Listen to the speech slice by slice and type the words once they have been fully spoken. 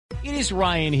It is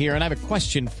Ryan here, and I have a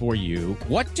question for you.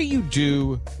 What do you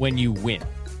do when you win?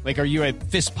 Like, are you a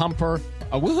fist pumper,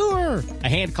 a woohooer, a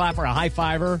hand clapper, a high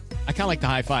fiver? I kind of like the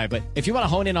high five, but if you want to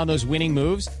hone in on those winning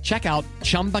moves, check out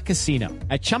Chumba Casino.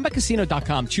 At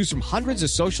ChumbaCasino.com, choose from hundreds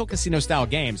of social casino-style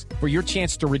games for your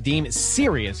chance to redeem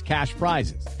serious cash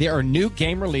prizes. There are new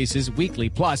game releases weekly,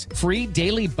 plus free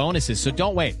daily bonuses. So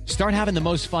don't wait. Start having the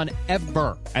most fun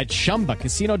ever at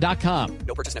ChumbaCasino.com.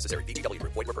 No purchase necessary. VGW.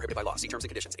 Void where prohibited by law. See terms and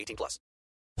conditions. 18+.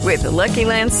 With the Lucky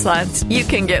Land Slots, you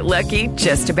can get lucky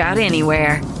just about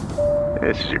anywhere.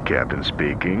 This is your captain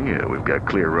speaking. We've got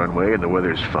clear runway and the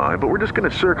weather's fine, but we're just going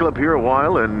to circle up here a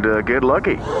while and get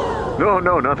lucky.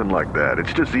 No, nothing like that.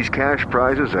 It's just these cash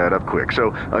prizes add up quick.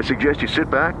 So I suggest you sit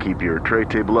back, keep your tray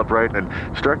table upright, and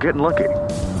start getting lucky.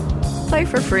 Play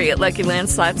for free at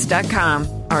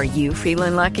LuckyLandSlots.com. Are you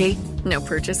feeling lucky? No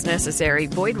purchase necessary.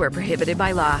 Void where prohibited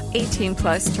by law.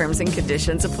 18+ terms and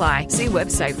conditions apply. See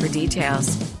website for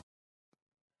details.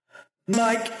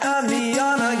 Mike and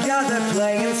Liana, yeah, they're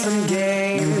playing some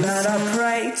games. And I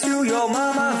pray to your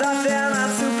mama that they're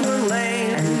not super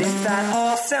lame. And if that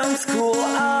all sounds cool,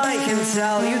 I can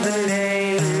tell you the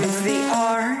name. It's the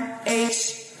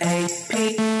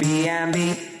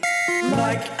RHAPBNB.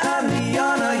 Mike and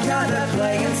Liana, yeah, they're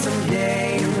playing some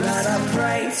games. And I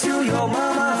pray to your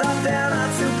mama that they're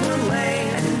not super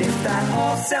lame. And if that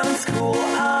all sounds cool,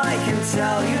 I can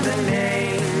tell you the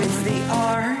name. It's the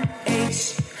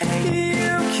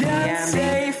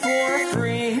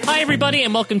Hi, everybody,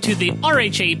 and welcome to the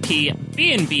RHAP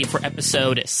B&B for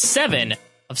episode 7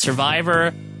 of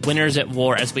Survivor Winners at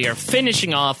War, as we are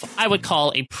finishing off, I would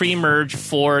call, a pre-merge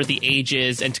for the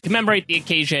ages. And to commemorate the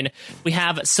occasion, we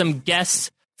have some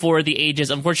guests for the ages.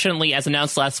 Unfortunately, as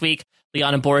announced last week,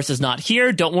 Liana Boraas is not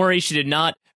here. Don't worry, she did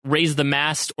not raise the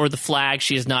mast or the flag.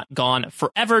 She is not gone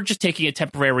forever, just taking a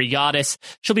temporary hiatus.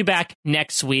 She'll be back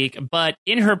next week, but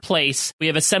in her place, we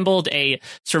have assembled a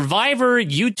Survivor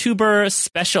YouTuber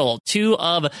special. Two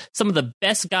of some of the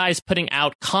best guys putting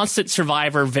out constant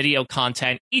Survivor video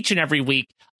content each and every week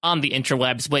on the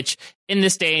interwebs, which in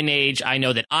this day and age, I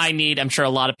know that I need. I'm sure a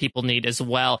lot of people need as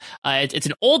well. It's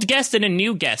an old guest and a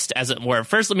new guest, as it were.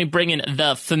 First, let me bring in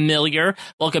the familiar,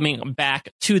 welcoming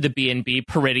back to the B&B,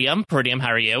 Peridiam. Peridiam, how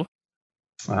are you?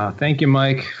 Thank you,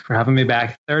 Mike, for having me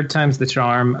back. Third time's the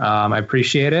charm. I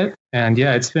appreciate it. And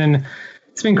yeah, it's been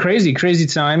crazy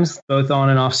times, both on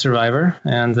and off Survivor.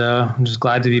 And I'm just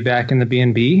glad to be back in the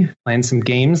B&B, playing some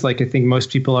games like I think most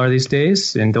people are these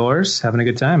days, indoors, having a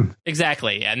good time.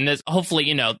 Exactly. And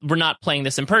hopefully, we're not playing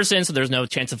this in person, so there's no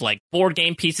chance of like board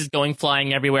game pieces going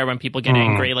flying everywhere when people get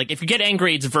angry. Like if you get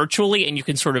angry, it's virtually, and you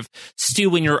can sort of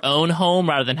stew in your own home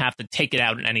rather than have to take it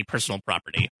out in any personal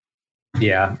property.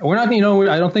 Yeah, we're not,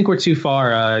 I don't think we're too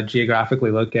far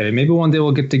geographically located. Maybe one day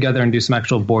we'll get together and do some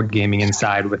actual board gaming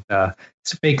inside with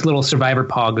fake little Survivor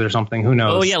pogs or something. Who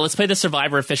knows? Oh, yeah, let's play the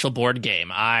Survivor official board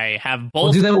game. I have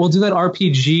both. We'll do that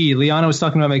RPG. Liana was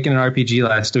talking about making an RPG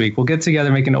last week. We'll get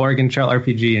together, make an Oregon Trail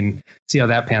RPG, and see how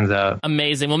that pans out.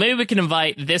 Amazing. Well, maybe we can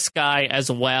invite this guy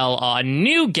as well, a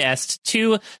new guest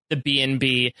to the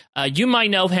B&B. You might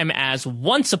know him as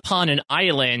Once Upon an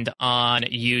Island on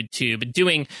YouTube,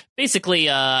 doing basically,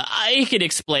 I could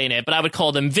explain it, but I would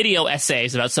call them video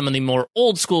essays about some of the more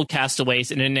old school castaways,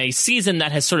 and in a season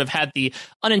that has sort of had the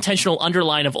unintentional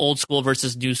underline of old school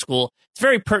versus new school. It's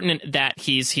very pertinent that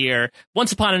he's here.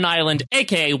 Once Upon an Island,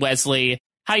 aka Wesley.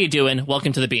 How you doing?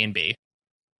 Welcome to the B&B.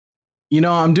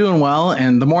 I'm doing well,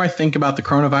 and the more I think about the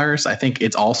coronavirus, I think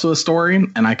it's also a story,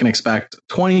 and I can expect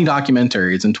 20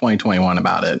 documentaries in 2021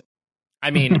 about it.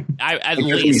 I mean, at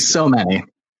least so many.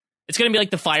 It's going to be like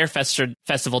the Fire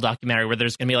Festival documentary, where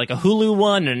there's going to be like a Hulu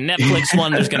one and a Netflix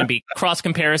one. There's going to be cross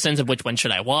comparisons of which one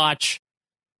should I watch.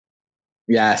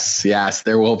 Yes,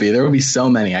 there will be. There will be so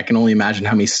many. I can only imagine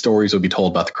how many stories will be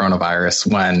told about the coronavirus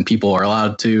when people are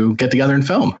allowed to get together and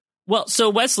film. Well, so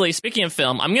Wesley, speaking of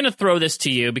film, I'm going to throw this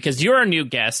to you because you're our new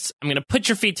guest. I'm going to put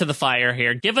your feet to the fire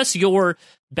here. Give us your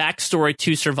backstory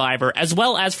to Survivor, as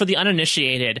well as for the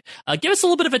uninitiated. Give us a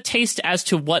little bit of a taste as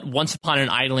to what Once Upon an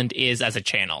Island is as a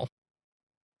channel.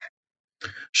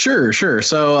 Sure.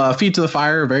 So Feet to the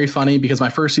Fire, very funny because my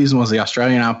first season was the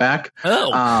Australian Outback.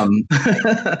 Oh.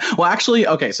 Well, actually,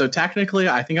 okay, so technically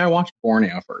I think I watched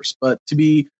Borneo first, but to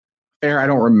be fair, I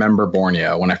don't remember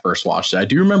Borneo when I first watched it. I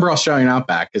do remember Australian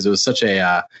Outback because it was such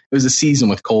it was a season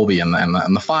with Colby and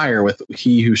the fire with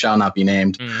He Who Shall Not Be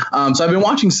Named. So I've been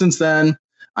watching since then.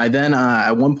 I then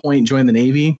at one point joined the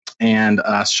Navy, and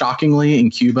shockingly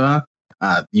in Cuba,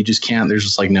 you just can't, there's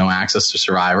just like no access to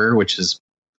Survivor, which is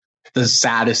the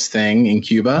saddest thing in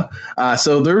Cuba.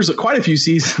 So there was quite a few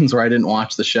seasons where I didn't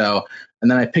watch the show, and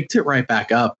then I picked it right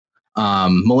back up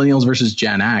Millennials versus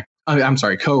Gen X. I'm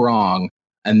sorry, Co-Wrong.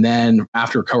 And then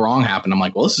after Co-Wrong happened, I'm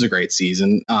like, well, this is a great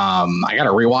season. I got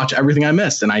to rewatch everything I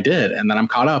missed. And I did. And then I'm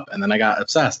caught up. And then I got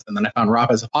obsessed. And then I found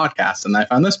Rob as a podcast. And then I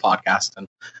found this podcast. And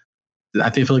I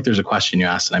feel like there's a question you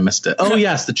asked and I missed it. Oh,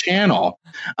 yes, the channel.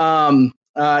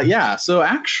 Yeah. So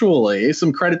actually,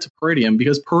 some credit to Peridiam,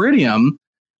 because Peridiam,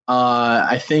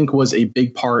 I think, was a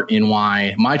big part in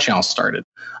why my channel started.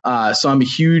 So I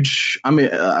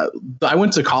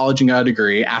went to college and got a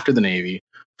degree after the Navy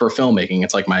for filmmaking.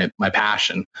 It's like my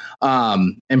passion.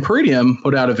 And Peridiam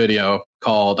put out a video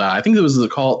called, I think it was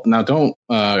called, now don't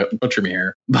butcher me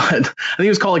here, but I think it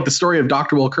was called like the story of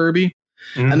Dr. Will Kirby.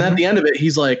 Mm-hmm. And then at the end of it,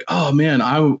 he's like, oh man,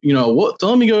 let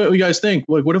me go what you guys think.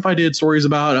 Like, what if I did stories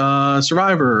about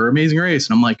Survivor or Amazing Race?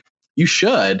 And I'm like, you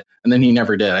should. And then he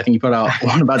never did. I think he put out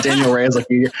one about Daniel Reyes like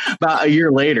about a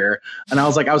year later. And I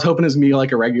was hoping it was gonna be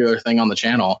like a regular thing on the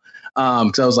channel.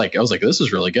 Cause I was like, this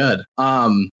is really good.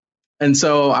 And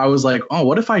so I was like, oh,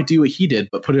 what if I do what he did,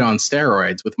 but put it on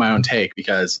steroids with my own take?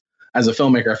 Because as a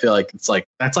filmmaker, I feel like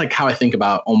that's like how I think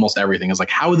about almost everything. Is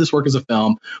like, how would this work as a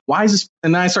film? Why is this?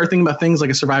 And then I started thinking about things like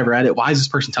a Survivor edit. Why is this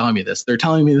person telling me this? They're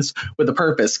telling me this with a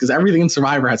purpose, because everything in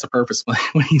Survivor has a purpose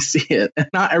when you see it. And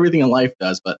not everything in life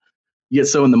does, but you get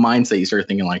so in the mindset, you start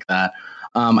thinking like that.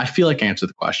 I feel like I answered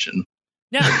the question.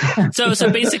 Yeah. So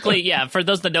basically, yeah, for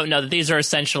those that don't know, that these are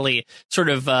essentially sort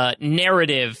of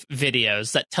narrative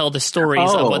videos that tell the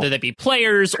stories of whether they be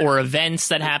players or events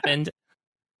that happened.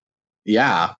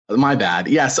 Yeah, my bad.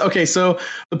 Yes. Okay. So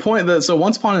so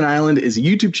Once Upon an Island is a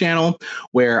YouTube channel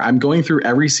where I'm going through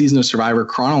every season of Survivor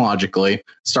chronologically,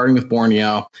 starting with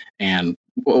Borneo, and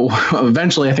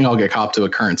eventually I think I'll get caught up to a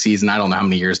current season. I don't know how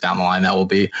many years down the line that will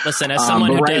be. Listen, as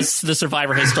someone who does the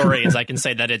Survivor historians, I can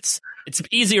say that it's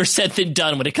easier said than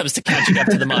done when it comes to catching up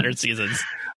to the modern seasons.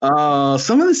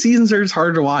 Some of the seasons are just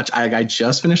hard to watch. I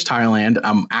just finished Thailand.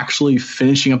 I'm actually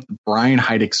finishing up the Brian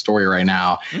Heidick story right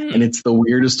now, and it's the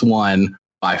weirdest one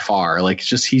by far. Like,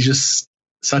 he's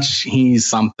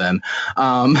something.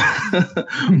 Yeah.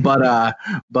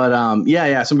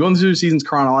 So I'm going through the seasons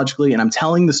chronologically, and I'm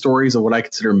telling the stories of what I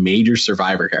consider major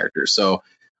Survivor characters. So,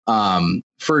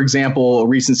 for example, a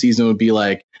recent season would be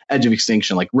like Edge of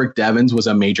Extinction. Like, Rick Devens was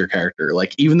a major character.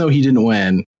 Like, even though he didn't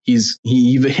win, he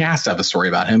has to have a story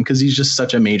about him, because he's just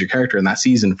such a major character in that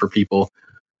season for people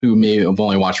who may have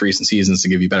only watched recent seasons to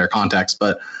give you better context.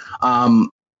 But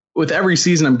with every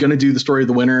season, I'm going to do the story of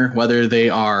the winner, whether they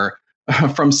are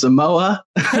from Samoa,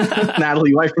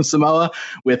 Natalie White from Samoa,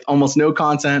 with almost no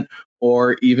content,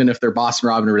 or even if they're Boston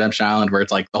Rob and Redemption Island, where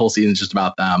it's like the whole season is just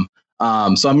about them.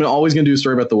 So I'm always going to do a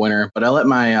story about the winner, but I let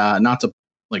my, not to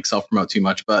like self-promote too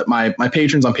much, but my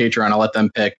patrons on Patreon, I'll let them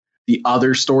pick the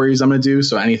other stories I'm going to do.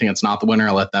 So anything that's not the winner,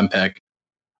 I'll let them pick.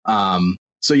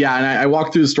 So yeah, and I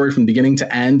walk through the story from beginning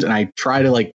to end, and I try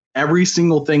to, like, every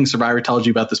single thing Survivor tells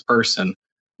you about this person,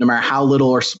 no matter how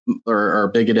little or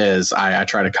big it is, I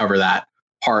try to cover that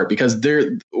part, because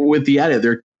with the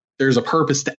edit, there's a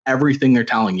purpose to everything they're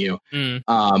telling you.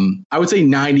 I would say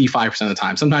 95% of the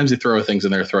time. Sometimes they throw things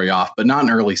in there to throw you off, but not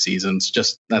in early seasons.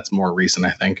 Just that's more recent,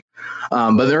 I think.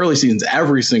 But the early seasons,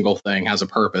 every single thing has a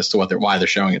purpose to why they're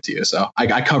showing it to you. So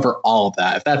I cover all of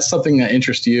that. If that's something that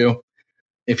interests you,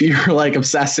 if you're like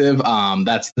obsessive,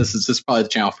 this is probably the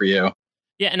channel for you.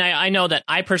 Yeah, and I know that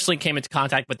I personally came into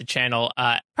contact with the channel,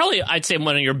 probably I'd say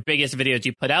one of your biggest videos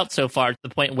you put out so far, to the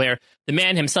point where the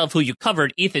man himself who you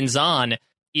covered, Ethan Zahn,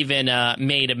 even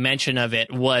made a mention of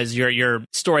it, was your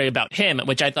story about him,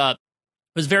 which I thought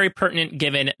was very pertinent,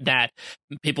 given that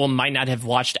people might not have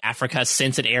watched Africa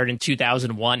since it aired in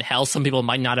 2001. Hell, some people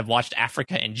might not have watched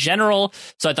Africa in general.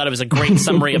 So I thought it was a great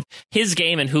summary of his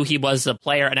game and who he was as a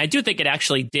player. And I do think it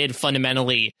actually did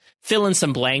fundamentally fill in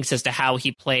some blanks as to how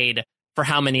he played for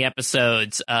how many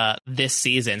episodes this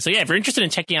season. So yeah, if you're interested in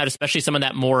checking out especially some of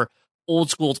that more old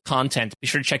school content, be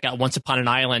sure to check out Once Upon an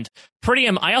Island.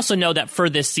 Peridiam, I also know that for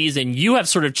this season, you have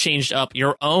sort of changed up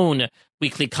your own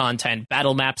weekly content,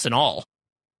 battle maps and all.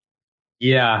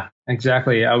 Yeah,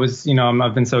 exactly.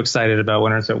 I've been so excited about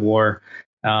Winners at War.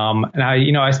 And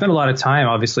I spent a lot of time,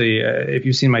 obviously, if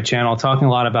you've seen my channel, talking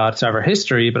a lot about Survivor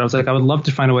history, but I was like, I would love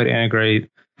to find a way to integrate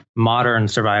modern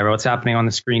Survivor, what's happening on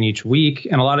the screen each week.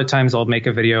 And a lot of times I'll make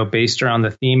a video based around the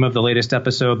theme of the latest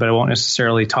episode, but I won't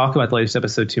necessarily talk about the latest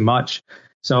episode too much.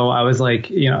 So I was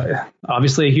like,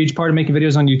 obviously a huge part of making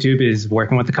videos on YouTube is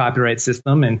working with the copyright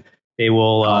system, and they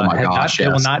will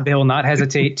they will not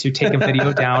hesitate to take a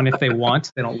video down if they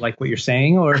want. They don't like what you're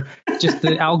saying, or just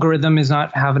the algorithm is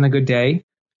not having a good day.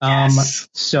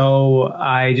 So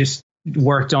I just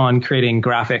worked on creating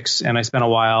graphics, and I spent a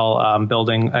while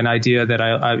building an idea that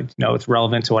I it's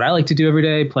relevant to what I like to do every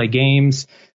day, play games,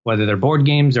 whether they're board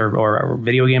games or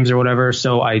video games or whatever.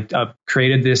 So I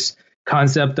created this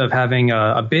concept of having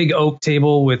a big oak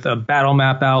table with a battle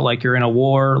map out like you're in a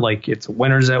war, like it's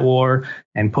winners at war,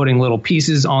 and putting little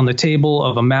pieces on the table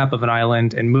of a map of an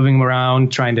island and moving them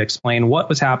around, trying to explain what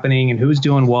was happening and who's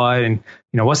doing what and,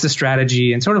 what's the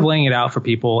strategy, and sort of laying it out for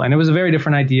people. And it was a very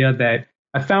different idea that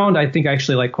I think I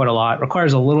actually like quite a lot. It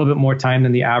requires a little bit more time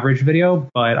than the average video,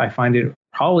 but I find it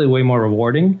probably way more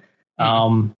rewarding.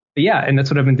 But yeah, and that's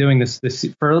what I've been doing this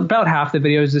for about half the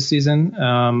videos this season.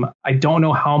 I don't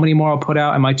know how many more I'll put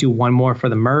out. I might do one more for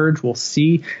the merge. We'll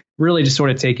see. Really just sort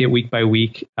of take it week by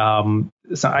week.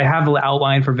 So I have an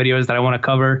outline for videos that I want to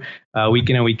cover week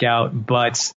in and week out,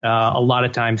 but a lot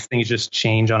of times things just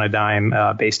change on a dime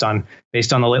based on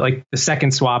the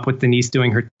second swap with Denise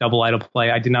doing her double idol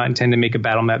play. I did not intend to make a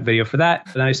battle map video for that,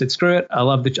 but then I said screw it. I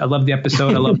love the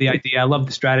episode. I love the idea. I love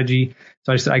the strategy.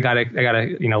 So I just said I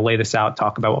gotta lay this out,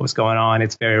 talk about what was going on.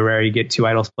 It's very rare you get two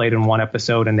idols played in one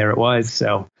episode, and there it was.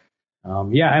 So.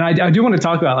 And I do want to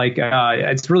talk about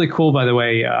it's really cool, by the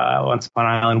way, Once Upon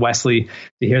an Island, Wesley,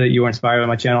 to hear that you were inspired by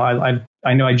my channel.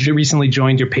 I know I recently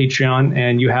joined your Patreon,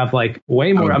 and you have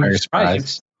way more. I'm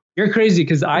surprised. You're crazy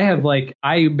because I make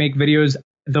videos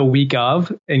the week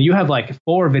of, and you have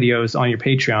 4 videos on your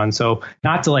Patreon. So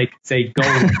not to say go,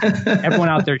 everyone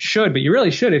out there should, but you really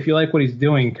should if you like what he's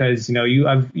doing, because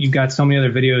you've got so many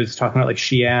other videos talking about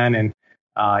Xi'an and.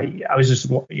 I was just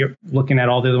looking at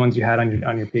all the other ones you had on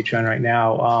your Patreon right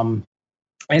now.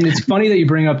 And it's funny that you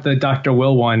bring up the Dr.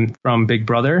 Will one from Big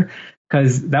Brother,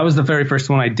 because that was the very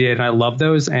first one I did. And I love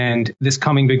those. And this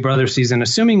coming Big Brother season,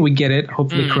 assuming we get it,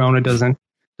 hopefully Corona doesn't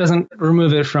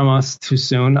remove it from us too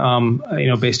soon,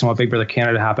 based on what Big Brother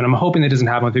Canada happened. I'm hoping that doesn't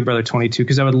happen with Big Brother 22,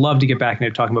 because I would love to get back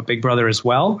into talking about Big Brother as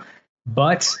well.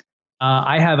 But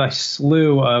I have a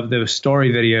slew of those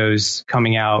story videos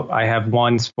coming out. I have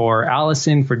ones for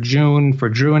Allison, for June, for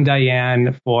Drew and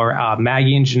Diane, for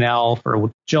Maggie and Janelle,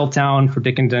 for Jilltown, for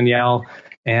Dick and Danielle.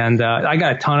 And I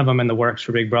got a ton of them in the works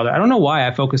for Big Brother. I don't know why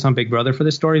I focus on Big Brother for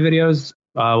the story videos,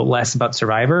 less about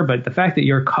Survivor. But the fact that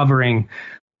you're covering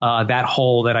that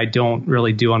hole that I don't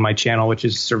really do on my channel, which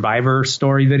is Survivor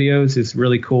story videos, is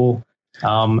really cool.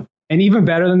 And even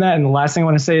better than that, and the last thing I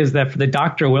want to say is that for the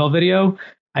Dr. Will video,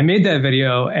 I made that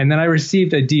video, and then I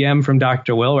received a DM from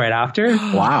Dr. Will right after.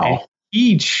 Wow.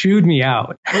 He chewed me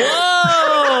out.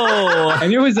 Whoa!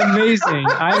 And it was amazing.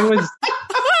 I was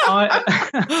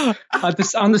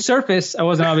on the surface, I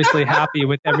wasn't obviously happy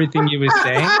with everything he was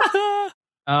saying.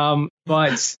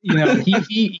 But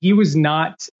he was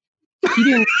not. He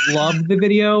didn't love the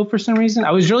video for some reason.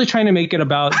 I was really trying to make it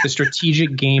about the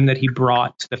strategic game that he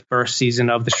brought to the first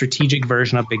season of the strategic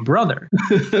version of Big Brother.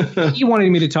 He wanted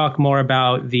me to talk more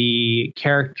about the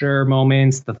character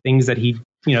moments, the things that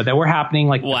that were happening.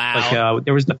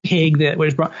 There was the pig that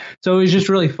was brought. So it was just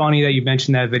really funny that you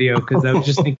mentioned that video, because I was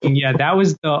just thinking, that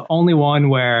was the only one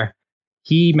where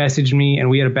he messaged me and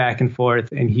we had a back and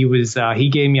forth, and he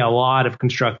gave me a lot of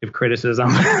constructive criticism.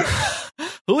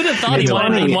 Who would have thought he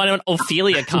wanted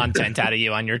Ophelia content out of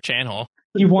you on your channel?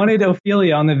 He wanted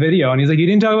Ophelia on the video, and he's like, "You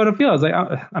didn't talk about Ophelia." I was like,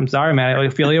 "I'm sorry, man.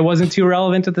 Ophelia wasn't too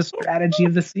relevant to the strategy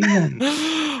of the season."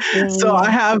 So I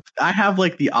have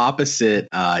the opposite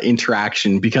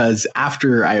interaction, because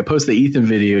after I posted the Ethan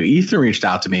video, Ethan reached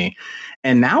out to me,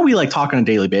 and now we talk on a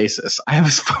daily basis. I have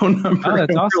his phone number. Oh,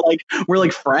 that's awesome. We're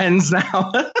friends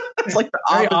now. It's the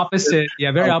very opposite.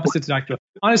 Yeah, very opposite to Dr.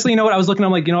 Honestly, you know what? I was looking,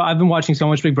 I'm I've been watching so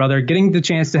much Big Brother, getting the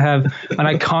chance to have an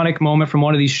iconic moment from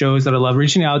one of these shows that I love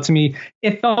reaching out to me.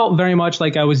 It felt very much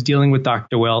like I was dealing with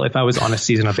Dr. Will if I was on a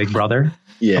season of Big Brother.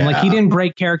 Yeah. I'm he didn't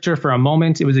break character for a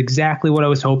moment. It was exactly what I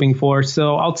was hoping for.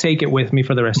 So I'll take it with me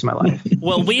for the rest of my life.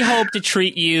 Well, we hope to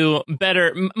treat you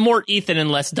better, more Ethan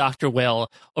and less Dr. Will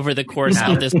over the course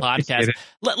of this podcast.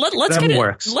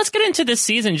 Let's get into this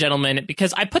season, gentlemen,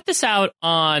 because I put this out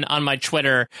on my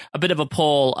Twitter, a bit of a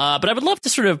poll, but I would love to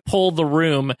sort of poll the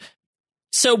room.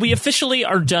 So we officially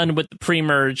are done with the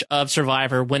pre-merge of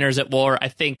Survivor Winners at War. I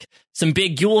think some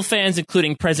big Yule fans,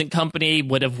 including Present Company,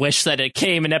 would have wished that it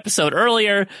came an episode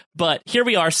earlier. But here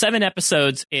we are, 7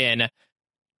 episodes in.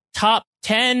 Top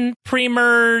 10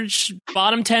 pre-merge,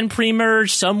 bottom 10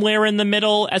 pre-merge, somewhere in the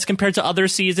middle as compared to other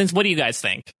seasons. What do you guys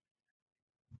think?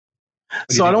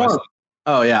 So I don't want to...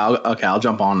 Oh, yeah. Okay, I'll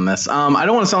jump on this. I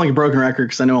don't want to sound like a broken record,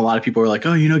 because I know a lot of people are like,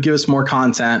 oh, give us more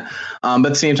content. But at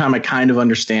the same time, I kind of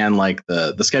understand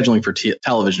the scheduling for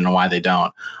television and why they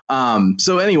don't.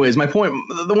 So anyways, my point,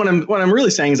 what I'm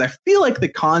really saying is I feel like the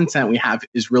content we have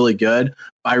is really good.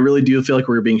 But I really do feel like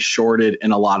we're being shorted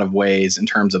in a lot of ways in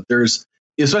terms of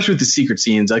especially with the secret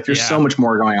scenes, there's so much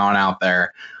more going on out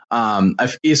there.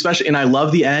 Especially, and I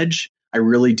love the Edge. I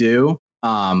really do.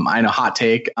 I know, hot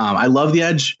take. I love the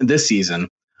Edge this season,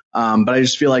 but I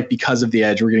just feel like because of the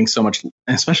Edge, we're getting so much,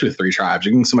 especially with 3 tribes,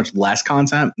 you're getting so much less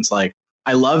content. It's like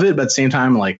I love it, but at the same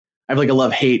time, like I have like a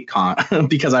love-hate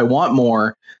because I want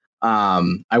more.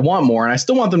 And I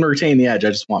still want them to retain the Edge. I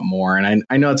just want more, and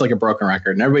I know it's like a broken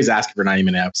record, and everybody's asking for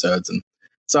 90-minute episodes, and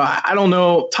so I don't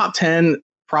know. Top 10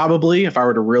 probably if I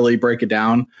were to really break it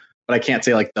down, but I can't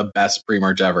say like the best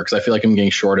pre-merge ever because I feel like I'm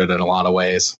getting shorted in a lot of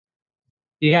ways.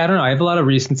 Yeah, I don't know. I have a lot of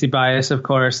recency bias, of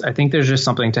course. I think there's just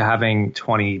something to having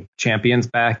 20 champions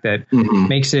back that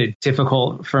makes it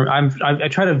difficult for. I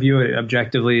try to view it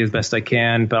objectively as best I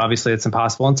can, but obviously it's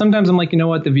impossible. And sometimes I'm like, you know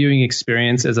what, the viewing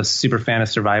experience as a super fan of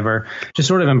Survivor, just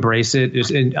sort of embrace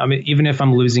it. I mean, even if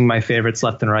I'm losing my favorites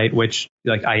left and right, which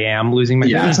like I am losing my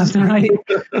favorites left and right.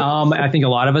 I think a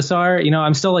lot of us are. You know,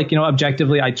 I'm still like, you know,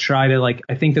 objectively, I try to like.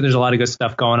 I think that there's a lot of good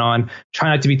stuff going on. Try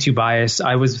not to be too biased.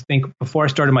 I think before I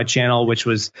started my channel, which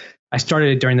was I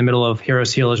started it during the middle of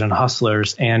Heroes, Healers, and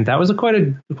Hustlers, and that was quite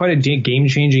a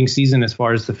game-changing season as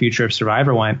far as the future of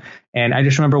Survivor went. And I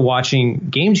just remember watching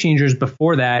Game Changers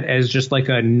before that as just like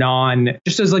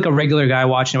just as like a regular guy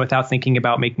watching it without thinking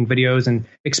about making videos and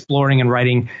exploring and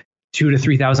writing 2,000 to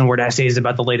 3,000 word essays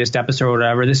about the latest episode or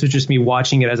whatever. This was just me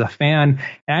watching it as a fan,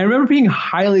 and I remember being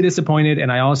highly disappointed.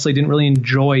 And I honestly didn't really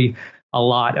enjoy a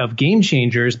lot of Game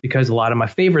Changers because a lot of my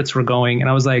favorites were going. And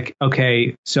I was like,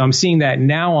 okay, so I'm seeing that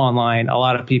now online. A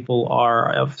lot of people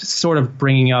are sort of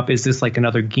bringing up, is this like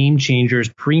another Game Changers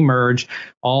pre-merge?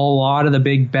 A lot of the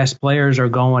big best players are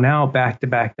going out back to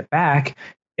back to back.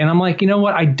 And I'm like, you know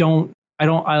what?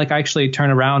 I actually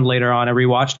turned around later on and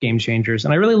rewatched Game Changers,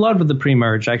 and I really loved the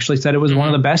pre-merge. I actually said it was one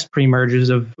of the best pre-merges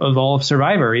of all of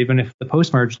Survivor, even if the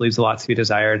post-merge leaves a lot to be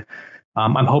desired.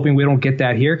 I'm hoping we don't get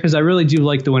that here because I really do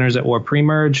like the Winners at War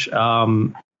pre-merge.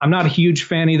 I'm not a huge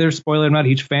fan either. Spoiler, I'm not a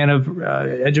huge fan of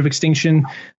Edge of Extinction.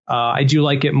 I do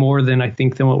like it more than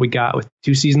what we got with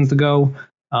 2 seasons ago.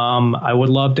 I would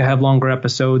love to have longer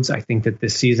episodes. I think that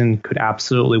this season could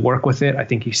absolutely work with it. I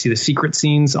think you see the secret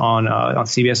scenes on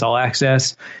CBS All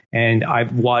Access, and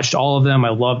I've watched all of them.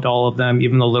 I loved all of them,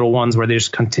 even the little ones where they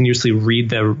just continuously read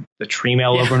the tree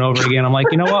mail over and over again. I'm like,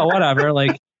 you know what, whatever.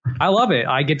 Like, I love it.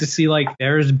 I get to see like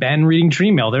there's Ben reading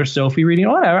tree mail, there's Sophie reading,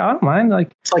 whatever. I don't mind.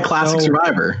 Like, it's like classic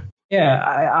Survivor. Yeah,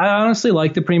 I honestly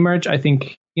like the pre-merge. I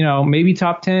think, you know, maybe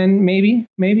top 10,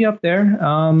 maybe up there.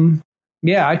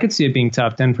 Yeah, I could see it being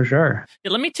top 10 for sure.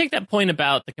 Yeah, let me take that point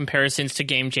about the comparisons to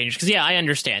Game Changers, because, yeah, I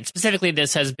understand. Specifically,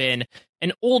 this has been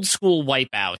an old school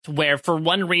wipeout where, for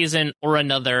one reason or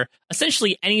another,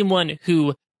 essentially anyone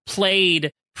who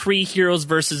played pre-Heroes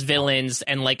versus Villains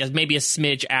and like maybe a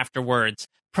smidge afterwards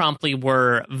promptly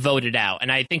were voted out.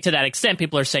 And I think to that extent,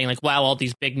 people are saying like, wow, all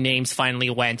these big names finally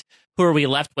went. Who are we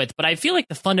left with? But I feel like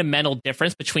the fundamental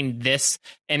difference between this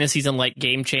and a season like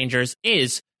Game Changers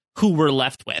is who we're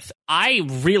left with. I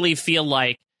really feel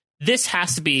like this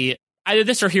has to be either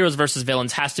this or Heroes versus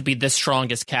Villains has to be the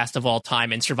strongest cast of all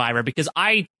time in Survivor, because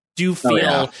I do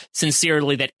feel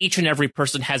sincerely that each and every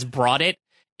person has brought it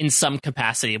in some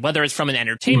capacity, whether it's from an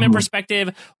entertainment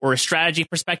perspective or a strategy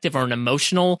perspective or an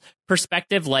emotional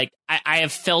perspective. Like I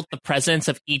have felt the presence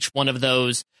of each one of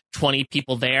those 20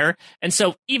 people there. And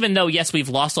so even though, yes, we've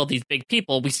lost all these big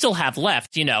people, we still have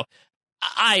left, you know.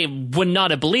 I would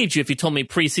not have believed you if you told me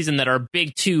preseason that our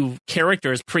big 2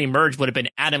 characters pre-merge would have been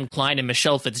Adam Klein and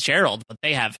Michelle Fitzgerald, but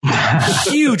they have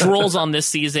huge roles on this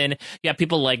season. You have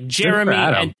people like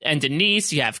Jeremy and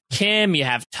Denise. You have Kim. You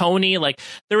have Tony. Like,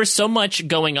 there is so much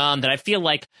going on that I feel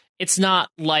like it's not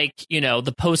like, you know,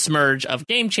 the post-merge of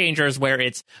Game Changers where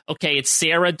it's, okay, it's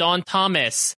Sarah Dawn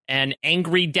Thomas and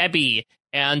Angry Debbie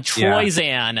and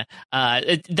Troyzan.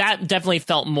 That definitely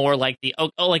felt more like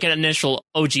like an initial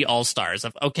OG All-Stars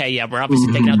of, okay, yeah, we're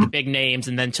obviously taking out the big names,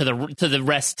 and then to the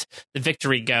rest the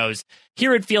victory goes.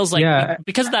 Here it feels like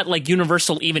because of that like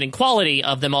universal even equality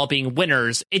of them all being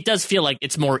winners, it does feel like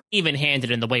it's more even-handed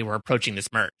in the way we're approaching this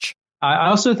merge. I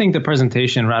also think the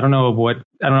presentation, I don't know,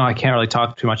 I can't really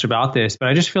talk too much about this, but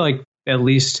I just feel like, at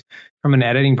least from an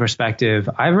editing perspective,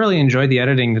 I've really enjoyed the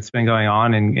editing that's been going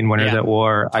on in Winners at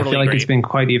War. Totally I feel like it's been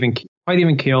quite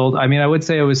even killed. I mean, I would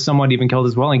say it was somewhat even killed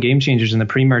as well in Game Changers in the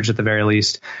pre-merge at the very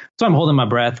least. So I'm holding my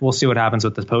breath. We'll see what happens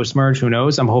with the post-merge. Who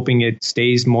knows? I'm hoping it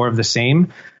stays more of the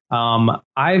same.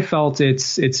 I felt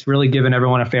it's really given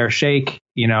everyone a fair shake.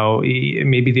 You know,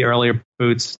 maybe the earlier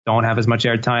boots don't have as much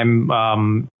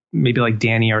airtime, maybe like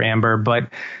Danny or Amber, but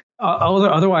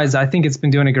otherwise, I think it's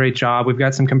been doing a great job. We've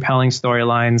got some compelling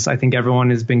storylines. I think everyone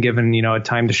has been given, you know, a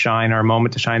time to shine or a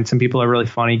moment to shine. Some people are really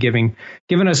funny, giving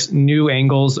us new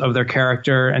angles of their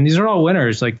character. And these are all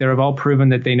winners. Like, they've all proven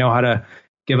that they know how to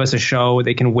give us a show.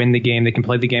 They can win the game. They can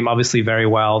play the game obviously very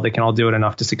well. They can all do it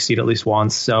enough to succeed at least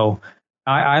once. So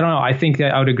I don't know. I think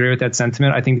that I would agree with that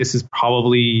sentiment. I think this is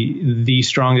probably the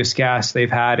strongest cast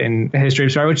they've had in the history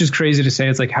of Star Wars, which is crazy to say.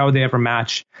 It's like, how would they ever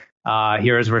match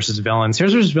Heroes versus Villains?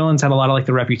 Heroes versus Villains had a lot of like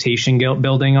the reputation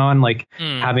building on like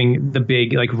having the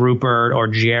big like Rupert or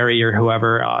Jerry or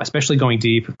whoever, especially going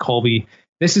deep with Colby.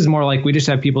 This is more like we just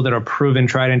have people that are proven,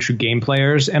 tried and true game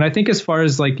players. And I think as far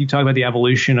as like you talk about the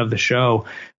evolution of the show,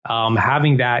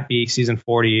 having that be season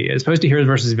 40 as opposed to Heroes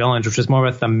versus Villains, which is more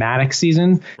of a thematic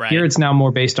season. Right. Here it's now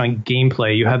more based on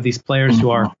gameplay. You have these players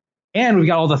who are, and we've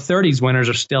got all the 30s winners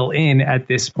are still in at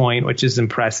this point, which is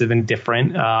impressive and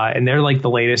different. And they're like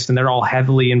the latest, and they're all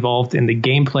heavily involved in the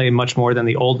gameplay much more than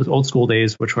the old school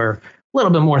days, which were a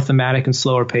little bit more thematic and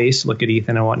slower paced. Look at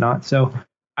Ethan and whatnot. So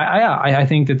I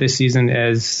think that this season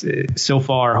is so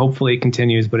far, hopefully it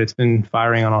continues, but it's been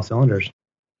firing on all cylinders.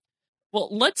 Well,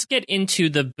 let's get into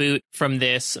the boot from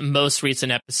this most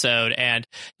recent episode. And,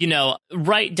 you know,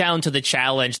 right down to the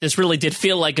challenge, this really did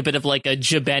feel like a bit of like a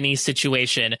Jabeni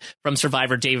situation from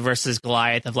Survivor David versus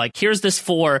Goliath of like, here's this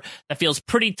 4 that feels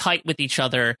pretty tight with each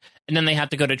other. And then they have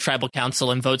to go to tribal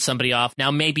council and vote somebody off.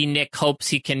 Now, maybe Nick hopes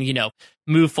he can, you know,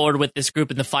 move forward with this group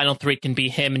and the final 3 can be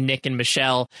him, Nick, and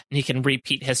Michelle, and he can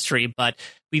repeat history. But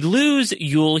we lose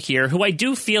Yul here, who I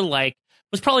do feel like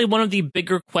was probably one of the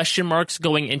bigger question marks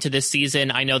going into this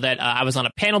season. I know that I was on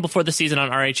a panel before the season on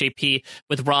RHAP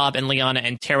with Rob and Liana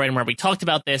and Taryn where we talked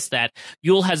about this, that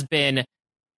Yul has been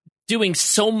doing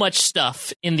so much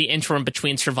stuff in the interim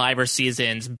between Survivor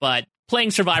seasons, but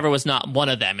playing Survivor was not one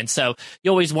of them. And so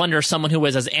you always wonder, someone who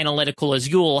is as analytical as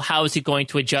Yul, how is he going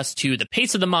to adjust to the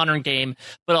pace of the modern game,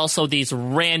 but also these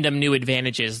random new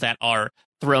advantages that are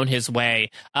thrown his way.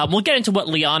 We'll get into what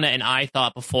Liana and I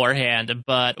thought beforehand,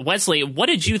 but Wesley, what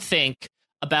did you think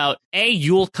about A,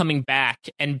 Yul coming back,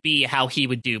 and B, how he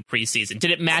would do preseason?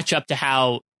 Did it match up to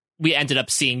how we ended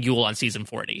up seeing Yul on season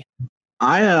 40?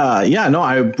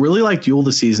 I really liked Yul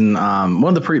this season. One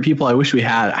of the people I wish we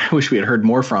had heard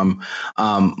more from.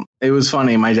 It was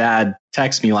funny. My dad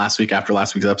texted me last week after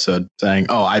last week's episode saying,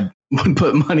 "Oh, I would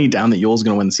put money down that Yul's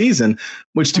going to win the season,"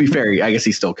 which, to be fair, I guess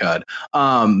he still could.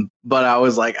 But I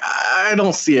was like, I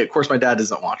don't see it. Of course, my dad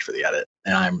doesn't watch for the edit,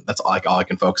 and that's all I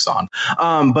can focus on.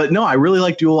 But no, I really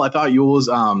liked Yul. I thought Yul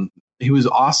was he was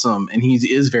awesome, and he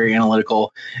is very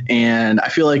analytical. And I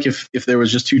feel like if there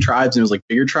was just 2 tribes and it was like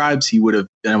bigger tribes, he would have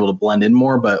been able to blend in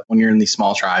more. But when you're in these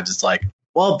small tribes, it's like,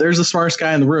 well, there's the smartest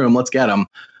guy in the room. Let's get him.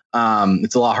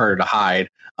 It's a lot harder to hide.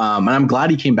 And I'm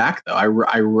glad he came back, though. I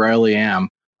really am.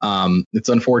 It's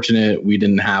unfortunate we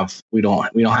don't have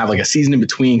like a season in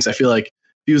between, because I feel like if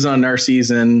he was on our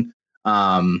season,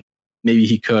 maybe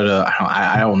he could.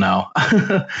 I don't know.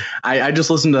 I just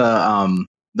listened to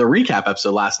the recap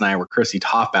episode last night where Chrissy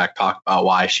Toffback talked about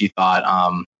why she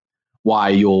thought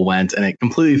why Yul went, and it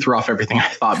completely threw off everything I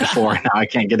thought before. Now I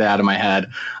can't get it out of my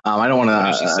head. I don't want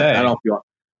to. I don't feel.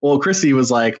 Well, Chrissy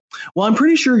was like, "Well, I'm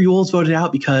pretty sure Yul's voted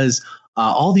out because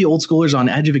all the old schoolers are on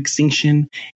edge of extinction,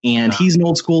 and he's an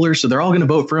old schooler, so they're all going to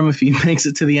vote for him if he makes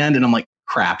it to the end." And I'm like,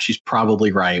 crap, she's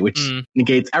probably right, which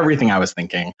negates everything I was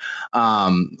thinking.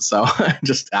 So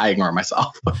I ignore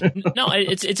myself. No,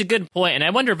 it's a good point. And I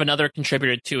wonder if another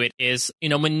contributor to it is, you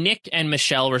know, when Nick and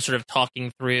Michelle were sort of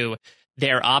talking through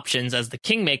their options as the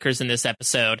kingmakers in this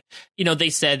episode, you know, they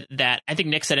said that, I think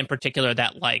Nick said in particular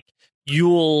that like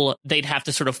Yul, they'd have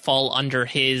to sort of fall under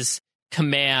his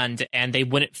command and they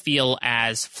wouldn't feel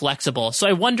as flexible. So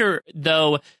I wonder,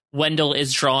 though, Wendell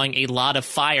is drawing a lot of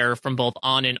fire from both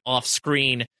on and off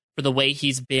screen for the way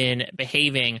he's been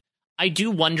behaving. I do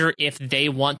wonder if they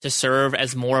want to serve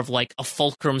as more of like a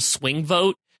fulcrum swing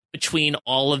vote between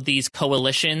all of these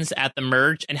coalitions at the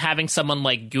merge, and having someone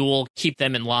like Yul keep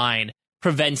them in line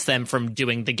prevents them from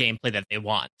doing the gameplay that they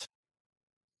want.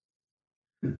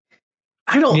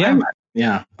 Sorry,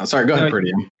 go ahead,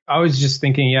 Peridiam. I was just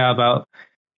thinking, about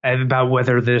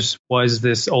whether this was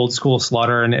this old school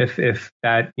slaughter, and if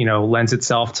that, you know, lends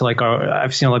itself to like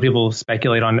I've seen a lot of people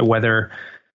speculate on whether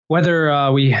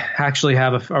we actually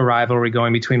have a rivalry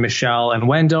going between Michelle and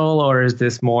Wendell, or is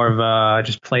this more of a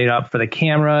just played up for the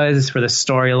cameras, for the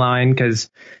storyline? Because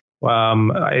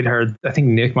I'd heard, I think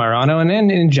Nick Marano,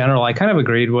 and in general, I kind of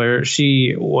agreed where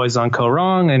she was on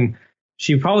co-wrong, and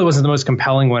she probably wasn't the most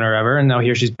compelling winner ever. And now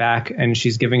here she's back, and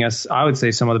she's giving us, I would say,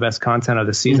 some of the best content of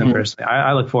the season. Personally,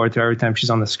 I look forward to every time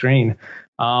she's on the screen.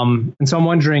 And so I'm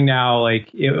wondering now, like,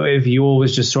 if Yul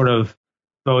was just sort of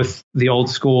both the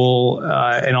old school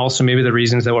and also maybe the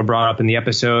reasons that were brought up in the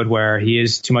episode where he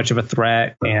is too much of a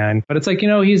threat. But it's like, you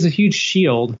know, he's a huge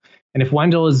shield. And if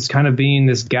Wendell is kind of being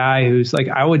this guy who's like,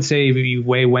 I would say if you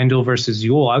weigh Wendell versus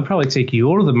Yule, I would probably take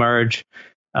Yule to the merge.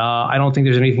 I don't think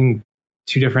there's anything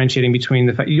too differentiating between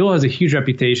the fact Yule has a huge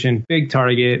reputation, big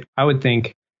target. I would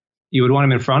think you would want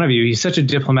him in front of you. He's such a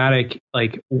diplomatic,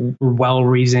 like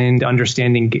well-reasoned,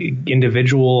 understanding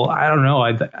individual. I don't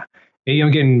know. Maybe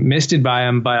I'm getting misted by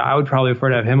him, but I would probably prefer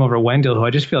to have him over Wendell, who I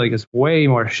just feel like is way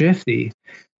more shifty.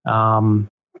 So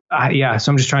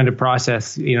I'm just trying to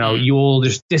process, Yule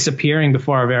just disappearing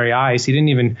before our very eyes. He didn't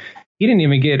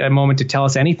even get a moment to tell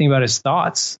us anything about his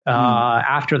thoughts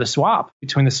after the swap.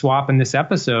 Between the swap and this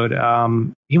episode,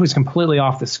 he was completely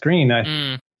off the screen.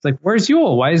 It's like, where's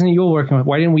Yule? Why isn't Yule working with?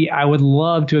 Why didn't we? I would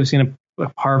love to have seen a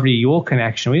Parvati Yule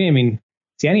connection. We didn't even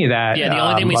see any of that. Yeah, the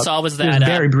only thing we saw was that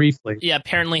very briefly. Yeah,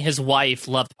 apparently his wife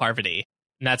loved Parvati.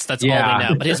 And that's all we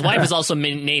know. But his wife is also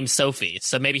named Sophie,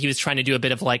 so maybe he was trying to do a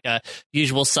bit of like a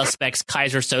Usual Suspects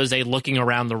Kaiser Soze looking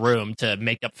around the room to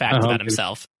make up facts about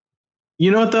himself.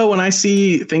 You know what, though? When I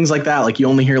see things like that, like you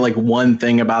only hear like one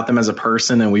thing about them as a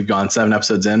person, and we've gone 7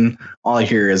 episodes in, all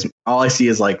I see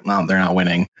is like, no, they're not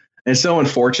winning. And it's so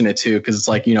unfortunate, too, because it's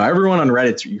like, everyone on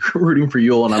Reddit's rooting for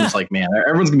Yule, and I'm just like, man,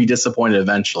 everyone's going to be disappointed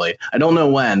eventually. I don't know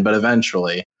when, but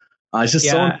eventually. It's just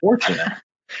so unfortunate.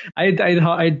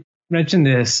 I mentioned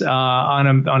this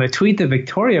on a tweet that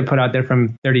Victoria put out there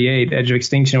from 38, Edge of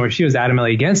Extinction, where she was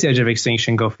adamantly against the Edge of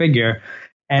Extinction, go figure.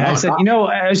 And I said,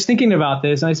 I was thinking about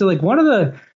this, and I said, like, one of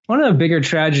the bigger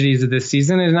tragedies of this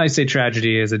season, and I say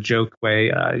tragedy as a joke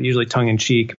way, usually tongue in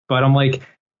cheek, but I'm like,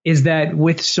 is that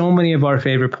with so many of our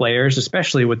favorite players,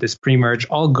 especially with this pre-merge,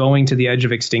 all going to the Edge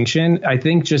of Extinction, I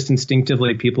think just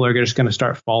instinctively people are just going to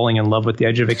start falling in love with the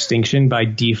Edge of Extinction by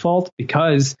default,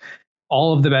 because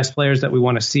all of the best players that we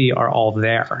want to see are all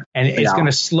there. And it's going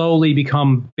to slowly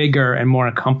become bigger and more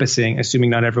encompassing, assuming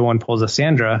not everyone pulls a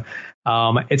Sandra.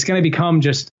 It's going to become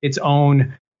just its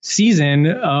own season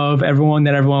of everyone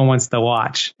that everyone wants to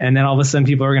watch. And then all of a sudden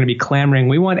people are going to be clamoring,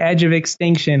 we want Edge of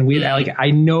Extinction.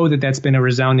 I know that that's been a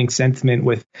resounding sentiment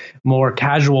with more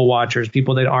casual watchers,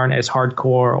 people that aren't as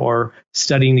hardcore or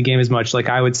studying the game as much, like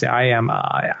I would say I am.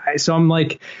 So I'm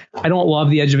like, I don't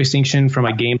love the Edge of Extinction from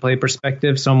a gameplay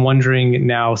perspective. So I'm wondering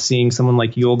now, seeing someone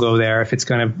like Yule go there, if it's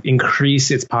going to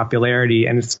increase its popularity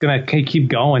and it's going to keep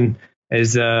going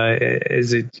as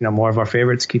more of our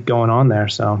favorites keep going on there.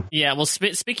 So yeah, well,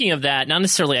 speaking of that, not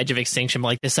necessarily Edge of Extinction, but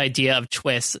like this idea of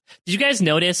twists. Did you guys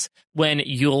notice when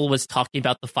Yule was talking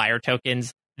about the fire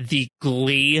tokens, the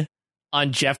glee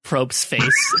on Jeff Probst's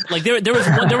face? Like there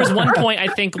was one point, I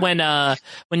think, when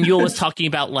Yule was talking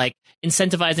about like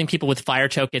incentivizing people with fire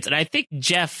tokens, and I think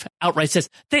Jeff outright says,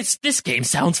 "This game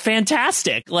sounds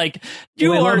fantastic." Like I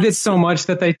loved it so much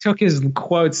that they took his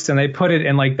quotes and they put it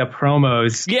in like the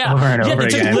promos over and over they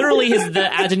again. took literally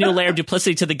add a new layer of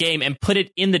duplicity to the game and put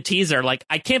it in the teaser. Like,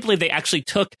 I can't believe they actually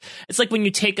took. It's like when you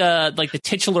take the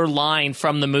titular line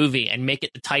from the movie and make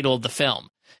it the title of the film.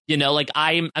 Like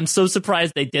I'm so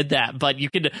surprised they did that, but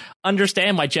you could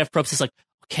understand why Jeff Probst is like,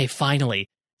 okay, finally,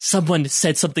 someone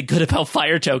said something good about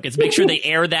fire tokens. Make sure they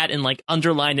air that and like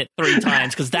underline it 3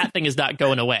 times, because that thing is not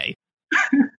going away.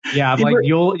 Yeah, like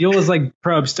Yule is like,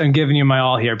 Probst, I'm giving you my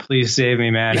all here. Please save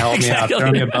me, man. Help me out.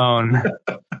 Throw me a bone.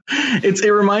 It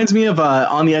reminds me of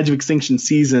On the Edge of Extinction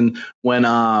season when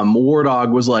War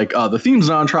Dog was like, the theme's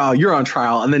not on trial, you're on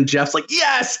trial, and then Jeff's like,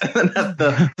 yes, and then at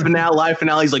the live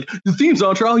finale, he's like, the theme's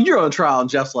on trial, you're on trial, and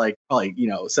Jeff's like, probably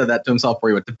said that to himself before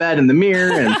he went to bed in the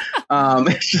mirror, and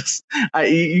it's just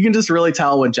you can just really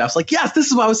tell when Jeff's like, yes, this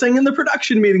is what I was saying in the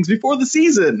production meetings before the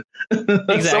season.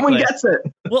 Exactly. Someone gets it.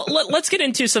 Well, let's get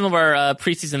into some of our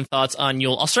preseason thoughts on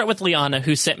Yule. I'll start with Liana,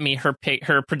 who sent me her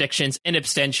predictions in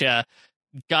absentia.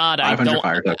 God, I don't.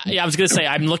 Yeah, I was going to say,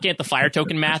 I'm looking at the fire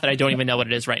token math, and I don't even know what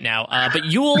it is right now. But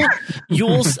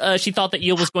Yule's, she thought that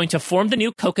Yule was going to form the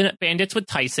new Coconut Bandits with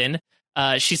Tyson.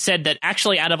 She said that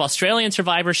actually, out of Australian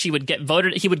Survivor, he would get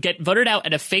voted out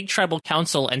at a fake tribal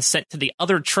council and sent to the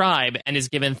other tribe, and is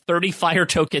given 30 fire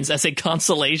tokens as a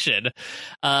consolation.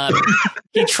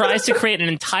 He tries to create an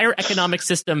entire economic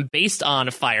system based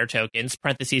on fire tokens.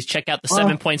 Parentheses, check out the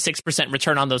 7.6%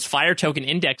 return on those fire token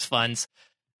index funds.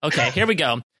 Okay, here we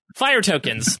go. Fire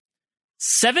tokens.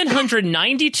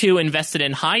 792 invested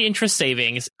in high interest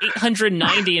savings,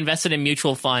 890 invested in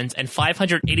mutual funds, and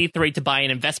 583 to buy an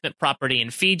investment property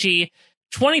in Fiji.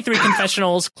 23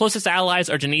 confessionals. Closest allies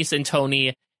are Denise and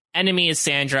Tony. Enemy is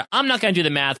Sandra. I'm not going to do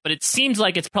the math, but it seems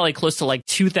like it's probably close to like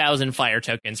 2,000 fire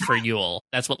tokens for Yule.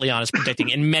 That's what Leon is predicting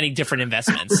in many different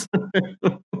investments.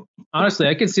 Honestly,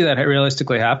 I could see that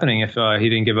realistically happening if he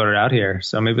didn't get voted out here.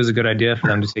 So maybe it was a good idea for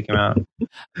them to take him out.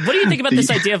 What do you think about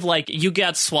this idea of like you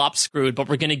got swap screwed, but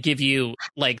we're going to give you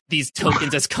like these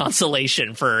tokens as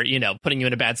consolation for, putting you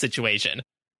in a bad situation?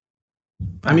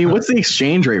 I mean, what's the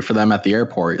exchange rate for them at the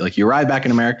airport? Like you ride back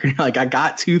in America and you're like, I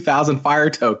got 2,000 fire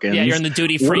tokens. Yeah, you're in the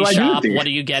duty free shop. What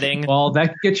are you getting? Well,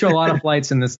 that gets you a lot of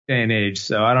flights in this day and age.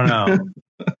 So I don't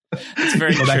know. It's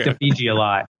very Go back to Fiji a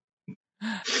lot.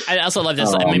 I also love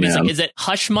this. Maybe it's like, is it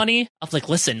hush money? I was like,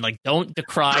 listen, like, don't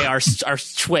decry our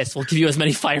twist. We'll give you as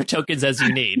many fire tokens as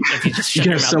you need. If you just shut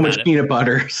your mouth so much peanut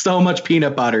butter. So much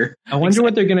peanut butter. I wonder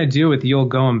what they're going to do with Yule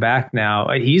going back now.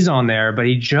 He's on there, but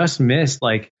he just missed,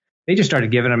 like, they just started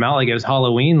giving him out like it was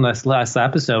Halloween last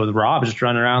episode with Rob just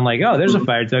running around like, oh, there's a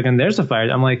fire token. There's a fire.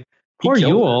 I'm like, poor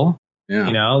Yule.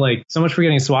 Yeah. Like so much for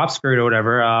getting swap screwed or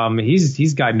whatever.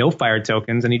 He's got no fire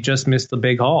tokens and he just missed the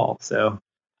big haul. So.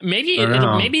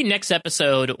 Maybe next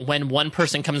episode when one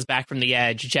person comes back from the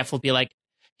edge, Jeff will be like,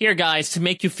 here guys, to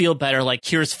make you feel better, like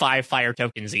here's 5 fire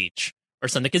tokens each or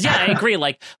something. Because I agree,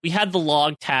 like we had the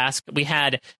log task, we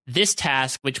had this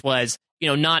task, which was,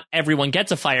 not everyone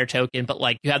gets a fire token, but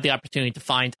like you have the opportunity to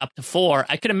find up to 4.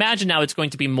 I could imagine now it's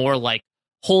going to be more like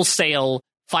wholesale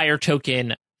fire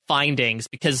token findings,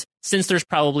 because since there's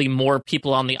probably more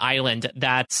people on the island,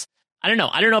 I don't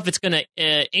know if it's going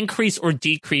to increase or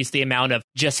decrease the amount of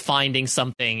just finding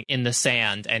something in the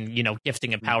sand and,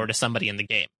 gifting a power to somebody in the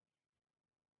game.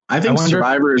 I think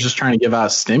Survivor is just trying to give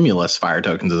out stimulus fire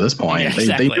tokens at this point. Yeah,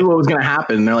 exactly. They knew what was going to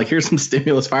happen. They're like, here's some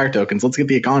stimulus fire tokens. Let's get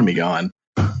the economy going.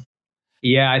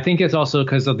 Yeah, I think it's also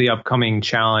because of the upcoming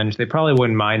challenge. They probably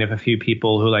wouldn't mind if a few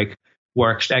people who like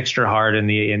worked extra hard in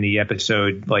the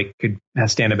episode like could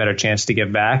stand a better chance to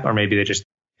give back, or maybe they just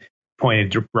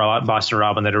pointed to Boston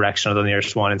Rob in the direction of the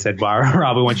nearest one and said, wow,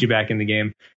 Rob, we want you back in the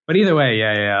game. But either way,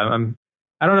 I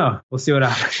don't know. We'll see what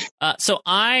happens. So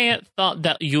I thought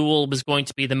that Yule was going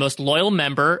to be the most loyal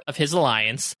member of his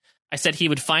alliance. I said he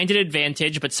would find an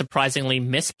advantage, but surprisingly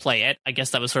misplay it. I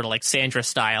guess that was sort of like Sandra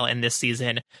style in this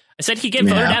season. I said he'd get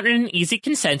voted out in an easy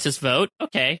consensus vote.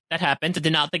 Okay, that happened. I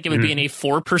did not think it would be in a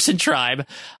 4-person tribe.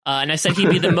 And I said he'd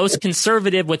be the most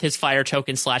conservative with his fire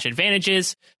token /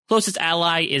 advantages. Closest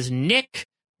ally is Nick.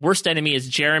 Worst enemy is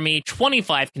Jeremy.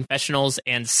 25 confessionals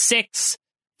and 6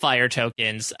 fire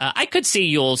tokens. I could see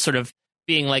Yule sort of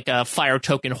being like a fire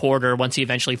token hoarder once he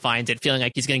eventually finds it, feeling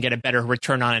like he's going to get a better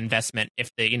return on investment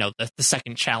if the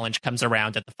second challenge comes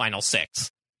around at the final 6.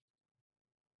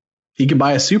 He could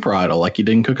buy a super idol like he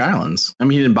did in Cook Islands. I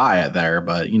mean, he didn't buy it there,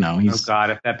 but he's. Oh God,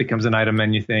 if that becomes an item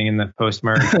menu thing in the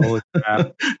post-merge, holy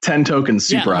crap. 10 tokens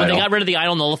super idol. When they got rid of the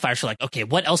idol nullifiers, they're like, okay,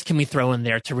 what else can we throw in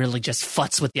there to really just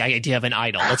futz with the idea of an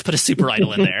idol? Let's put a super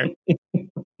idol in there.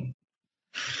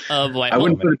 Oh boy, I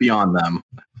wouldn't put it beyond them.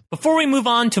 Before we move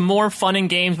on to more fun and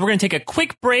games, we're going to take a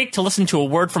quick break to listen to a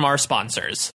word from our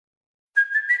sponsors.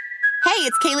 Hey,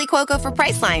 it's Kaylee Cuoco for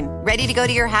Priceline. Ready to go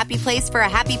to your happy place for a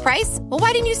happy price? Well,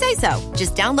 why didn't you say so?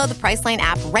 Just download the Priceline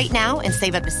app right now and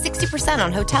save up to 60%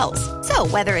 on hotels. So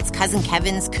whether it's Cousin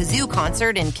Kevin's Kazoo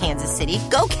Concert in Kansas City,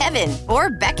 go Kevin, or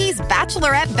Becky's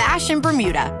Bachelorette Bash in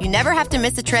Bermuda, you never have to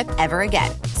miss a trip ever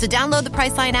again. So download the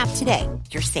Priceline app today.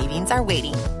 Your savings are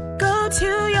waiting. Go to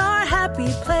your happy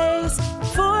place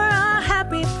for a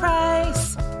happy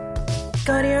price.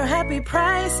 Go to your happy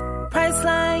price,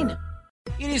 Priceline.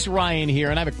 It is Ryan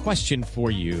here, and I have a question for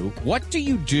you. What do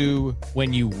you do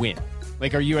when you win?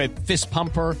 Like, are you a fist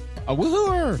pumper, a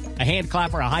woohooer, a hand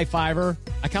clapper, a high fiver?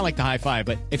 I kind of like the high five,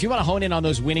 but if you want to hone in on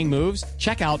those winning moves,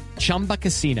 check out Chumba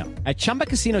Casino. At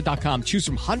ChumbaCasino.com, choose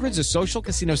from hundreds of social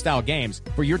casino-style games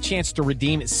for your chance to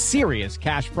redeem serious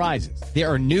cash prizes. There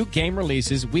are new game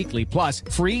releases weekly, plus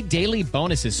free daily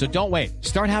bonuses. So don't wait.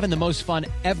 Start having the most fun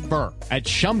ever at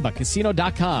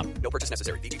ChumbaCasino.com. No purchase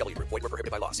necessary. VGW. Void were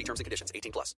prohibited by law. See terms and conditions.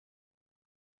 18+.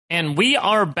 And we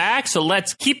are back, so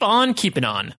let's keep on keeping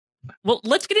on. Well,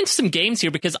 let's get into some games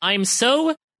here, because I'm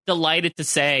so delighted to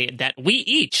say that we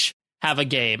each have a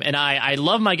game, and I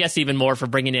love my guests even more for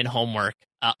bringing in homework,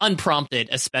 unprompted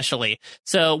especially.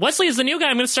 So Wesley is the new guy.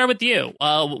 I'm going to start with you.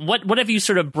 What have you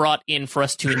sort of brought in for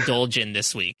us to indulge in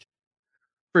this week?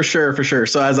 For sure.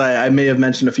 So as I may have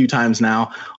mentioned a few times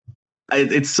now,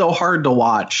 it's so hard to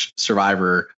watch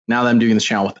Survivor now that I'm doing this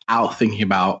channel without thinking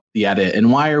about the edit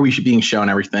and why are we being shown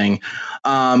everything.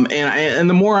 And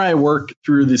the more I work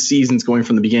through the seasons going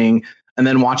from the beginning and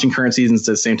then watching current seasons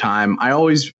at the same time, I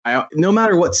no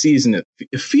matter what season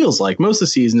it feels like, most of the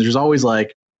seasons, there's always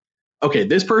like, okay,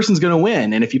 this person's going to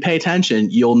win. And if you pay attention,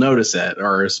 you'll notice it,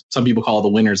 or as some people call the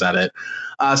winners at it.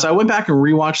 So I went back and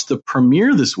rewatched the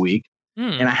premiere this week,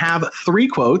 and I have 3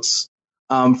 quotes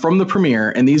from the premiere,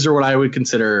 and these are what I would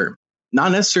consider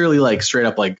not necessarily like straight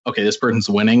up like, okay, this person's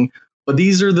winning, but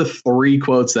these are the 3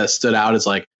 quotes that stood out as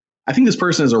like, I think this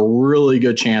person has a really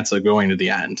good chance of going to the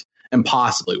end and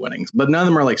possibly winning. But none of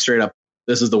them are like straight up,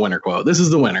 this is the winner quote. This is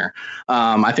the winner.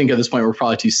 I think at this point we're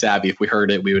probably too savvy. If we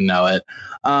heard it, we would know it.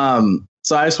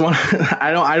 So I just want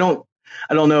I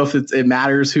don't know if it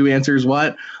matters who answers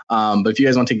what. But if you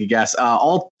guys want to take a guess,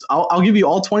 I'll give you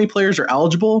all 20 players are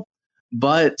eligible,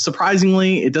 but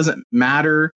surprisingly, it doesn't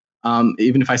matter.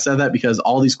 Even if I said that, because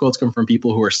all these quotes come from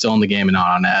people who are still in the game and not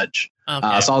on edge.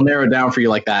 Okay. So I'll narrow it down for you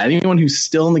like that. Anyone who's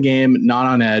still in the game, not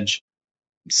on edge,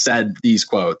 said these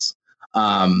quotes.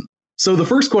 So the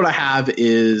first quote I have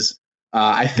is,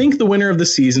 I think the winner of the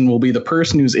season will be the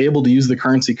person who's able to use the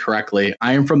currency correctly.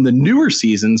 I am from the newer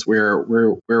seasons where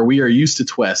we are used to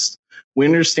twist. We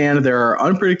understand there are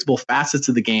unpredictable facets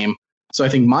of the game, so I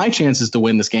think my chances to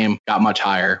win this game got much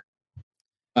higher.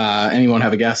 Anyone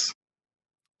have a guess?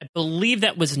 I believe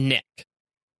that was Nick.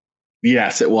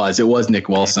 Yes, it was. It was Nick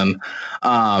Wilson.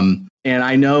 And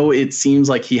I know it seems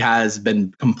like he has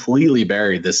been completely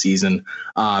buried this season.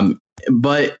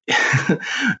 But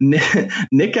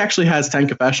Nick actually has 10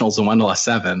 confessionals and Wendell has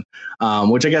 7,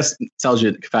 which I guess tells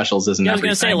you confessionals isn't everything. I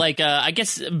was going to say, I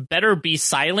guess better be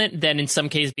silent than in some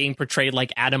case being portrayed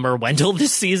like Adam or Wendell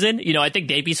this season. I think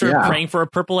they'd be sort of praying for a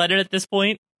purple edit at this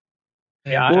point.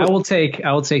 Yeah, I will take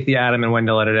the Adam and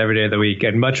Wendell edit every day of the week.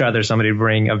 I'd much rather somebody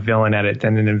bring a villain edit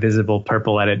than an invisible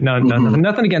purple edit.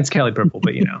 Nothing against Kelly Purple,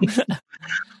 but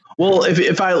Well,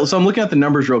 so I'm looking at the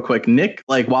numbers real quick. Nick,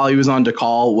 like while he was on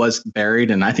DeCall, was buried,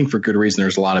 and I think for good reason.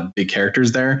 There's a lot of big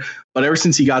characters there, but ever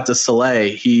since he got to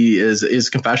Soleil, his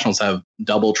confessionals have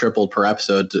double, tripled per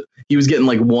episode. He was getting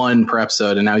like 1 per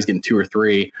episode, and now he's getting 2 or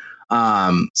 3.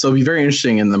 So it'll be very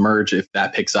interesting in the merge if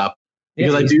that picks up.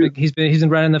 Yeah, he's been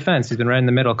right in the fence. He's been right in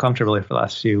the middle comfortably for the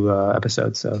last few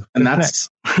episodes. So, and that's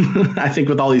I think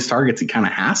with all these targets, he kind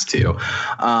of has to.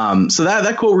 So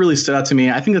that quote really stood out to me.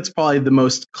 I think that's probably the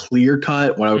most clear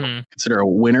cut, what I would consider a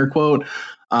winner quote.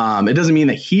 It doesn't mean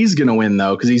that he's going to win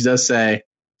though, because he does say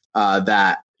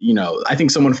that I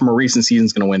think someone from a recent season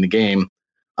is going to win the game,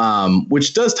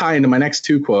 which does tie into my next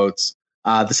 2 quotes.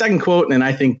 The second quote, and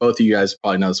I think both of you guys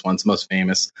probably know this one, it's the most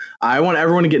famous. I want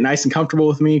everyone to get nice and comfortable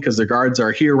with me because the guards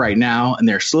are here right now, and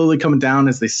they're slowly coming down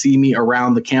as they see me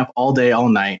around the camp all day, all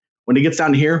night. When it gets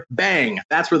down to here, bang,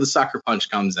 that's where the sucker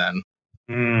punch comes in.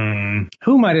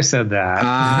 Who might have said that?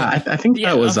 I think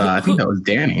that was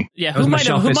Danny. Yeah, who might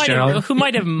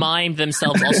have mimed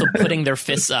themselves also putting their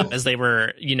fists up as they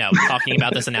were, talking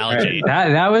about this analogy.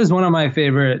 That was one of my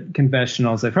favorite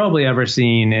confessionals I've probably ever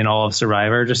seen in all of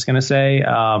Survivor. Just gonna say,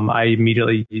 I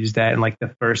immediately used that in like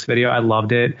the first video. I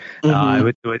loved it.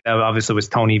 It obviously was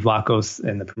Tony Vlachos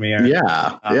in the premiere.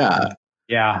 Yeah,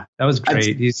 that was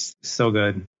great. He's so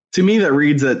good. To me, that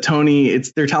reads that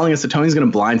they're telling us that Tony's going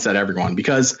to blindside everyone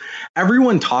because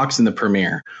everyone talks in the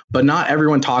premiere, but not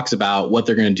everyone talks about what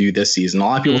they're going to do this season. A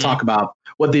lot of people talk about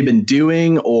what they've been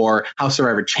doing or how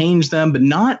Survivor changed them, but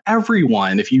not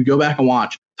everyone, if you go back and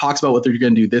watch, talks about what they're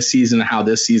going to do this season and how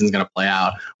this season's going to play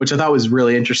out, which I thought was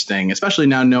really interesting, especially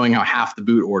now knowing how half the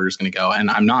boot order is going to go.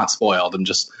 And I'm not spoiled.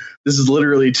 This is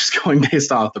literally just going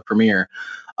based off the premiere.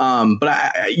 But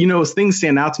as things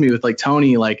stand out to me with like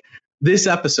Tony, like, this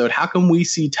episode, how come we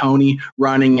see Tony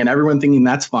running and everyone thinking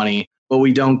that's funny, but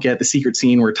we don't get the secret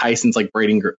scene where Tyson's like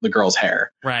braiding the girl's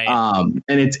hair? Right. And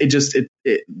it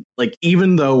like,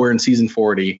 even though we're in season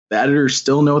 40, the editors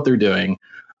still know what they're doing.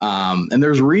 And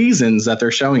there's reasons that they're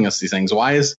showing us these things.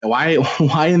 Why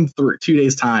in 2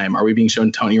 days time are we being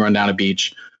shown Tony run down a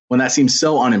beach when that seems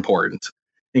so unimportant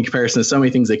in comparison to so many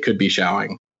things they could be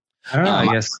showing? I don't know.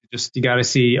 I guess just you got to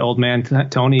see old man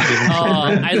Tony.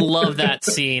 I love that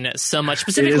scene so much.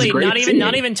 Specifically,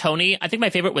 not even Tony. I think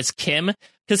my favorite was Kim,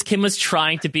 because Kim was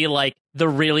trying to be like the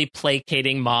really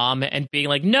placating mom and being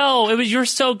like, "No, you're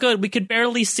so good. We could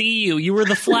barely see you. You were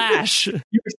the Flash.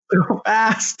 You're so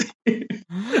fast."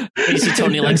 You see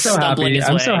Tony like stumbling his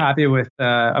way. I'm so happy with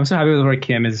where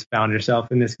Kim has found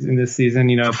herself in this season.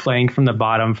 Playing from the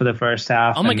bottom for the first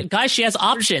half. Oh my god, guys, she has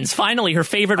options. Finally, her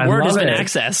favorite word has been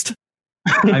accessed.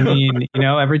 I mean,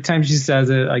 every time she says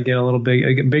it, I get a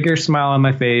bigger smile on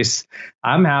my face.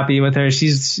 I'm happy with her.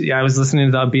 I was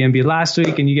listening to the B&B last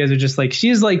week, and you guys are just like,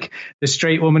 she's like the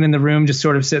straight woman in the room, just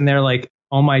sort of sitting there like,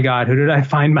 oh my God, who did I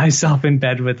find myself in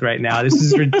bed with right now? This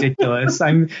is ridiculous.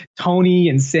 I'm Tony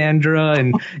and Sandra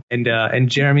and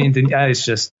Jeremy, and it's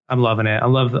just, I'm loving it. I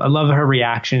love her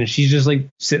reaction. She's just like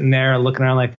sitting there looking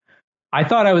around like, I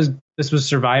thought this was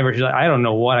Survivor. She's like, I don't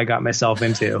know what I got myself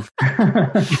into.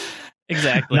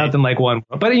 Exactly. Nothing like one.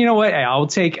 But you know what? Hey, I'll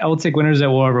take Winners at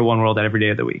War over One World every day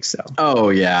of the week. So. Oh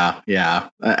yeah,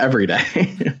 every day.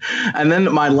 And then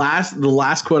the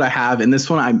last quote I have, and this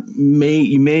one I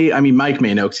mean Mike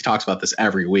may know because he talks about this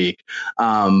every week.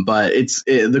 But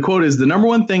the quote is, "The number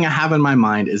one thing I have in my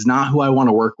mind is not who I want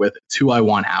to work with, it's who I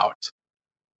want out."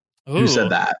 Ooh. Who said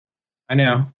that? I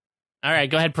know. All right,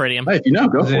 go ahead, Peridiam. If you know,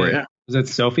 go for it. Yeah. Was it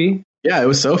Sophie? Yeah, it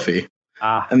was Sophie.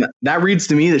 And that reads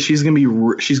to me that she's going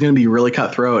to be really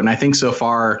cutthroat. And I think so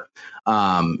far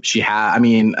she has. I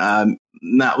mean,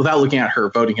 not without looking at her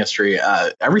voting history,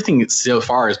 everything so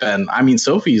far has been. I mean,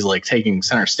 Sophie's like taking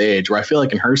center stage. Where I feel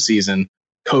like in her season,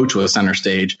 Coach was center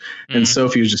stage, and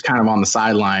Sophie was just kind of on the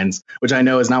sidelines, which I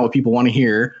know is not what people want to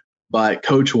hear. But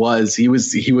Coach was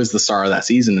the star of that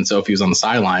season, and Sophie was on the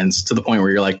sidelines to the point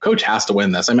where you're like, Coach has to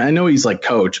win this. I mean, I know he's like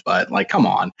Coach, but like, come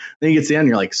on. Then you get to the end,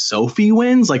 you're like, Sophie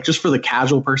wins, like just for the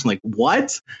casual person, like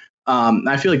what?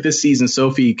 I feel like this season,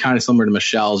 Sophie, kind of similar to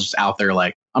Michelle's, just out there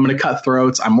like, I'm going to cut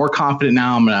throats. I'm more confident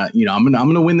now. I'm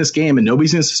going to win this game, and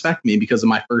nobody's going to suspect me because of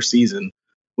my first season,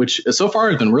 which so far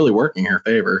has been really working in her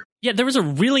favor. Yeah, there was a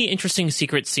really interesting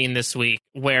secret scene this week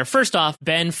where, first off,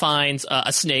 Ben finds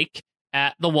a snake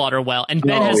at the water well, and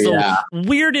Ben has the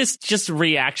weirdest just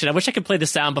reaction. I wish I could play the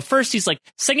sound, but first he's like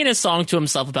singing his song to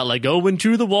himself about like, go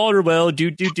into the water well, do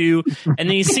and then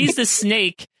he sees the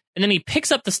snake, and then he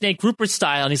picks up the snake Rupert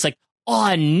style, and he's like,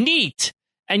 oh, neat.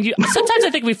 And sometimes I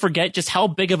think we forget just how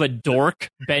big of a dork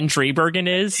Ben Trebergen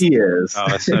is. He is. Oh,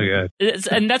 that's so good.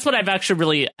 And that's what I've actually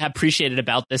really appreciated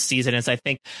about this season is I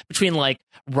think between like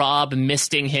Rob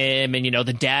misting him and,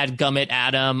 the dad gummit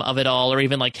Adam of it all, or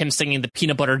even like him singing the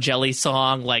peanut butter jelly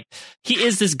song, like he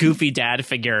is this goofy dad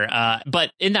figure.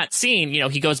 But in that scene,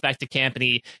 he goes back to camp and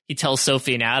he tells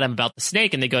Sophie and Adam about the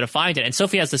snake, and they go to find it. And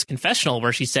Sophie has this confessional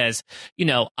where she says,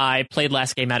 I played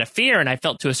last game out of fear, and I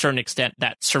felt to a certain extent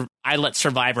that I let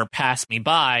Survivor pass me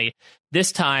by.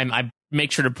 This time I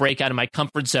make sure to break out of my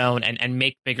comfort zone and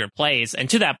make bigger plays. And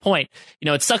to that point,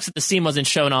 it sucks that the scene wasn't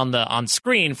shown on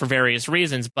screen for various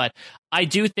reasons, but I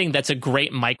do think that's a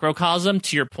great microcosm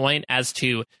to your point as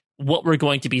to what we're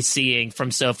going to be seeing from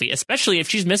Sophie, especially if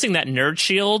she's missing that nerd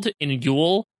shield in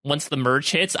Yule once the merge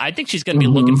hits. I think she's going to be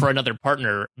looking for another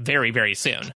partner very, very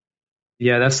soon.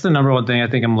 Yeah, that's the number one thing I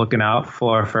think I'm looking out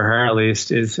for her, at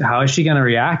least, is how is she going to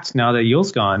react now that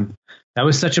Yule's gone? That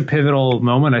was such a pivotal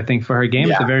moment, I think, for her game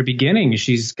at the very beginning.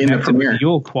 She's connected with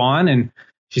Yule Kwan, and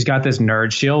she's got this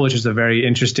nerd shield, which is a very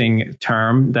interesting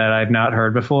term that I've not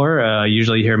heard before.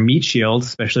 Usually you hear meat shield,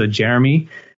 especially with Jeremy,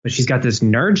 but she's got this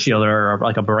nerd shield or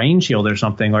like a brain shield or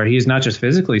something, where he's not just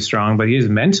physically strong, but he's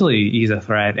a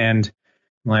threat. And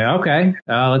I'm like, okay,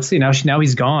 let's see. Now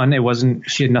he's gone.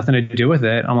 She had nothing to do with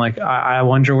it. I'm like, I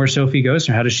wonder where Sophie goes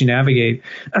or how does she navigate?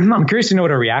 I'm curious to know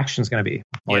what her reaction is going to be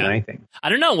more than anything. I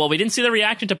don't know. Well, we didn't see the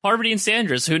reaction to Parvati and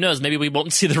Sandra. So who knows? Maybe we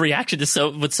won't see the reaction to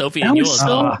with Sophie and Yule as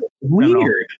well.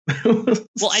 Weird.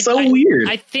 Weird.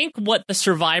 I think what the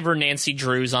Survivor Nancy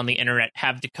Drews on the internet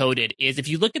have decoded is if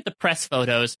you look at the press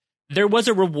photos, there was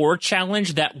a reward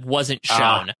challenge that wasn't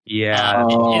shown.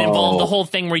 It involved the whole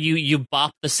thing where you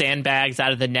bop the sandbags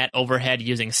out of the net overhead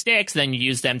using sticks, then you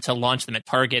use them to launch them at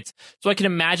targets. So I can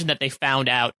imagine that they found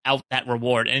out that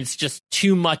reward, and it's just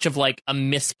too much of like a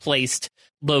misplaced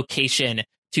location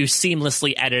to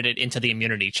seamlessly edit it into the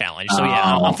immunity challenge. So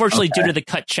unfortunately, due to the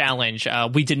cut challenge,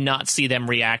 we did not see them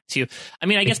react to. I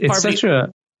mean, I guess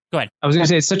Go ahead. I was going to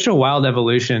say it's such a wild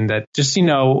evolution that just,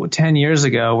 10 years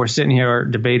ago, we're sitting here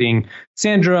debating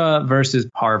Sandra versus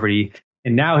Parvati.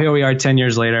 And now here we are 10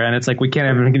 years later, and it's like we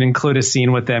can't even include a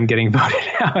scene with them getting voted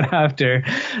out after.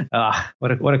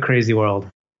 What a crazy world.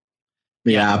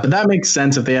 Yeah, but that makes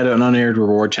sense if they had an unaired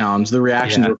reward challenge. The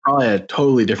reactions were probably at a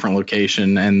totally different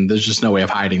location, and there's just no way of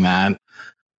hiding that.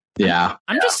 Yeah,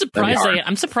 I'm just surprised.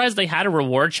 I'm surprised they had a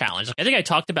reward challenge. Like, I think I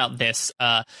talked about this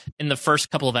in the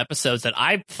first couple of episodes that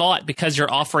I thought because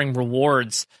you're offering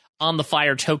rewards on the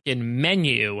Fire Token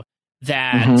menu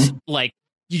that like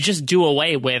you just do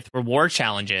away with reward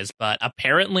challenges. But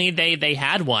apparently they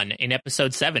had one in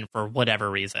episode 7 for whatever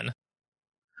reason.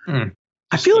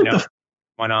 I feel like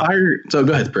why not? So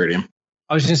go ahead, Peridiam.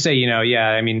 I was just say,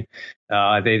 I mean,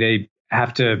 they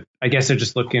have to. I guess they're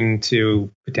just looking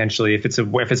to potentially if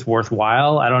it's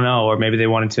worthwhile. I don't know, or maybe they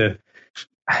wanted to.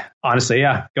 Honestly,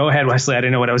 yeah. Go ahead, Wesley. I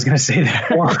didn't know what I was going to say there.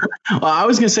 Well, I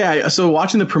was going to say, so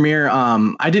watching the premiere,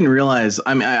 I didn't realize.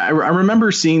 I mean, I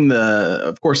remember seeing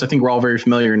Of course, I think we're all very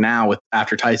familiar now with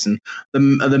after Tyson.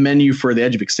 The menu for the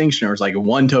Edge of Extinction was like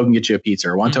 1 token gets you a pizza,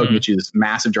 or 1 token gets you this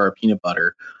massive jar of peanut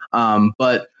butter.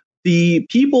 But the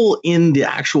people in the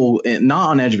actual not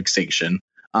on Edge of Extinction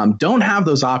don't have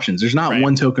those options. There's not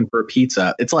 1 token for a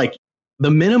pizza. It's like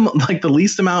the minimum, like the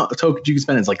least amount of tokens you can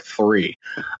spend is like 3,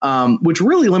 which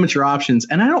really limits your options.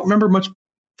 And I don't remember much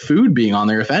food being on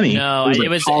there, if any. No, there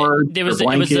was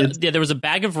a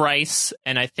bag of rice,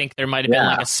 and I think there might have been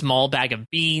like a small bag of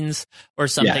beans or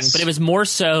something. Yes. But it was more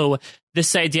so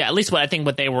this idea, at least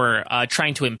what they were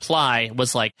trying to imply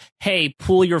was like, hey,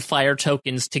 pool your fire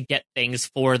tokens to get things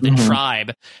for the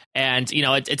tribe. And, you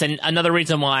know, it's another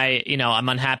reason why, you know, I'm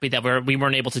unhappy that we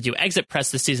weren't able to do exit press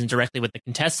this season directly with the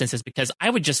contestants, is because I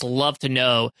would just love to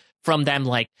know from them,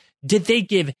 like, did they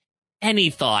give any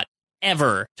thought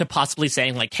ever to possibly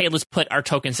saying like, hey, let's put our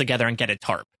tokens together and get a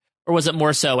tarp? Or was it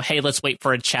more so, hey, let's wait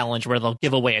for a challenge where they'll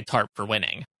give away a tarp for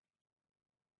winning?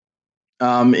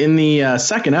 In the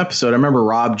second episode, I remember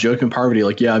Rob joking Parvati,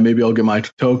 like, yeah, maybe I'll get my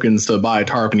tokens to buy a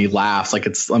tarp, and he laughs like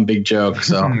it's some big joke.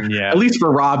 So at least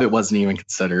for Rob, it wasn't even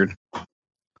considered.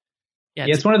 Yeah,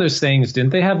 it's one of those things. Didn't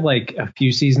they have like a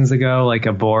few seasons ago, like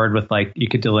a board with like you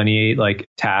could delineate like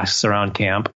tasks around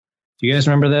camp? Do you guys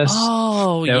remember this?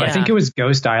 Oh, yeah. I think it was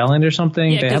Ghost Island or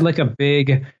something. They had like a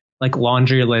big like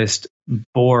laundry list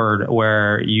board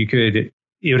where you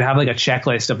would have like a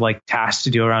checklist of like tasks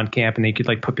to do around camp, and they could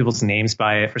like put people's names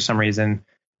by it for some reason.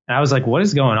 And I was like, what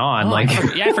is going on?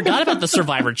 I forgot about the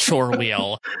Survivor chore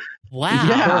wheel. Wow.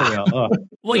 Yeah.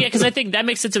 Well, yeah, because I think that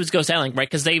makes sense. It was Ghost Island, right?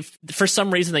 Because for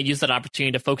some reason, they used that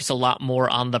opportunity to focus a lot more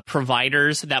on the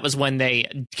providers. That was when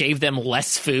they gave them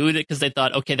less food, because they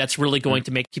thought, okay, that's really going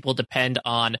to make people depend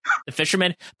on the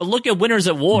fishermen. But look at Winners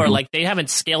at War. Like, they haven't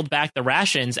scaled back the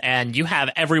rations, and you have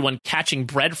everyone catching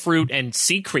breadfruit and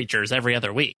sea creatures every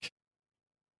other week.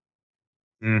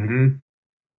 If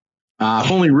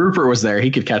only Rupert was there,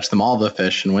 he could catch them all the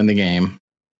fish and win the game.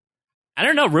 I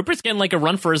don't know. Rupert's getting like a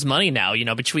run for his money now, you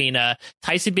know, between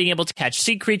Tyson being able to catch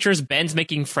sea creatures, Ben's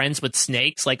making friends with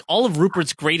snakes. Like, all of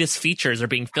Rupert's greatest features are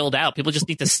being filled out. People just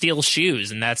need to steal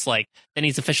shoes, and that's like, then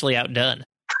he's officially outdone.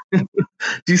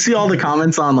 Do you see all the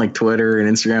comments on like Twitter and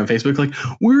Instagram and Facebook, like,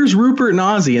 where's Rupert and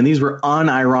Ozzy? And these were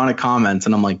unironic comments.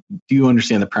 And I'm like, do you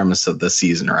understand the premise of this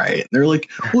season, right? And they're like,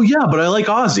 well, yeah, but I like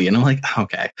Ozzy. And I'm like,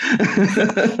 okay.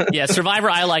 Yeah, Survivor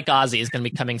I Like Ozzy is going to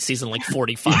be coming season like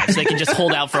 45. So they can just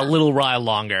hold out for a little while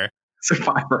longer.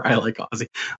 Survivor I Like Ozzy.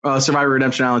 Survivor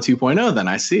Redemption Island 2.0, then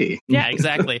I see. Yeah,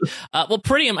 exactly. Well,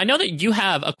 Peridiam, I know that you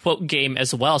have a quote game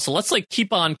as well. So let's like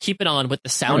keep it on with the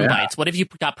sound bites. What have you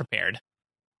got prepared?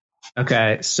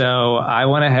 Okay, so I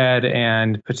went ahead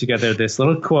and put together this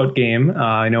little quote game.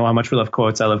 I know how much we love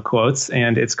quotes. I love quotes.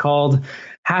 And it's called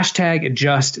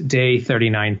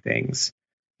 #JustDay39Things.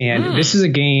 And this is a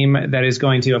game that is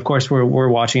going to, of course, we're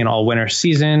watching an all-winter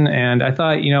season. And I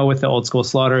thought, you know, with the old school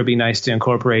slaughter, it'd be nice to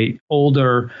incorporate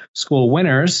older school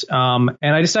winners. And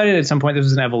I decided at some point, this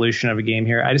was an evolution of a game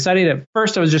here. I decided at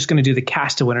first I was just going to do the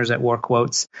cast of Winners at War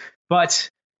quotes. But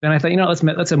then I thought, you know,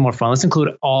 let's have more fun. Let's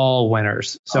include all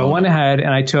winners. So I went ahead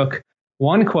and I took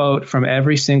one quote from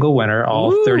every single winner,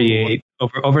 all 38,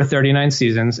 over 39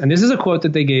 seasons. And this is a quote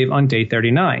that they gave on day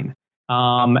 39.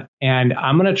 And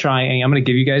I'm going to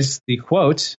give you guys the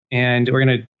quote, and we're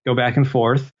going to go back and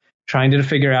forth trying to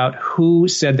figure out who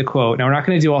said the quote. Now, we're not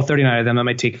going to do all 39 of them. That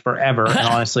might take forever. And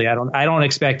honestly, I don't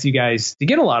expect you guys to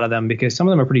get a lot of them because some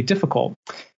of them are pretty difficult.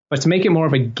 But to make it more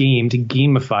of a game, to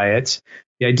gamify it,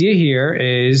 the idea here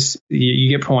is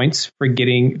you get points for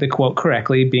getting the quote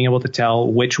correctly, being able to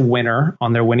tell which winner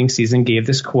on their winning season gave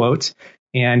this quote.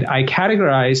 And I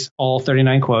categorize all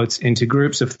 39 quotes into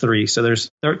groups of 3. So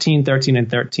there's 13, 13, and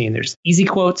 13. There's easy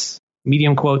quotes,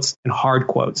 medium quotes, and hard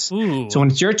quotes. Ooh. So when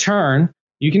it's your turn,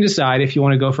 you can decide if you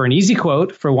want to go for an easy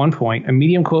quote for 1 point, a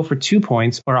medium quote for 2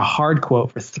 points, or a hard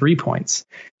quote for 3 points.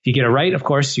 If you get it right, of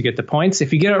course, you get the points.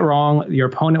 If you get it wrong, your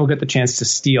opponent will get the chance to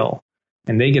steal,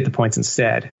 and they get the points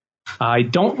instead. I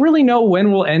don't really know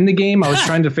when we'll end the game. I was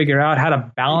trying to figure out how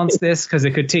to balance this because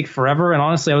it could take forever. And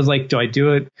honestly, I was like, do I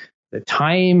do it the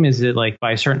time? Is it like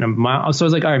by a certain amount? So I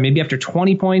was like, all right, maybe after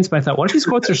 20 points. But I thought, what if these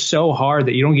quotes are so hard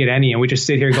that you don't get any and we just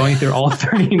sit here going through all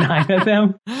 39 of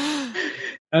them?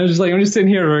 I was just like, I'm just sitting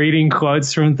here reading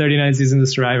quotes from 39 seasons of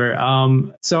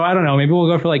Survivor. So I don't know. Maybe we'll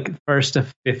go for like first to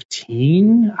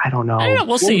 15. I don't know.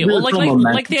 We'll see. Well,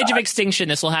 like the Edge of Extinction,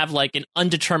 this will have like an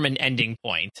undetermined ending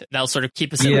point. That'll sort of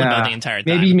keep us in limbo the entire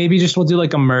time. Maybe just we'll do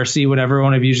like a mercy. Whenever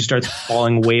one of you just starts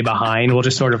falling way behind, we'll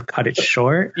just sort of cut it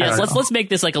short. Yes, let's make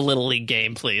this like a little league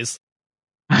game, please.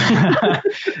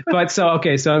 But so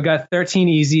I've got 13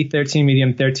 easy, 13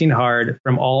 medium, 13 hard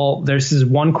from all. This is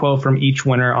one quote from each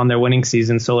winner on their winning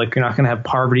season. So like you're not going to have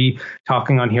Parvati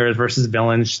talking on heroes versus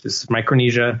villains. This is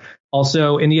Micronesia.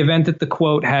 Also, in the event that the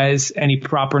quote has any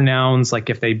proper nouns, like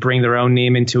if they bring their own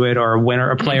name into it, or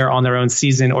a player on their own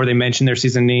season, or they mention their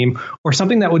season name, or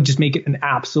something that would just make it an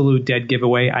absolute dead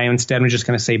giveaway, I instead am just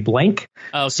going to say blank.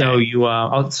 Okay. So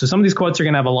so some of these quotes are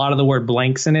going to have a lot of the word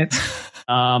blanks in it.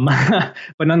 But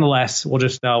nonetheless,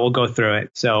 we'll go through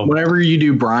it. So whenever you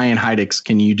do Brian Heidick's,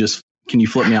 can you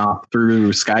flip me off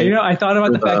through Skype? I thought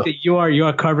about the fact that you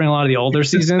are covering a lot of the older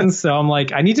seasons, so I'm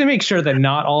like, I need to make sure that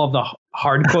not all of the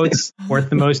hard quotes worth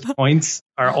the most points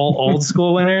are all old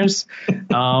school winners.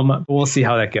 But we'll see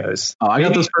how that goes. Oh, I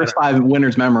got those first 5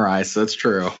 winners memorized, so that's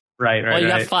true. Right. Well, you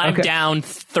got 5 down,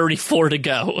 34 to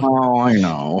go. Oh, I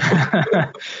know.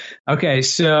 Okay,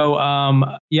 so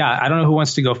I don't know who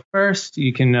wants to go first.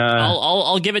 You can.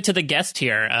 I'll give it to the guest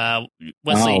here.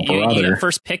 Wesley, you get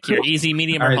first pick here. Easy,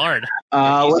 medium, or hard.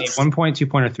 Easy. 1 point, 2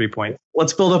 point, or 3 point.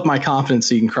 Let's build up my confidence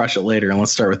so you can crush it later, and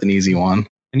let's start with an easy one.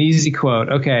 An easy quote.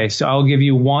 Okay, so I'll give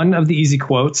you one of the easy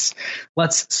quotes.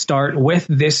 Let's start with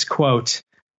this quote.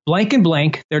 Blank and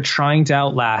blank, they're trying to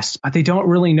outlast, but they don't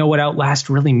really know what outlast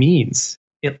really means.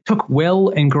 It took will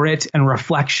and grit and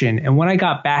reflection. And when I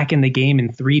got back in the game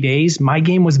in 3 days, my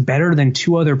game was better than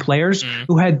 2 other players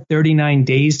who had 39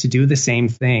 days to do the same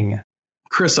thing.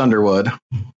 Chris Underwood.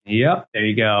 Yep, there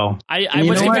you go. I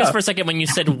was confused for a second when you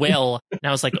said will, and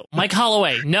I was like, Mike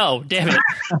Holloway. No, damn it.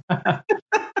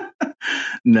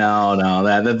 No,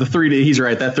 the 3 days. He's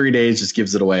right. That 3 days just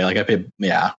gives it away. Like I paid.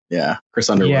 Yeah. Chris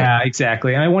Underwood. Yeah,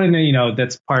 exactly. And I wanted to,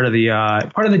 that's part of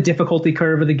the difficulty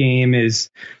curve of the game is,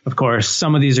 of course,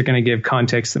 some of these are going to give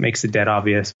context that makes it dead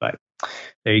obvious. But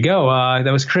there you go.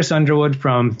 That was Chris Underwood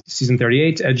from season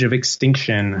 38, Edge of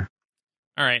Extinction.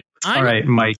 All right. All right,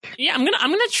 Mike. Yeah, I'm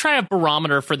gonna try a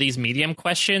barometer for these medium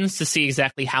questions to see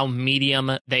exactly how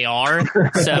medium they are.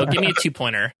 So give me a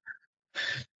 2-pointer.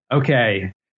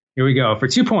 Okay. Here we go for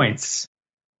 2 points.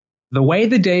 The way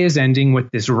the day is ending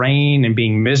with this rain and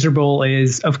being miserable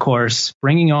is, of course,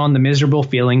 bringing on the miserable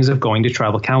feelings of going to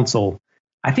tribal council.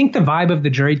 I think the vibe of the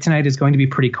jury tonight is going to be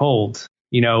pretty cold.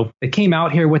 They came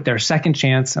out here with their second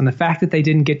chance, and the fact that they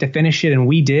didn't get to finish it and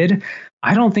we did,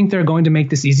 I don't think they're going to make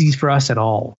this easy for us at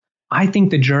all. I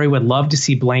think the jury would love to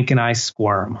see Blank and I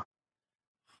squirm.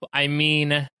 I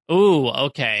mean,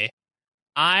 okay.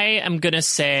 I am going to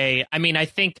say, I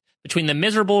think between the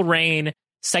miserable rain,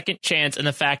 second chance, and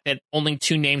the fact that only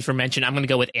 2 names were mentioned, I'm going to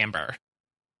go with Amber.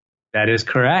 That is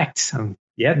correct.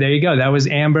 Yeah, there you go. That was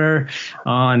Amber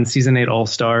on season 8 All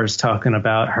Stars talking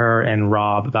about her and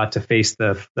Rob about to face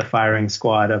the firing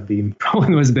squad of the probably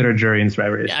the most bitter jury in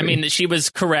Survivor history. Yeah, she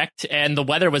was correct, and the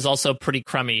weather was also pretty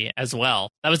crummy as well.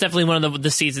 That was definitely one of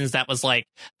the seasons that was like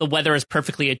the weather is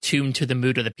perfectly attuned to the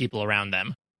mood of the people around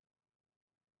them.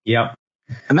 Yep.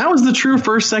 And that was the true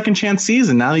first second chance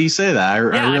season. Now that you say that, I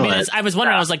realize. I was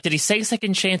wondering. I was like, did he say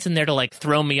second chance in there to like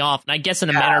throw me off? And I guess in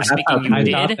a manner of speaking, you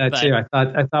did. I thought that too.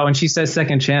 I thought when she says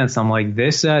second chance, I'm like,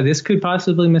 this could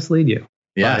possibly mislead you.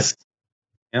 Yes.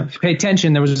 But, if you pay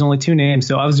attention, there was only 2 names,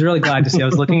 so I was really glad to see. I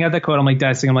was looking at the quote. I'm like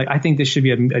dicing. I'm like, I think this should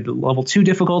be a level 2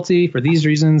 difficulty for these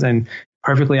reasons, and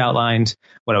perfectly outlined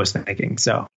what I was thinking.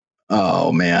 So.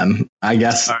 Oh, man. I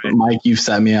guess, right. Mike, you've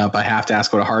set me up. I have to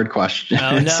ask what a hard question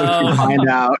is so we can find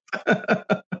out.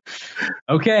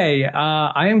 Okay.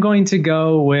 I am going to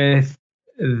go with...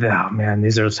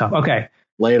 these are tough. Okay.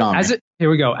 Lay it on. Here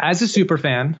we go. As a super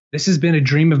fan, this has been a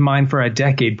dream of mine for a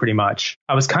decade, pretty much.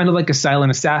 I was kind of like a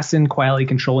silent assassin, quietly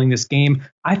controlling this game.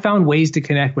 I found ways to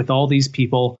connect with all these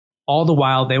people. All the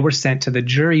while, they were sent to the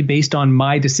jury based on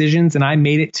my decisions, and I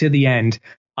made it to the end.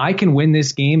 I can win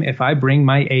this game if I bring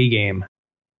my A game.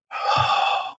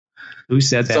 Who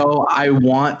said that? So I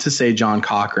want to say John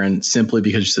Cochran simply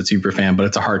because you're a super fan, but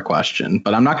it's a hard question.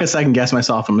 But I'm not going to second guess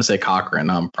myself. I'm going to say Cochran.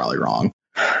 I'm probably wrong.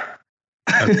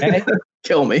 Okay.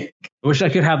 Kill me. I wish I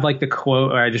could have like the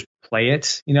quote or I just play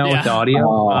it, with the audio.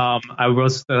 Oh. I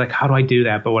was like, how do I do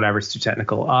that? But whatever, it's too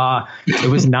technical. It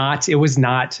was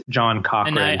not John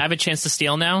Cochran. And I have a chance to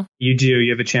steal now? You do.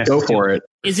 You have a chance to steal. Go for it.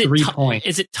 Is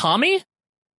it Tommy?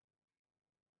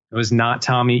 It was not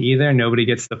Tommy either. Nobody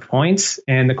gets the points.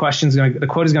 And the quote is going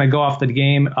to go off the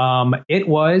game. It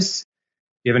was.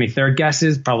 Do you have any third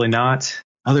guesses? Probably not.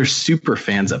 Other super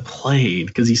fans that played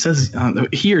because he says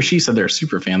he or she said they're a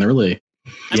super fan. They're really.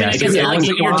 It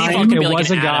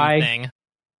was a guy.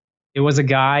 It was a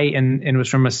guy, and it was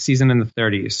from a season in the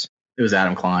 30s. It was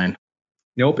Adam Klein.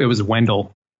 Nope, it was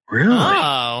Wendell. Really?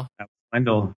 Oh,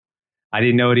 Wendell. I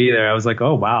didn't know it either. I was like,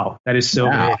 oh wow, that is so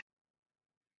big.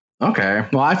 Okay.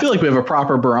 Well, I feel like we have a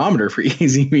proper barometer for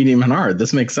easy, medium, and hard.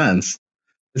 This makes sense.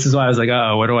 This is why I was like,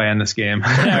 oh, where do I end this game? All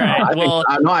right. Well,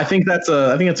 I think that's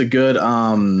a good.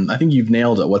 I think you've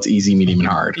nailed it. What's easy, medium, and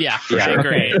hard? Yeah, for sure.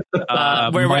 Great.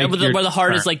 Where Mike, the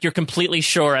hard is like you're completely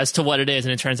sure as to what it is,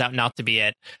 and it turns out not to be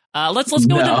it. Let's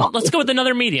go with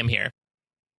another medium here.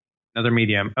 Another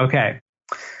medium. Okay.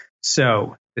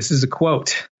 So this is a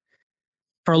quote.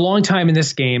 For a long time in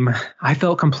this game, I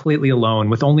felt completely alone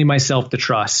with only myself to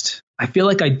trust. I feel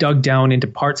like I dug down into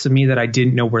parts of me that I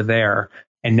didn't know were there.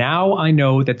 And now I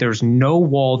know that there's no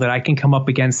wall that I can come up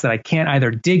against that I can't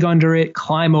either dig under it,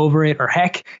 climb over it, or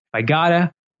heck, if I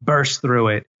gotta, burst through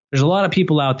it. There's a lot of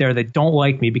people out there that don't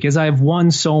like me because I've won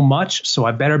so much, so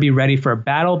I better be ready for a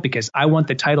battle because I want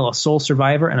the title of Sole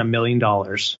Survivor and $1 million.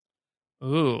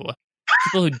 Ooh.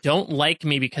 People who don't like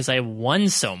me because I won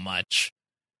so much.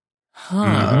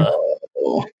 Huh.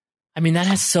 Mm-hmm. I mean, that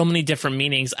has so many different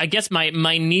meanings. I guess my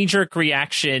knee-jerk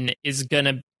reaction is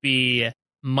gonna be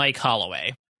Mike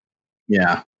Holloway.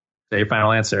 Yeah. Is that your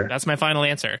final answer? That's my final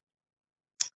answer.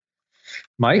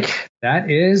 Mike,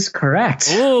 that is correct.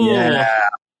 Ooh. Yeah,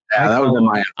 that would have been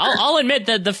my answer. I'll admit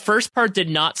that the first part did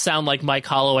not sound like Mike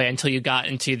Holloway until you got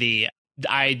into the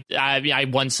I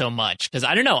won so much, because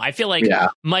I don't know. I feel like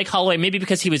Mike Holloway, maybe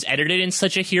because he was edited in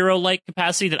such a hero-like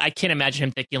capacity that I can't imagine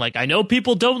him thinking like, I know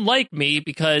people don't like me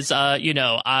because of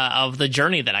the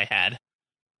journey that I had.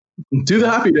 Do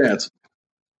the happy dance.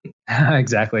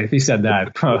 Exactly. If he said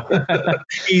that.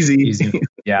 Easy.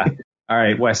 Yeah. All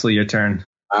right, Wesley, your turn.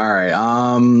 All right.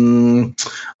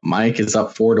 Mike is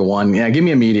up 4-1. Yeah, give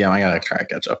me a medium. I gotta try to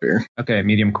catch up here. Okay,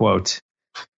 medium quote.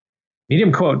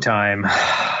 Medium quote time.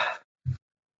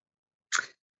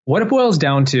 What it boils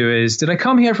down to is, did I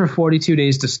come here for 42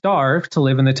 days to starve, to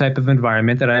live in the type of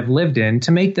environment that I've lived in,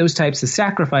 to make those types of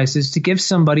sacrifices to give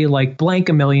somebody like blank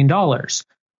 $1 million? Or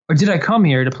did I come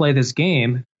here to play this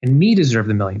game and me deserve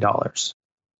the $1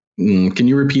 million? Can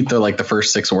you repeat the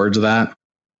first 6 words of that?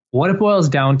 What it boils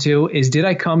down to is, did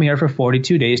I come here for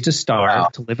 42 days to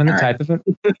starve, to live in the type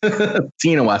of...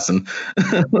 Tina Wesson.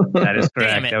 That is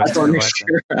correct. That was Tina Wesson.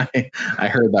 Sure I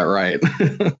heard that right.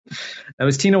 That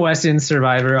was Tina Wesson,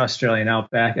 Survivor, Australian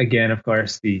Outback. Again, of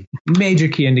course, the major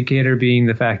key indicator being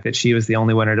the fact that she was the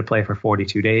only winner to play for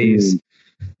 42 days.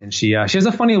 And she has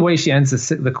a funny way she ends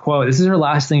the quote. This is her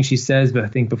last thing she says, but I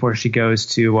think before she goes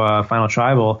to Final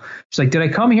Tribal, she's like, did I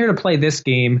come here to play this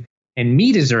game and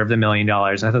me deserve the $1 million?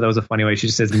 I thought that was a funny way. She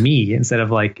just says me instead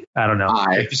of I don't know,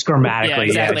 just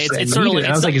grammatically. Yeah, exactly. It's sort of like,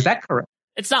 I was like, is that correct?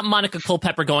 It's not Monica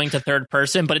Culpepper going to third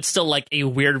person, but it's still like a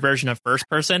weird version of first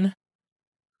person.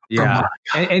 Yeah.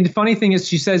 And the funny thing is,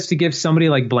 she says to give somebody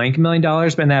like blank $1 million,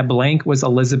 but that blank was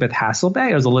Elizabeth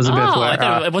Hasselbeck. It was Elizabeth. I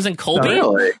thought it wasn't Colby.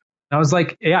 Really? I was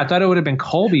like, I thought it would have been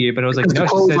Colby, but it was like, no,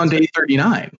 she said, on day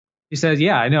 39. She said,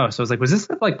 yeah, I know. So I was like, was this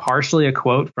partially a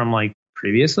quote from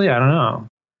previously? I don't know.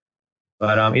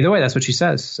 But either way, that's what she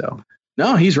says. So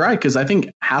no, he's right, because I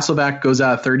think Hasselbeck goes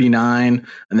out at 39,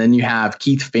 and then you have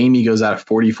Keith Famey goes out at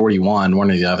 40-41, one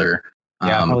or the other.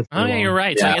 Yeah, you're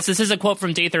right. Yeah. So I guess this is a quote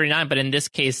from day 39, but in this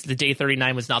case, the day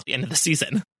 39 was not the end of the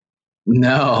season.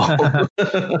 No.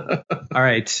 All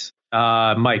right.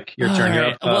 Mike, your turn.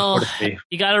 Right. Well,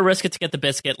 you got to risk it to get the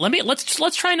biscuit.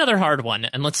 Let's try another hard one,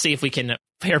 and let's see if we can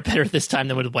fare better this time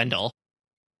than with Wendell.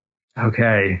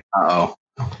 Okay. Uh-oh.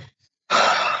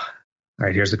 All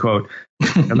right, here's the quote.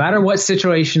 No matter what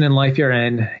situation in life you're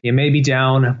in, you may be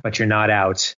down, but you're not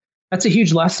out. That's a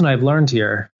huge lesson I've learned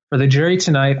here. For the jury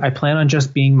tonight, I plan on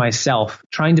just being myself,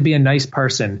 trying to be a nice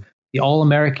person, the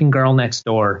all-American girl next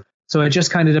door. So it just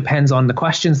kind of depends on the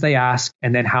questions they ask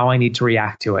and then how I need to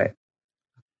react to it.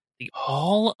 The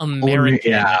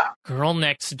all-American girl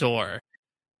next door.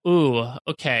 Ooh,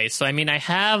 okay. So, I mean, I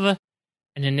have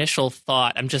an initial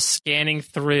thought. I'm just scanning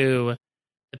through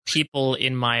the people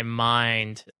in my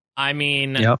mind. I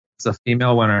mean... Yep, it's a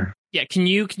female winner. Yeah, can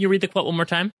you read the quote one more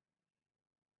time?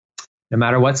 No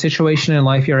matter what situation in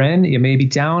life you're in, you may be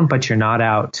down, but you're not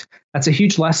out. That's a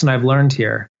huge lesson I've learned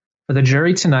here. For the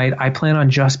jury tonight, I plan on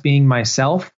just being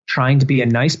myself, trying to be a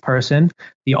nice person,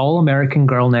 the all-American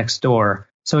girl next door.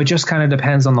 So it just kind of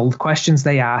depends on the questions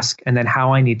they ask and then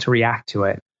how I need to react to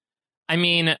it. I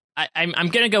mean, I'm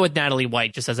going to go with Natalie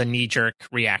White just as a knee-jerk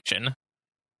reaction.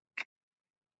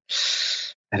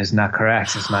 That is not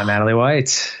correct. It's not Natalie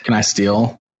White. Can I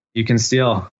steal? You can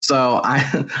steal. So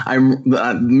I'm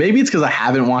maybe it's because I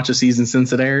haven't watched a season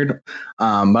since it aired, but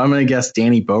I'm going to guess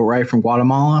Danny Boatwright from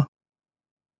Guatemala.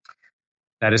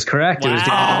 That is correct. Wow, it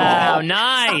was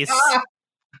nice.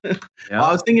 Yeah.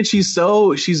 I was thinking she's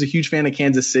a huge fan of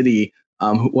Kansas City.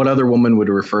 What other woman would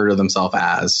refer to themselves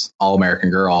as All American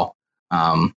Girl?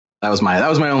 That was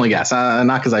my only guess.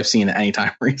 Not because I've seen it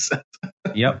anytime recent.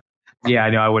 Yep. Yeah, I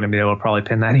know I wouldn't be able to probably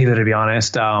pin that either, to be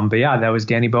honest. But yeah, that was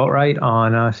Danny Boatwright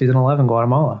on season 11,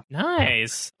 Guatemala.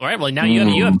 Nice. All right. Well, now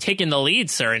you have taken the lead,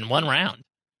 sir, in one round.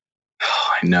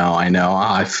 I know.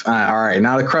 All right,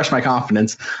 now to crush my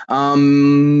confidence.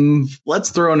 Let's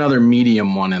throw another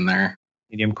medium one in there.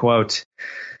 Medium quote.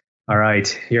 All right,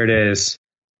 here it is.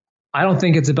 I don't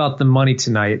think it's about the money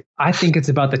tonight. I think it's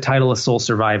about the title of Sole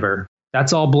Survivor.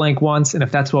 That's all Blank wants, and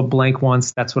if that's what Blank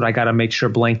wants, that's what I got to make sure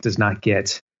Blank does not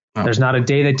get. Oh. There's not a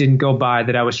day that didn't go by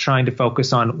that I was trying to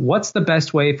focus on what's the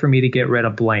best way for me to get rid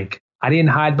of Blank. I didn't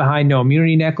hide behind no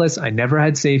immunity necklace. I never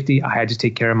had safety. I had to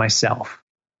take care of myself.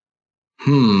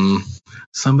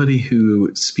 Somebody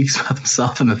who speaks about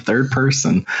themselves in the third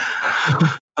person.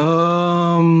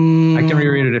 I can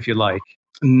reread it if you'd like.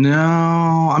 No,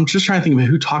 I'm just trying to think of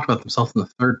who talked about themselves in the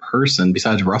third person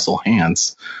besides Russell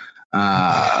Hantz,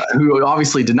 who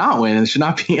obviously did not win and should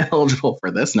not be eligible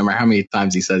for this, no matter how many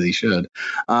times he says he should.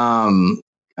 Oh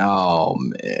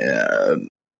man.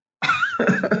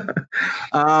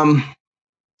 I'm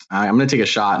going to take a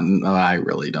shot, and I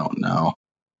really don't know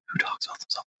who talks about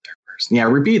themselves. Yeah,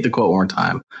 repeat the quote one more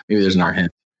time. Maybe there's another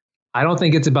hint. I don't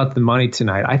think it's about the money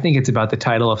tonight. I think it's about the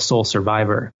title of Sole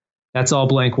Survivor. That's all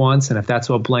Blank wants, and if that's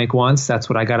what Blank wants, that's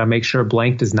what I got to make sure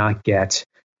Blank does not get.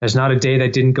 There's not a day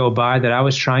that didn't go by that I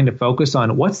was trying to focus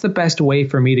on what's the best way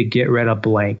for me to get rid of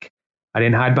Blank. I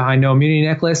didn't hide behind no immunity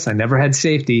necklace. I never had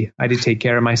safety. I did take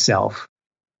care of myself.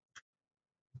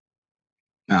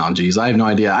 Oh, geez, I have no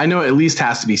idea. I know it at least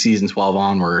has to be season 12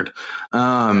 onward.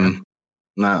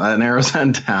 That narrows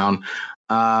that down.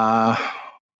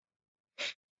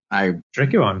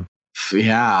 Tricky one.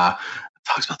 Yeah.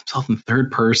 Talks about himself in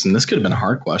third person. This could have been a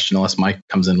hard question unless Mike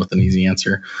comes in with an easy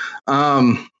answer.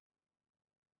 I'm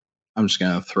just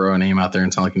going to throw a name out there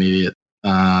and sound like an idiot.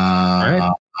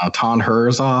 Right. Todd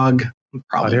Herzog.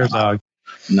 Probably Todd Herzog.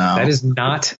 No. That is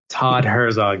not Todd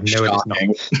Herzog. No, it is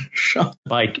not.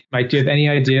 Mike, do you have any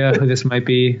idea who this might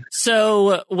be?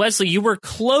 So, Wesley, you were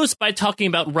close by talking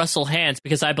about Russell Hantz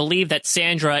because I believe that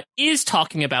Sandra is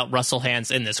talking about Russell Hantz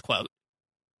in this quote.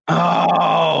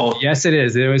 Oh. Yes, it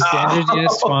is. It was Standard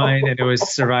Yes Fine, and it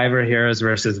was Survivor Heroes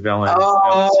versus Villains.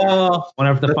 One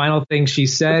of the final things she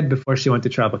said before she went to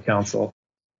Tribal Council.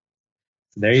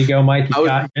 So there you go, Mike.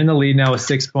 You're in the lead now with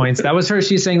 6 points. That was her.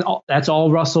 She's saying that's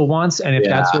all Russell wants. And if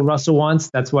that's what Russell wants,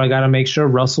 that's what I got to make sure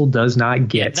Russell does not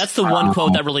get. Yeah, that's the one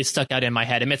quote that really stuck out in my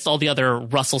head amidst all the other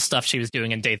Russell stuff she was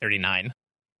doing in Day 39.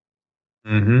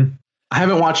 Mm-hmm. I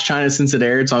haven't watched China since it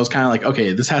aired, so I was kind of like,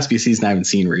 okay, this has to be a season I haven't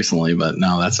seen recently. But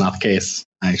no, that's not the case.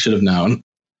 I should have known.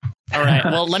 All right.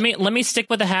 Well, let me stick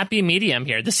with a happy medium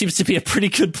here. This seems to be a pretty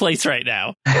good place right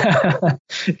now.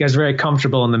 You guys are very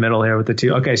comfortable in the middle here with the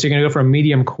two. Okay, so you're going to go for a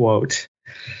medium quote.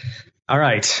 All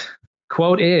right.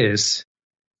 Quote is,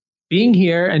 being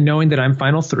here and knowing that I'm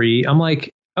final three, I'm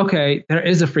like, okay, there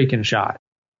is a freaking shot.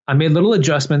 I made little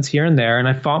adjustments here and there, and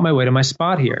I fought my way to my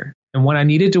spot here. And when I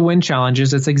needed to win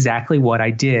challenges, that's exactly what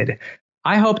I did.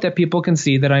 I hope that people can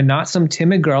see that I'm not some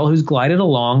timid girl who's glided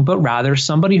along, but rather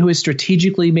somebody who has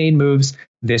strategically made moves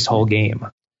this whole game.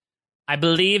 I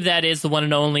believe that is the one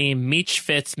and only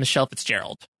Michelle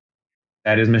Fitzgerald.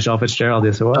 That is Michelle Fitzgerald,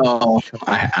 yes it was. Oh,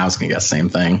 I was going to guess the same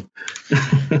thing.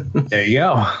 There you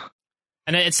go.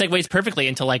 And it segues perfectly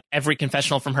into like every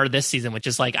confessional from her this season, which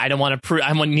is like, I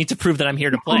need to prove that I'm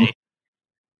here to play.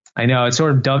 I know, it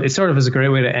sort of is a great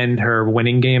way to end her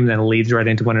winning game, then leads right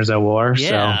into Winners at War.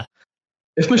 Yeah. So.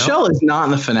 If Michelle is not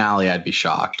in the finale, I'd be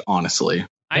shocked, honestly.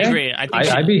 I agree.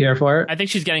 I'd be here for it. I think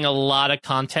she's getting a lot of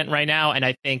content right now, and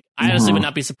I think I honestly would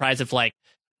not be surprised if like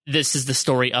this is the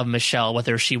story of Michelle,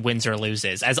 whether she wins or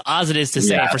loses. As odd it is to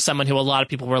say, for someone who a lot of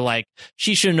people were like,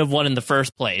 she shouldn't have won in the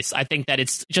first place. I think that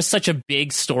it's just such a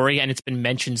big story, and it's been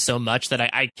mentioned so much that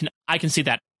I can see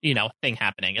that thing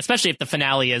happening. Especially if the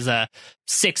finale is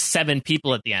 6-7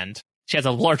 people at the end, she has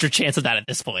a larger chance of that at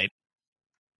this point.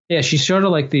 Yeah, she's sort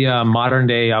of like the modern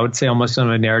day, I would say almost on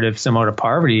a narrative similar to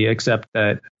Parvati, except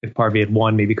that if Parvati had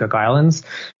won maybe Cook Islands,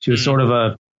 she was sort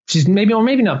of she's maybe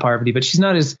not Parvati, but she's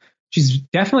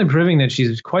definitely proving that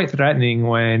she's quite threatening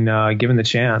when given the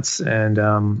chance. And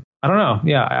I don't know.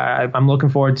 Yeah, I'm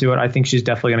looking forward to it. I think she's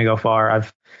definitely going to go far.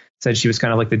 I've said she was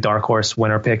kind of like the dark horse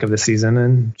winner pick of the season,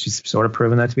 and she's sort of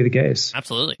proven that to be the case.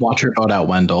 Absolutely. Watch her vote out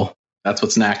Wendell. That's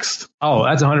what's next. Oh,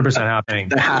 that's 100% happening.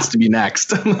 That has to be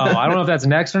next. I don't know if that's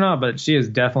next or not, but she is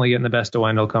definitely getting the best of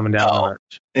Wendell coming down the march.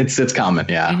 It's coming,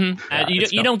 yeah. Mm-hmm.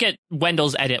 You don't get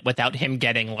Wendell's edit without him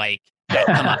getting like that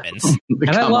comeuppance. And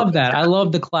I love that. I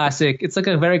love the classic. It's like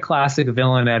a very classic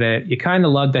villain edit. You kind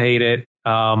of love to hate it,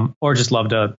 or just love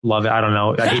to love it. I don't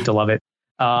know. I hate to love it.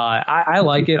 I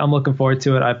like it. I'm looking forward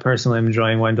to it. I personally am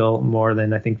enjoying Wendell more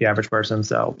than I think the average person.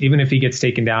 So even if he gets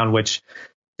taken down, which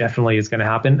definitely is going to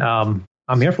happen, I'm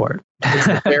here for it. It's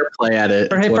a fair play at it.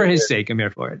 For his sake, I'm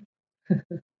here for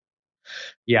it.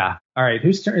 Yeah. All right.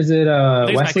 Whose turn is it?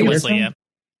 Wesley? Wesley, yeah.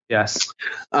 Yes.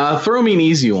 Throw me an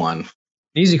easy one.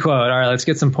 Easy quote. All right. Let's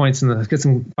get some points let's get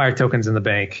some fire tokens in the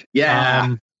bank.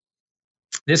 Yeah.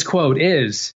 This quote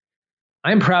is,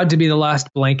 "I'm proud to be the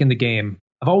last blank in the game.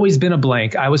 I've always been a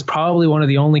blank. I was probably one of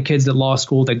the only kids at law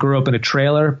school that grew up in a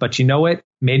trailer, but you know what?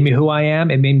 Made me who I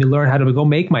am. It made me learn how to go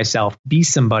make myself, be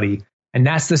somebody. And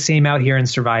that's the same out here in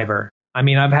Survivor. I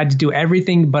mean, I've had to do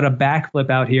everything but a backflip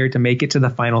out here to make it to the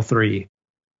final 3.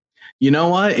 You know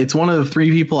what? It's one of the 3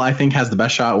 people I think has the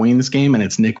best shot at winning this game, and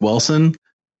it's Nick Wilson.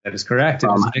 That is correct. It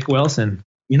was Nick Wilson.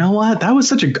 You know what? That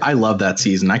was I love that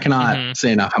season. I cannot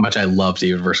say enough how much I love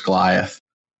David versus Goliath.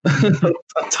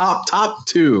 top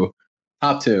two.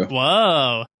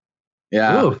 Whoa.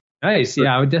 Yeah. Ooh, nice.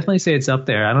 Yeah, I would definitely say it's up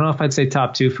there. I don't know if I'd say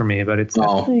top 2 for me, but it's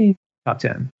definitely top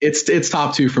 10. It's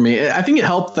top 2 for me. I think it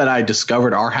helped that I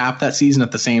discovered our half that season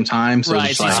at the same time. So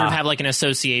right. So you sort of have like an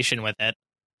association with it.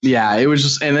 Yeah, it was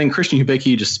just, and then Christian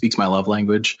Hubicki just speaks my love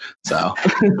language. So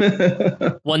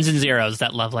ones and zeros,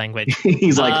 that love language.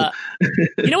 He's like,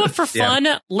 you know what? For fun,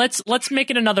 let's make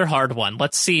it another hard one.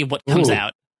 Let's see what comes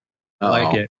out. I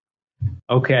like it.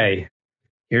 Okay.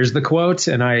 Here's the quote,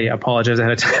 and I apologize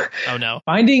ahead of time. Oh no!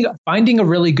 Finding a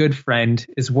really good friend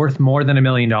is worth more than $1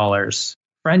 million.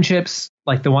 Friendships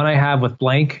like the one I have with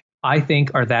blank, I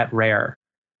think, are that rare.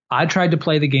 I tried to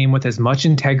play the game with as much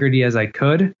integrity as I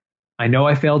could. I know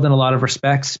I failed in a lot of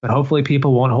respects, but hopefully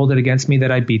people won't hold it against me that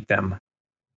I beat them.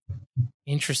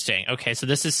 Interesting. Okay, so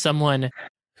this is someone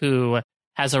who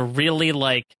has a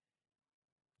really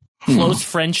close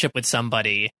friendship with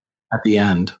somebody. At the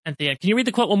end. Can you read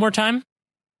the quote one more time?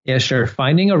 Yeah, sure.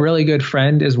 Finding a really good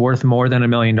friend is worth more than $1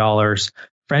 million.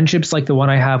 Friendships like the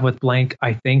one I have with blank,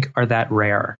 I think, are that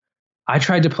rare. I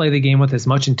tried to play the game with as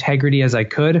much integrity as I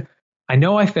could. I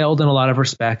know I failed in a lot of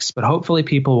respects, but hopefully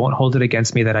people won't hold it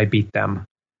against me that I beat them.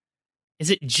 Is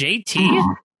it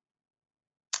JT?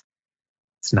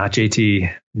 It's not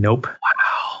JT. Nope.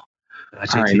 Wow.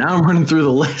 All right, now I'm running through the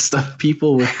list of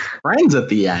people with friends at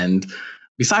the end,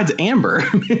 besides Amber.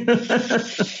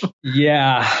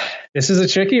 Yeah, this is a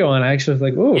tricky one. I actually was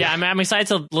like, ooh. Yeah, I'm excited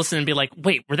to listen and be like,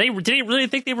 wait, did they really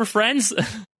think they were friends?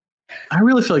 I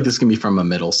really feel like this can be from a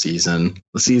middle season.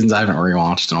 The seasons I haven't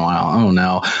rewatched in a while. Oh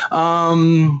no.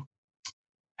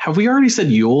 Have we already said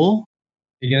Yule?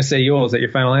 You're gonna say Yule? Is that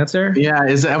your final answer? Yeah.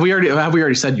 Have we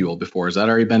already said Yule before? Has that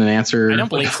already been an answer? I don't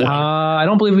believe so. I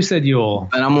don't believe we said Yule.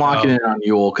 Then I'm locking in on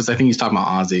Yule because I think he's talking about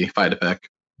Ozzy. If I had to pick.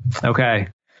 Okay.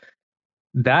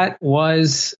 That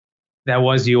was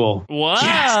Yule. Whoa!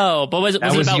 Yes. But was it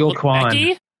about Yule Kwan.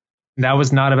 Becky? That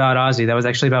was not about Ozzy. That was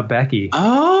actually about Becky.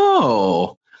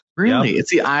 Oh. Really? Yep.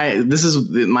 See, this is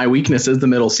my weakness is the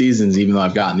middle seasons, even though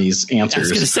I've gotten these answers.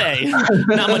 I was going to say,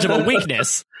 not much of a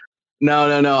weakness.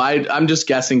 No. I'm just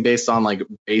guessing based on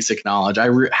basic knowledge. I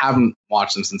haven't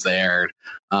watched them since they aired.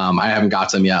 I haven't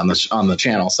got them yet on the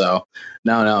channel. So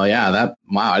no. Yeah,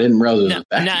 wow. I didn't realize it was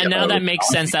Becky. Now that makes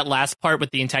sense. That last part with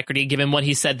the integrity, given what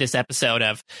he said this episode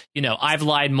of, I've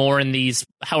lied more in these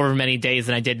however many days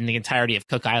than I did in the entirety of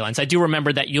Cook Islands. I do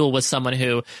remember that Yule was someone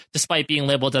who, despite being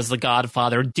labeled as the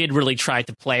Godfather, did really try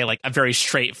to play a very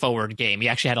straightforward game. He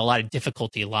actually had a lot of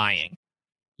difficulty lying.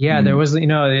 Yeah, there was,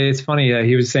 it's funny.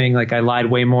 He was saying I lied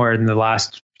way more in the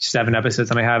last 7 episodes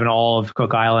than I have in all of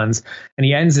Cook Islands. And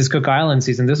he ends his Cook Island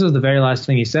season. This was the very last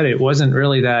thing he said. It wasn't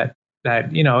really that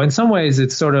in some ways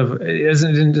it's sort of,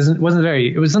 it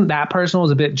wasn't that personal. It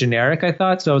was a bit generic, I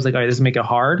thought. So I was like, all right, this make it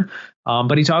hard.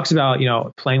 But he talks about,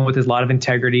 playing with a lot of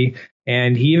integrity.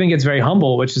 And he even gets very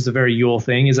humble, which is a very Yule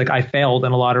thing. He's like, I failed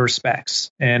in a lot of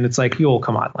respects. And it's like, Yule,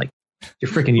 come on.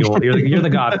 You're freaking Yule. You're the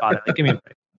Godfather. Give me a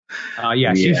break.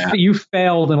 Yes, yeah. You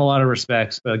failed in a lot of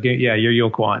respects, but yeah, you're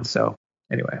Yule Kwan. So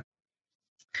anyway,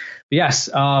 but yes,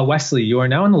 Wesley, you are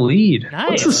now in the lead. Nice.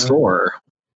 What's the score?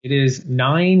 It is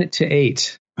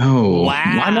 9-8. Oh, wow!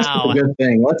 Why must be a good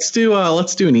thing? Let's do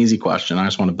an easy question. I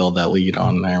just want to build that lead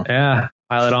on there. Yeah,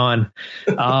 pile it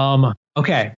on.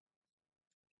 Okay,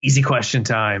 easy question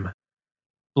time.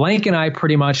 Blank and I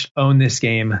pretty much own this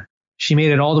game. She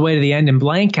made it all the way to the end in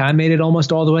blank. I made it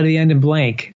almost all the way to the end in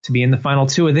blank. To be in the final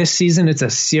 2 of this season, it's a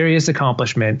serious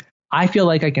accomplishment. I feel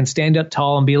like I can stand up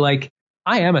tall and be like,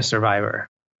 I am a survivor.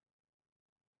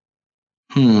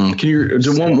 Can you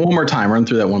do one more time? Run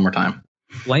through that one more time.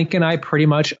 Blank and I pretty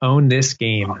much own this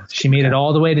game. She made it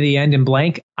all the way to the end in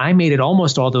blank. I made it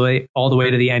almost all the way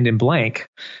to the end in blank.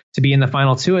 To be in the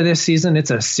final 2 of this season,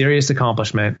 it's a serious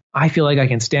accomplishment. I feel like I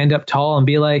can stand up tall and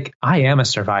be like, I am a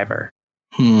survivor.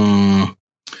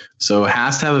 So it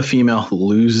has to have a female who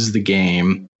loses the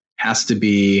game. Has to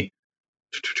be.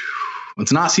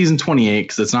 It's not season 28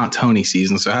 because it's not Tony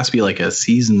season, so it has to be like a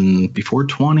season before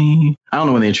 20. I don't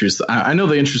know when they introduced. I know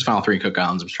they introduced Final 3 Cook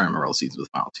Islands. I'm trying to remember all the seasons with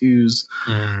Final 2s.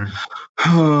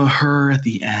 Her at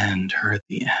the end.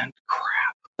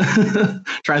 Crap.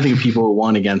 Trying to think of people who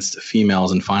won against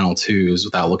females in Final 2s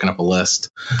without looking up a list.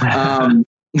 I don't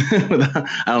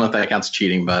know if that counts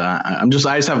cheating, but I just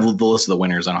have the list of the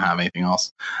winners. I don't have anything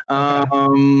else.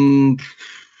 Man,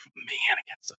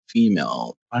 against a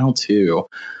female Final 2.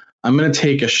 I'm going to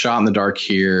take a shot in the dark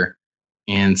here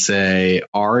and say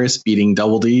Aris beating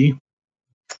Double D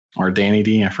or Danny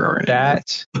D. I forgot.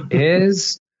 That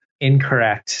is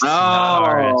incorrect.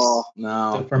 Oh,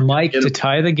 no. So for Mike to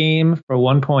tie the game for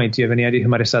 1 point, do you have any idea who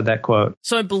might have said that quote?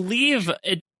 So I believe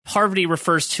Parvati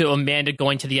refers to Amanda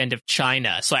going to the end of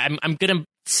China. So I'm going to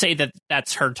say that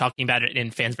that's her talking about it in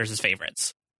Fans versus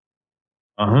Favorites.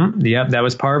 Yep, that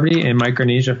was Parvati and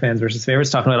Micronesia Fans versus Favorites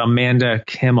talking about Amanda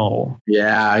Kimmel.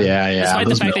 Yeah. Despite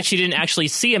the fact that she didn't actually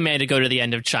see Amanda go to the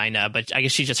end of China, but I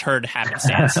guess she just heard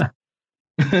happenstance.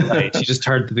 Right, she just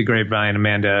heard through the grapevine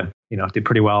Amanda, did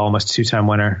pretty well, almost 2-time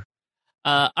winner.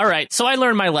 All right, so I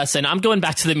learned my lesson. I'm going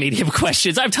back to the medium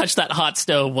questions. I've touched that hot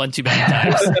stove one too many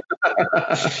times.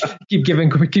 keep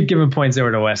giving points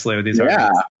over to Wesley with these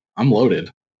arguments. I'm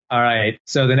loaded. All right,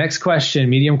 so the next question,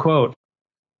 medium quote.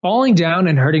 Falling down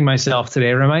and hurting myself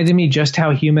today reminded me just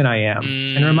how human I am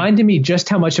and reminded me just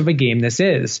how much of a game this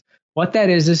is. What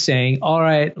that is saying, all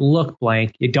right, look,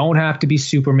 blank, you don't have to be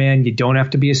Superman. You don't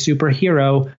have to be a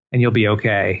superhero and you'll be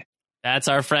okay. That's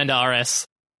our friend Aris.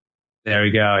 There we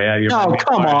go. Yeah.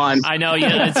 Come on. I know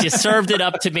you served it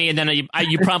up to me and then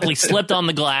you promptly slipped on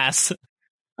the glass.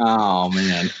 Oh,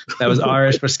 man. That was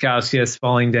Arish Braskauskas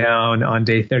falling down on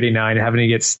day 39 and having to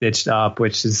get stitched up,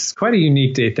 which is quite a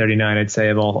unique day 39, I'd say,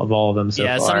 of all of them so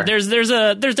far. There's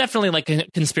definitely like a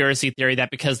conspiracy theory that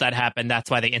because that happened,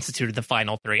 that's why they instituted the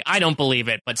final 3. I don't believe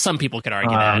it, but some people could argue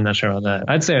that. I'm not sure about that.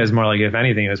 I'd say it was more like, if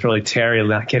anything, it was really Terry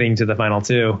not getting to the final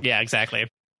 2. Yeah, exactly.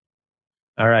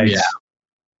 All right. Yeah.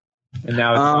 And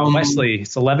now, Wesley,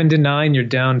 it's 11-9. You're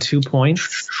down 2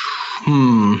 points.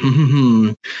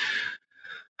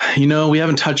 We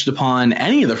haven't touched upon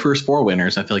any of the first 4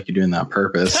 winners. I feel like you're doing that on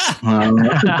purpose.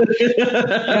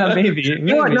 Yeah, maybe.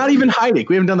 Not even Heidik.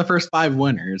 We haven't done the first 5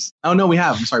 winners. Oh, no, we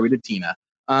have. I'm sorry. We did Tina.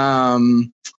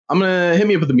 I'm going to hit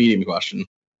me up with a medium question.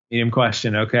 Medium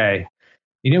question. Okay.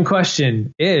 Medium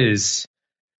question is,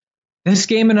 this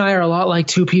game and I are a lot like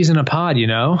 2 peas in a pod,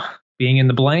 Being in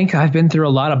the blank, I've been through a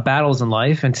lot of battles in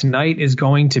life, and tonight is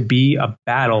going to be a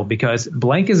battle because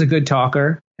blank is a good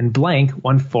talker, and blank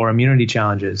won 4 immunity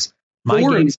challenges. My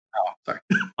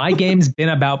game's been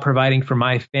about providing for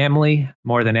my family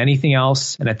more than anything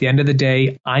else, and at the end of the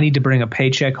day, I need to bring a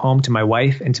paycheck home to my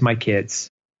wife and to my kids.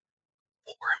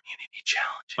 4 immunity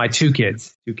challenges. My 2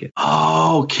 kids. 2 kids.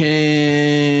 Oh,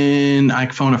 can I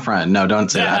phone a friend? No, don't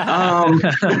say that.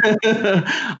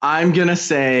 I'm going to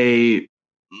say...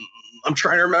 I'm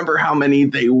trying to remember how many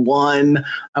they won.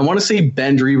 I want to say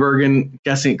Ben Drebergen,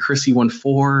 guessing Chrissy won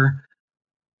 4.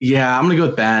 Yeah, I'm going to go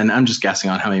with Ben. I'm just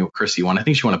guessing on how many Chrissy won. I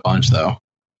think she won a bunch, though.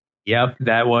 Yep,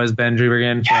 that was Ben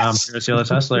Drebergen from Steelers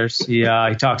Hustlers. He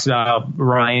talks about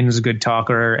Ryan's a good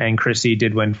talker, and Chrissy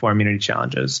did win 4 immunity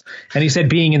challenges. And he said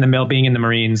being in the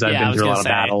Marines, I've been through a lot of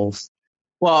battles.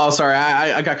 Well, sorry,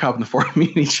 I got caught up in the 4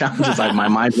 immunity challenges. My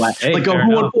mind went hey, like,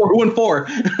 who won 4?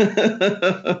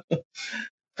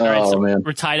 All right, so man.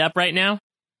 We're tied up right now?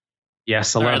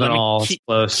 Yes, 11 all.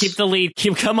 Close. Keep the lead.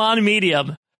 Come on,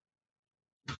 medium.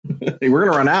 Hey, we're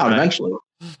going to run out eventually.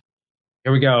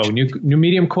 Here we go. New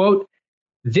medium quote.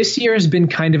 This year has been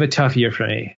kind of a tough year for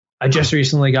me. I just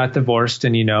recently got divorced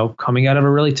and, coming out of a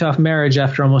really tough marriage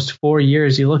after almost 4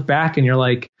 years, you look back and you're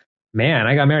like, man,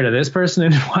 I got married to this person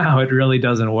and wow, it really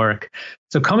doesn't work.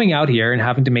 So coming out here and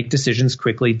having to make decisions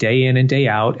quickly day in and day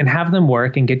out and have them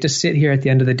work and get to sit here at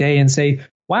the end of the day and say,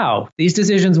 wow, these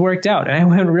decisions worked out and I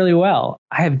went really well.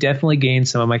 I have definitely gained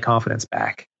some of my confidence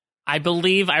back. I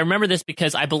remember this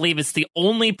because I believe it's the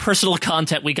only personal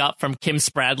content we got from Kim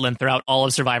Spradlin throughout all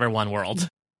of Survivor One World.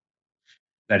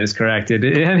 That is correct.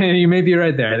 You may be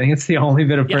right there. I think it's the only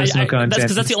bit of personal content.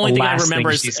 That's the only thing I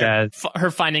remember is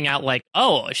her finding out, like,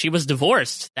 oh, she was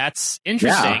divorced. That's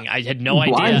interesting. Yeah. I had no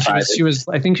idea. She was.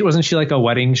 I think wasn't she like a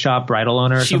wedding shop bridal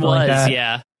owner or something like that?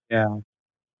 Yeah.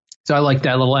 So I like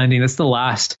that little ending. That's the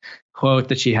last quote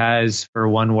that she has for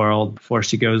One World before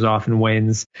she goes off and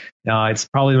wins. It's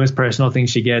probably the most personal thing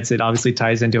she gets. It obviously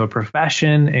ties into a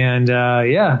profession, and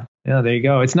yeah, there you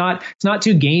go. It's not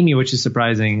too gamey, which is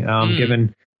surprising,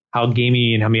 given how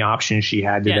gamey and how many options she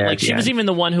had there. Like she was even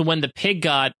the one who, when the pig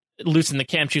got loose in the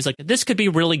camp, she was like, "This could be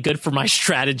really good for my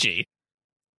strategy."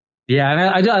 Yeah,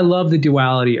 and I love the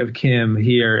duality of Kim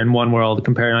here in One World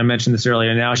compared. I mentioned this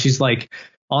earlier. Now she's like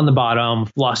on the bottom,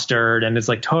 flustered, and is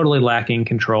like totally lacking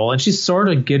control. And she's sort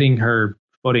of getting her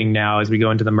footing now as we go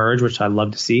into the merge, which I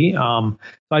love to see. So I'm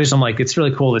like, it's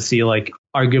really cool to see like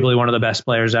arguably one of the best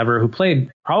players ever, who played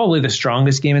probably the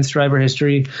strongest game in Survivor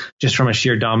history, just from a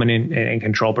sheer dominant and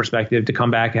control perspective, to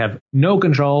come back, have no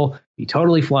control, be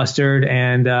totally flustered,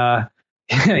 and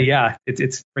yeah,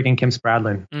 it's freaking Kim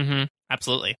Spradlin. Mm-hmm.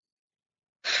 Absolutely.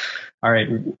 All right,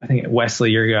 I think Wesley,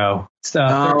 your go. It's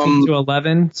 13 to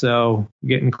 11, so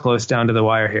getting close down to the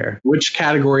wire here. Which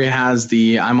category has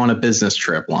the "I'm on a business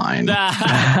trip" line?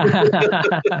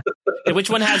 Which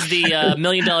one has the $1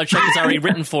 million check is already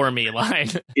written for me line?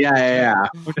 Yeah.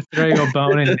 We're just throwing a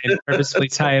bone and purposefully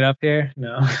tie it up here.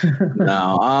 No.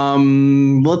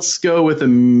 No. Let's go with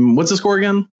what's the score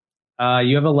again?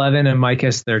 You have 11 and Mike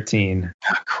has 13.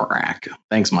 Crack.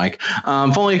 Thanks, Mike.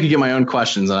 If only I could get my own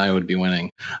questions, then I would be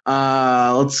winning.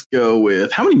 Let's go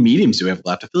with, how many mediums do we have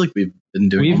left? I feel like we've been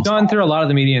doing. We've gone through a lot of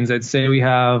the mediums. I'd say we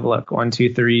have 1,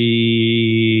 2,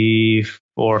 3,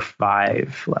 4,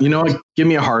 5 left. You know what? Give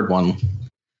me a hard one.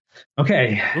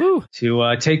 Okay. Woo.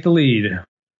 To take the lead.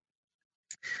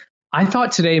 I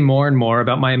thought today more and more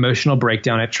about my emotional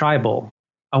breakdown at Tribal.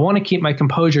 I want to keep my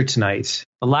composure tonight.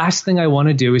 The last thing I want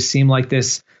to do is seem like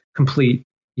this complete,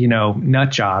 nut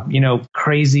job,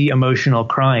 crazy emotional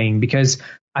crying, because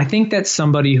I think that's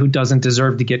somebody who doesn't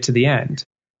deserve to get to the end.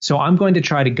 So I'm going to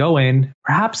try to go in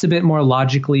perhaps a bit more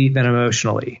logically than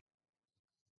emotionally.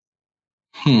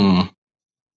 They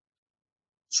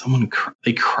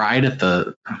cried at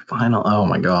the final. Oh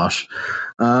my gosh.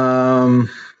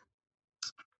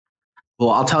 Well,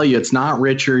 I'll tell you, it's not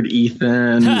Richard,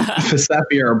 Ethan,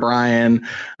 Giuseppe, or Brian.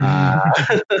 Yeah,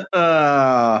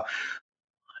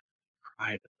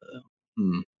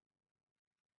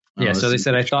 so they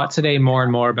said, I thought today more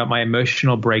and more about my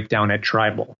emotional breakdown at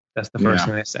Tribal. That's the first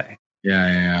thing they say.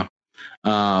 Yeah.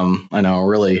 I know,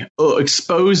 really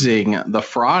exposing the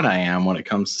fraud I am when it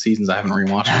comes to seasons I haven't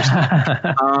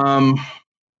rewatched.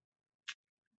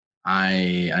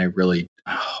 I really,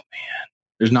 oh man.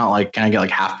 There's not like, can I get like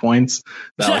half points? Is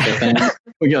that like a thing?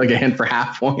 We get like a hint for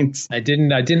half points. I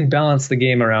didn't balance the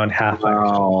game around half.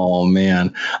 Oh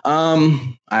man.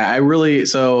 I really,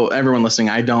 so everyone listening,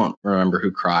 I don't remember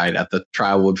who cried at the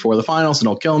Tribal before the final, so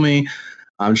don't kill me.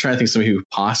 I'm trying to think of somebody who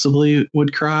possibly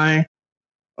would cry,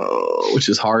 which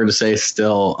is hard to say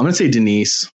still. I'm going to say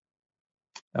Denise.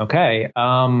 Okay.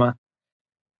 That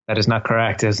is not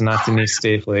correct. It's not Denise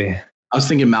Stapley. I was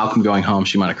thinking Malcolm going home.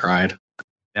 She might have cried.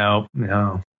 No.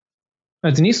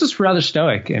 Denise was rather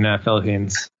stoic in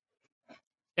Philippines.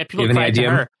 Yeah, people cried to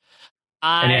her.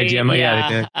 Any idea? Yeah,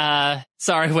 they did.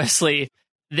 Sorry, Wesley.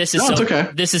 This is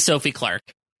This is Sophie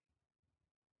Clark.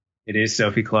 It is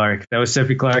Sophie Clark. That was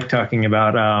Sophie Clark talking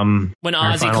about when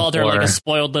Ozzy called her like a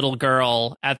spoiled little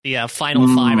girl at the final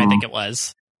 5, I think it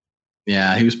was.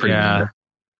 Yeah, he was pretty good.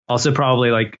 Also,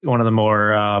 probably like one of the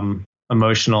more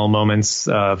emotional moments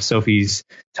of Sophie's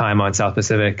time on South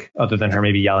Pacific, other than her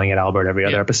maybe yelling at Albert every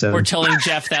other episode. Or telling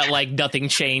Jeff that like nothing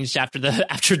changed after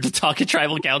the talk at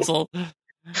Tribal Council.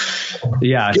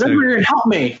 Yeah, get over here and help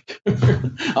me.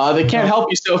 They can't help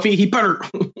you, Sophie. He better.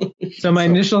 So my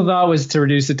initial thought was to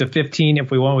reduce it to 15.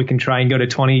 If we want, we can try and go to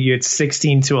 20. It's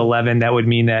 16 to 11. That would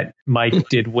mean that Mike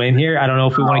did win here. I don't know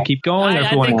if we want to keep going or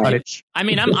if we want to cut it. I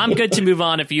mean, I'm good to move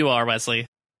on if you are, Wesley.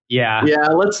 Yeah.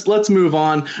 Let's move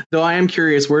on. Though I am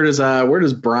curious, where does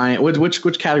Brian?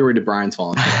 Which category did Brian's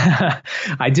fall into?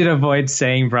 I did avoid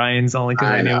saying Brian's only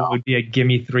because I knew it would be a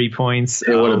gimme 3 points.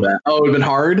 It would have been. Oh, it would have been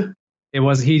hard. It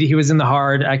was. He was in the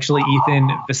hard. Actually, Ethan,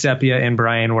 Visepia, and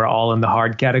Brian were all in the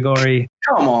hard category.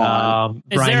 Come on.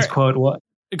 Brian's quote.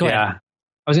 Go ahead.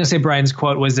 I was going to say Brian's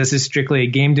quote was, "This is strictly a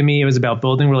game to me. It was about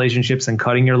building relationships and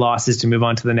cutting your losses to move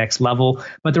on to the next level.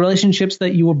 But the relationships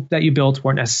that you built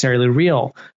weren't necessarily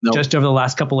real. Nope. Just over the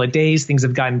last couple of days, things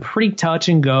have gotten pretty touch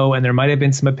and go, and there might have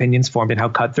been some opinions formed in how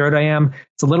cutthroat I am.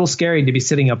 It's a little scary to be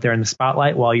sitting up there in the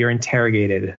spotlight while you're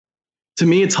interrogated." To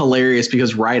me, it's hilarious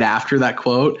because right after that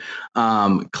quote,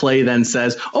 Clay then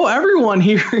says, "Oh, everyone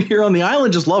here on the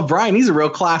island just love Brian. He's a real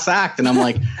class act." And I'm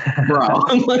like,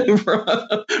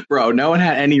 bro, no one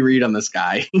had any read on this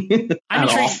guy. I'm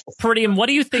intrigued, Peridiam, what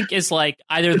do you think is like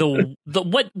either the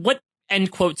what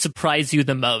end quote surprised you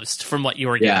the most from what you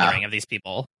were gathering of these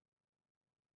people?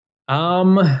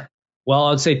 Well,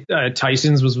 I'd say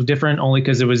Tyson's was different only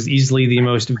because it was easily the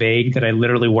most vague that I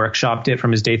literally workshopped it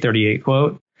from his day 38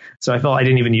 quote. So I felt I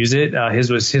didn't even use it. His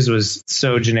was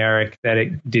so generic that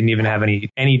it didn't even have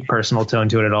any personal tone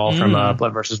to it at all from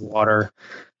Blood versus Water.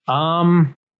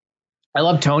 I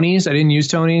love Tony's. I didn't use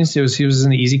Tony's. He was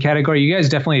in the easy category. You guys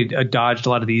definitely dodged a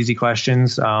lot of the easy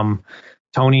questions.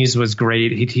 Tony's was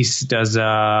great. He's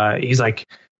like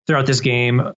throughout this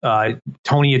game,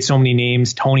 Tony had so many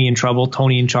names: Tony in trouble,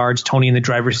 Tony in charge, Tony in the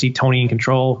driver's seat, Tony in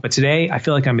control. But today, I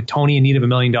feel like I'm a Tony in need of $1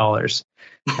 million.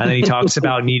 And then he talks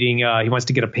about needing. He wants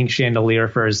to get a pink chandelier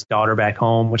for his daughter back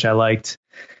home, which I liked.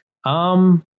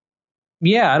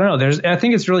 Yeah, I don't know. I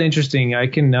think it's really interesting. I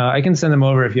can send them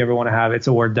over if you ever want to have it. It's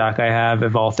a Word doc I have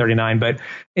of all 39, but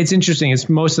it's interesting. It's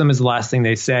most of them is the last thing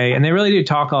they say. And they really do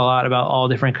talk a lot about all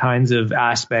different kinds of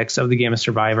aspects of the game of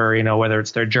Survivor, whether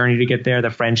it's their journey to get there, the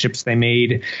friendships they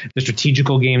made, the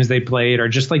strategical games they played, or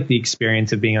just like the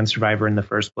experience of being on Survivor in the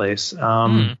first place.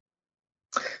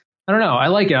 I don't know. I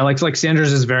like it. I like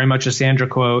Sandra's is very much a Sandra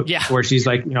quote where she's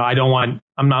like, I'm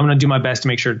going to do my best to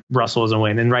make sure Russell doesn't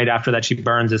win. And right after that, she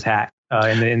burns his hat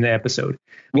in the episode.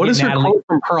 What is her quote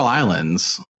from Pearl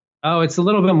Islands? Oh, it's a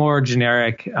little bit more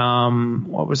generic.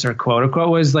 What was her quote? Her quote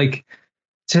was like,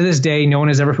 to this day, no one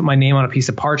has ever put my name on a piece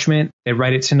of parchment. They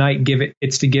write it tonight.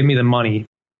 It's to give me the money.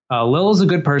 Lil is a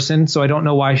good person, so I don't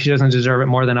know why she doesn't deserve it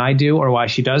more than I do, or why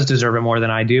she does deserve it more than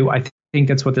I do. I think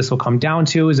that's what this will come down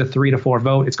to is a 3-4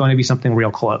 vote. It's going to be something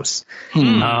real close. That's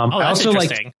I also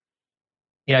interesting.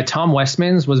 Tom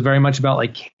Westman's was very much about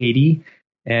like Katie,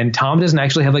 and Tom doesn't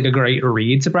actually have like a great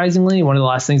read. Surprisingly, one of the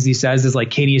last things he says is like,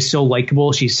 Katie is so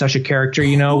likable. She's such a character,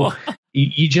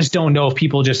 You just don't know if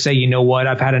people just say, you know what,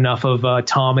 I've had enough of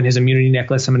Tom and his immunity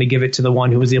necklace. I'm going to give it to the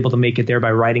one who was able to make it there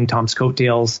by riding Tom's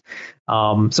coattails. So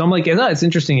I'm like, it's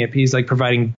interesting if he's like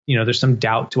providing, there's some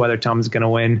doubt to whether Tom's going to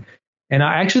win. And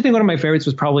I actually think one of my favorites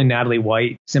was probably Natalie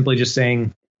White, simply just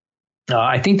saying,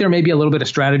 I think there may be a little bit of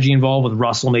strategy involved with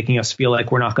Russell making us feel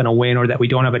like we're not going to win or that we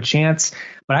don't have a chance.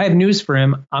 But I have news for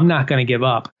him. I'm not going to give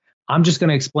up. I'm just going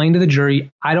to explain to the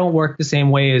jury, I don't work the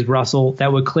same way as Russell.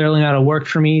 That would clearly not have worked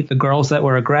for me. The girls that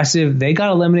were aggressive, they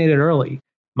got eliminated early.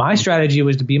 My strategy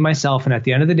was to be myself. And at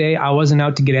the end of the day, I wasn't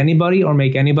out to get anybody or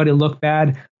make anybody look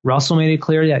bad. Russell made it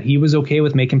clear that he was okay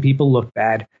with making people look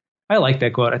bad. I like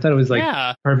that quote. I thought it was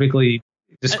perfectly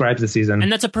describes the season. And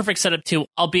that's a perfect setup too,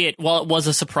 albeit while it was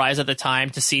a surprise at the time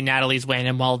to see Natalie's win,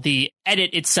 and while the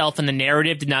edit itself and the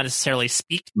narrative did not necessarily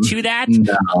speak to that,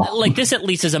 like this at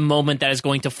least is a moment that is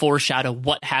going to foreshadow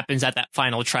what happens at that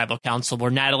final tribal council,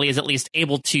 where Natalie is at least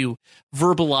able to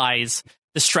verbalize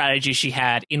the strategy she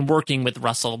had in working with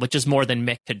Russell, which is more than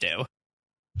Mick could do.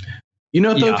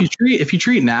 Though, if you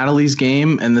treat Natalie's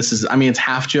game, and this is, it's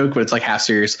half joke, but it's like half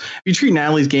serious. If you treat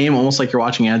Natalie's game almost like you're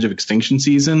watching Edge of Extinction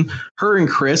season, her and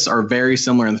Chris are very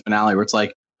similar in the finale, where it's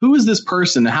like, who is this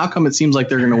person and how come it seems like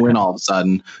they're going to win all of a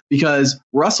sudden? Because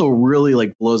Russell really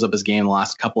like blows up his game the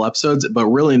last couple episodes, but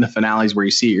really in the finales where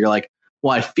you see it, you're like,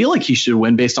 well, I feel like he should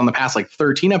win based on the past like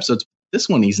 13 episodes. This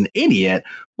one, he's an idiot,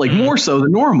 like more so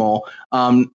than normal.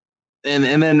 But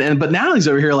Natalie's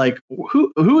over here like,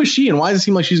 who is she and why does it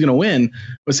seem like she's going to win?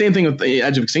 But same thing with the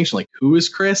Edge of Extinction, like who is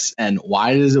Chris and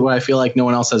why does it? I feel like no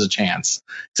one else has a chance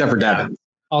except for Devin.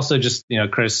 Also, just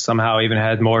Chris somehow even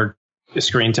had more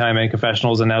screen time and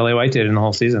confessionals than Natalie White did in the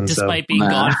whole season, despite being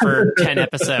gone for 10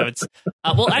 episodes.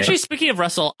 Actually, speaking of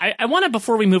Russell, I want to,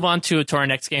 before we move on to our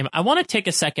next game, I want to take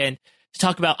a second to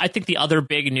talk about, I think, the other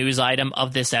big news item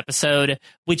of this episode,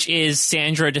 which is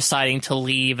Sandra deciding to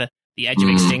leave the Edge of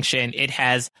Extinction. It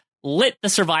has lit the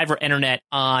Survivor internet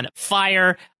on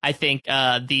fire. I think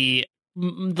the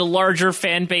larger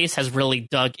fan base has really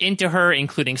dug into her,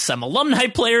 including some alumni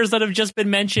players that have just been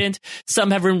mentioned.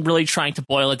 Some have been really trying to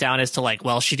boil it down as to like,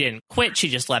 well, she didn't quit. She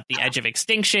just left the Edge of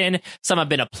Extinction. Some have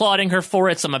been applauding her for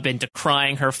it. Some have been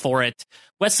decrying her for it.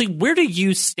 Wesley, where do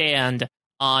you stand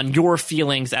on your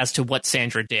feelings as to what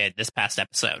Sandra did this past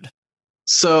episode?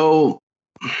 So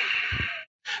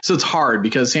it's hard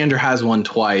because Sandra has won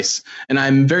twice and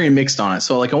I'm very mixed on it.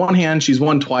 So like on one hand, she's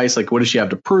won twice. Like, what does she have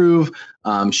to prove?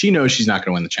 She knows she's not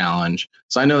going to win the challenge.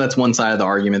 So I know that's one side of the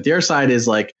argument. The other side is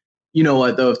like, you know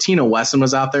what, though, if Tina Wesson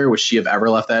was out there, would she have ever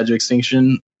left the Edge of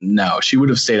Extinction? No, she would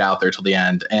have stayed out there till the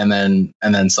end and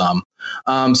then some.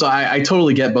 So I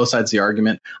totally get both sides of the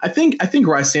argument. I think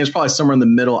where I stand is probably somewhere in the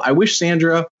middle. I wish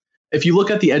Sandra, if you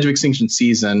look at the Edge of Extinction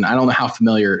season, I don't know how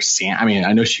familiar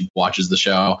I know she watches the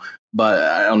show, but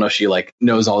I don't know if she like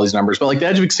knows all these numbers. But like the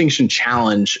Edge of Extinction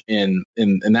challenge in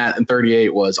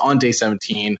 38 was on day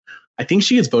 17. I think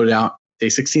she gets voted out day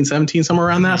 16, 17, somewhere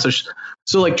around that.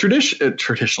 So like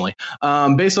traditionally,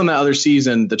 based on that other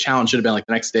season, the challenge should have been like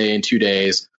the next day and 2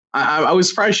 days. I was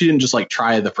surprised she didn't just like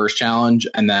try the first challenge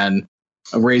and then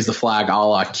raise the flag a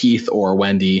la Keith or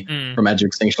Wendy from Edge of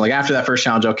Extinction. Like after that first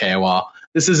challenge, okay, well,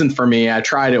 this isn't for me. I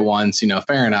tried it once,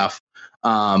 fair enough.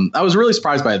 I was really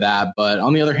surprised by that. But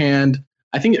on the other hand,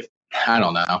 I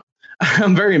don't know.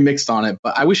 I'm very mixed on it,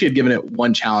 but I wish he had given it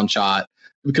one challenge shot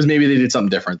because maybe they did something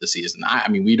different this season. I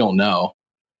mean, we don't know.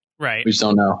 Right. We just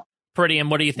don't know. Peridiam,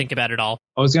 what do you think about it all?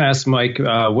 I was going to ask Mike,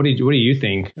 what do you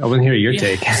think? I want to hear your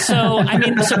take. So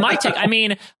my take,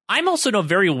 I'm also in a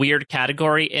very weird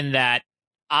category in that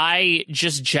I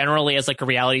just generally, as like a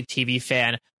reality TV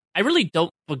fan, I really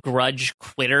don't begrudge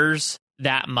quitters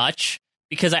that much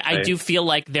because I do feel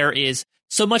like there is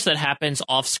so much that happens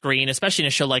off screen, especially in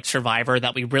a show like Survivor,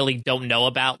 that we really don't know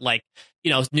about. Like,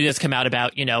 news has come out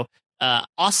about,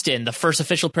 Austin, the first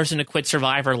official person to quit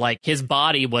Survivor, like his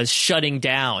body was shutting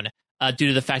down due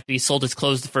to the fact that he sold his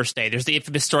clothes the first day. There's the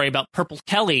infamous story about Purple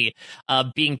Kelly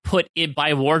being put in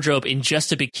by wardrobe in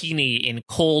just a bikini in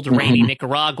cold, rainy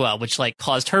Nicaragua, which like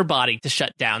caused her body to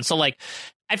shut down. So like,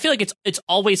 I feel like it's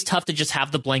always tough to just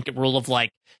have the blanket rule of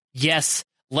like, yes,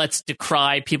 let's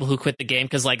decry people who quit the game,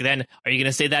 because like then are you going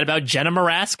to say that about Jenna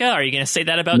Maraska? Are you going to say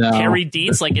that about Carrie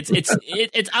Dietz? Like it's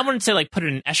I wouldn't say like put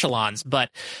it in echelons, but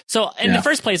so in the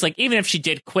first place, like even if she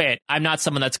did quit, I'm not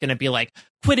someone that's going to be like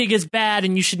quitting is bad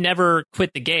and you should never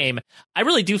quit the game. I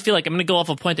really do feel like I'm going to go off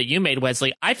a point that you made,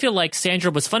 Wesley. I feel like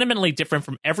Sandra was fundamentally different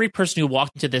from every person who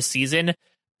walked into this season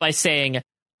by saying,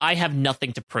 I have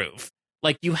nothing to prove.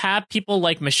 Like, you have people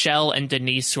like Michelle and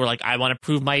Denise who are like, I want to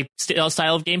prove my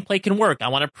style of gameplay can work. I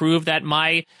want to prove that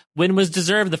my win was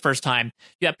deserved the first time.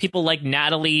 You have people like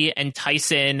Natalie and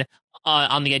Tyson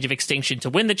on the edge of extinction to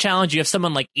win the challenge. You have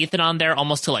someone like Ethan on there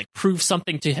almost to like prove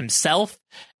something to himself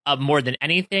more than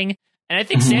anything. And I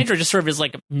think Sandra just sort of is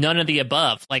like none of the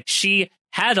above. Like, she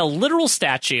had a literal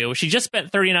statue. She just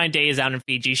spent 39 days out in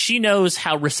Fiji. She knows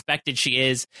how respected she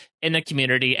is in the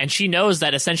community. And she knows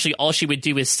that essentially all she would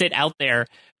do is sit out there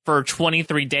for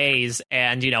 23 days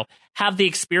and, have the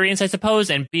experience, I suppose,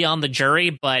 and be on the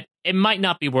jury. But it might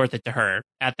not be worth it to her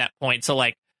at that point. So,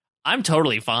 like, I'm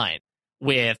totally fine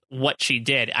with what she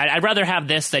did. I'd rather have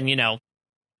this than,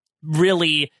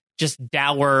 really just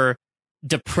dour,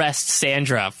 depressed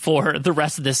Sandra for the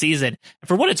rest of the season. And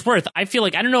for what it's worth, I feel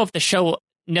like, I don't know if the show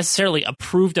necessarily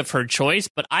approved of her choice,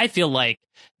 but I feel like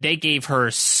they gave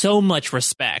her so much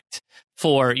respect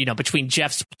for, between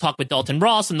Jeff's talk with Dalton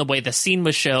Ross and the way the scene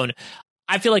was shown.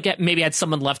 I feel like it maybe had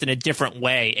someone left in a different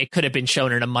way, it could have been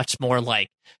shown in a much more like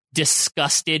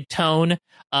disgusted tone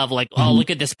of like, oh, look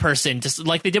at this person, just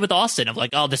like they did with Austin, of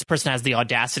like, oh, this person has the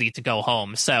audacity to go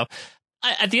home. So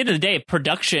at the end of the day, if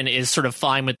production is sort of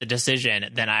fine with the decision,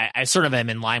 then I sort of am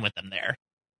in line with them there.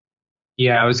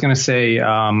 Yeah, I was going to say,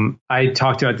 I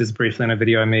talked about this briefly in a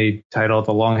video I made titled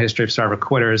The Long History of Survivor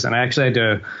Quitters. And I actually had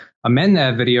to amend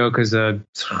that video because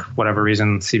whatever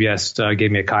reason, CBS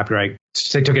gave me a copyright.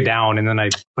 They took it down and then I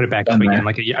put it back up again.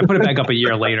 I put it back up a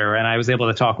year later, and I was able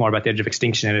to talk more about the Edge of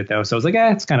Extinction in it, though. So I was like,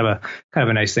 it's kind of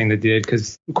a nice thing that did,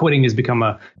 because quitting has become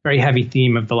a very heavy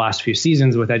theme of the last few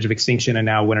seasons with Edge of Extinction and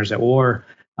now Winners at War.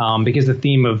 Because the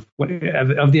theme of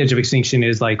the Edge of Extinction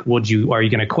is like, are you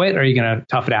going to quit or are you going to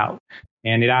tough it out?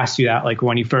 And it asks you that, like,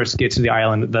 when you first get to the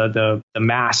island, the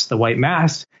mast, the white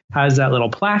mast, has that little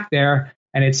plaque there.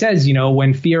 And it says,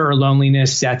 when fear or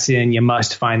loneliness sets in, you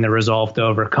must find the resolve to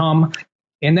overcome.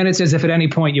 And then it says, if at any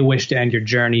point you wish to end your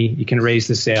journey, you can raise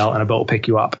the sail and a boat will pick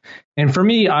you up. And for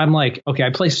me, I'm like, okay,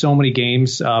 I play so many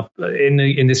games.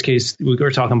 In this case, we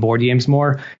were talking board games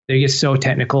more. They get so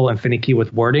technical and finicky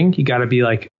with wording. You got to be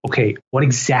like, okay,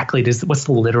 what's the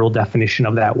literal definition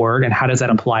of that word? And how does that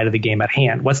apply to the game at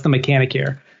hand? What's the mechanic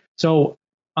here? So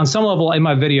on some level, in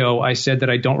my video, I said that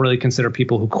I don't really consider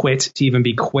people who quit to even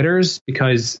be quitters,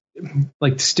 because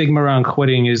like the stigma around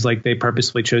quitting is like they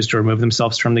purposely chose to remove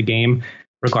themselves from the game,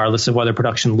 regardless of whether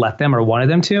production let them or wanted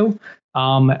them to.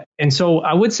 And so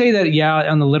I would say that,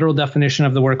 on the literal definition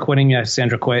of the word quitting,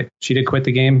 Sandra quit. She did quit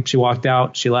the game. She walked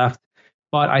out. She left.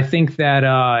 But I think that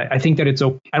I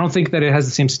don't think that it has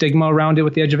the same stigma around it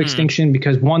with the Edge of Extinction,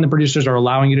 because one, the producers are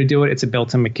allowing you to do it. It's a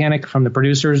built-in mechanic from the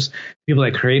producers. People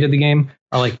that created the game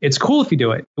are like, it's cool if you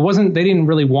do it. They didn't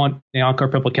really want Bianca or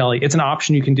Purple Kelly. It's an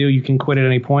option you can do. You can quit at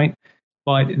any point,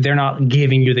 but they're not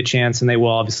giving you the chance, and they will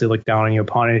obviously look down on you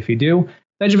upon it if you do.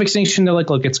 The Edge of Extinction, they're like,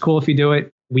 look, it's cool if you do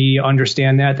it. We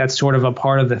understand that. That's sort of a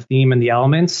part of the theme and the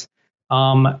elements.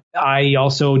 I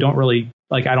also don't really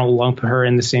I don't lump her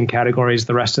in the same category as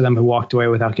the rest of them who walked away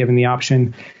without giving the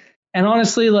option. And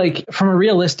honestly, like from a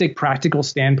realistic, practical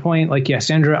standpoint, like, yeah,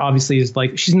 Sandra obviously is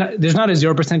like, there's not a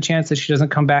 0% chance that she doesn't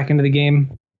come back into the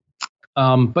game.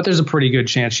 But there's a pretty good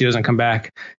chance she doesn't come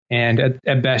back. And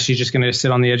at best, she's just going to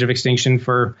sit on the edge of extinction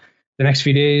for the next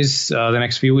few days, the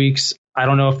next few weeks. I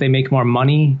don't know if they make more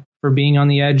money for being on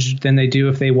the edge than they do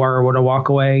if they were to walk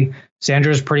away.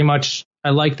 Sandra's pretty much, I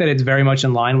like that it's very much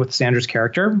in line with Sandra's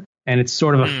character. And it's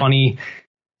sort of a funny,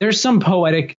 there's some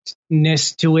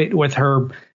poeticness to it with her.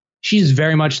 She's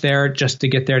very much there just to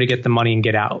get the money and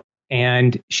get out.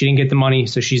 And she didn't get the money,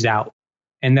 so she's out.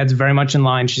 And that's very much in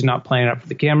line. She's not playing up for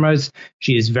the cameras.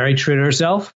 She is very true to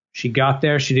herself. She got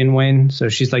there. She didn't win. So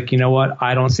she's like, you know what?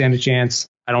 I don't stand a chance.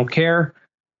 I don't care.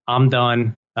 I'm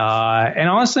done. And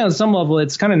honestly, on some level,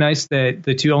 it's kind of nice that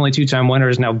the only two-time winner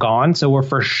is now gone. So we're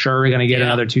for sure going to get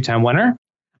another two-time winner.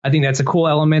 I think that's a cool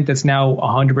element that's now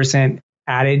 100%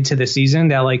 added to the season,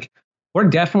 that like we're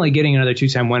definitely getting another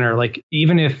two-time winner. Like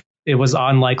even if it was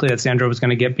unlikely that Sandra was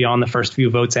going to get beyond the first few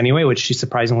votes anyway, which she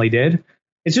surprisingly did.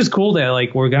 It's just cool that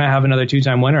like we're going to have another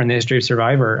two-time winner in the history of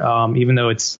Survivor, even though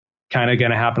it's kind of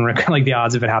going to happen, like the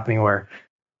odds of it happening were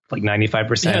like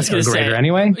 95% or greater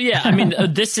anyway. Yeah, I mean,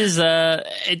 this is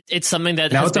it's something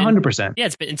that now it's 100%. Yeah,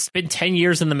 it's been 10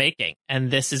 years in the making,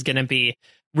 and this is going to be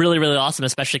really, really awesome,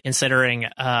 especially considering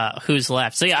who's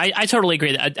left. So yeah, I totally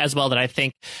agree as well that I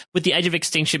think with the edge of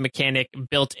extinction mechanic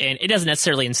built in, it doesn't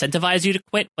necessarily incentivize you to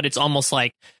quit, but it's almost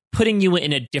like putting you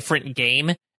in a different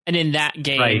game. And in that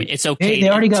game, it's okay. They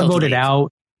already got voted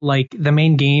out. Like the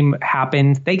main game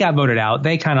happened. They got voted out.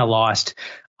 They kind of lost.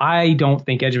 I don't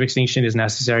think Edge of Extinction is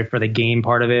necessary for the game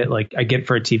part of it. Like I get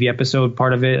for a TV episode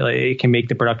part of it. Like, it can make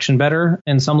the production better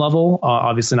in some level.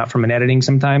 Obviously not from an editing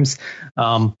sometimes.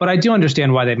 But I do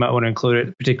understand why they might want to include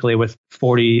it, particularly with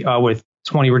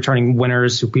 20 returning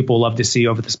winners who people love to see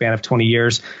over the span of 20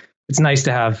 years. It's nice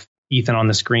to have Ethan on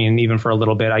the screen, even for a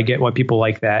little bit. I get why people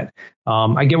like that.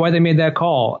 I get why they made that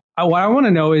call. What I want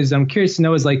to know is, I'm curious to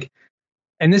know is like,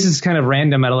 and this is kind of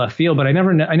random out of left field, but I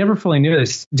never fully knew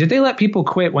this. Did they let people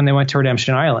quit when they went to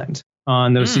Redemption Island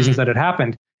on those seasons that had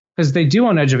happened? Because they do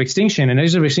on Edge of Extinction, and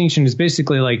Edge of Extinction is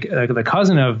basically like the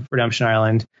cousin of Redemption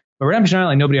Island. But Redemption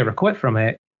Island, nobody ever quit from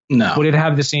it. No. Would it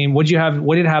have the same? Would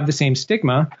it have the same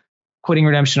stigma quitting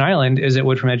Redemption Island as it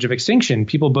would from Edge of Extinction?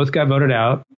 People both got voted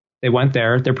out. They went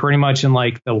there. They're pretty much in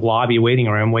like the lobby waiting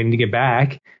room, waiting to get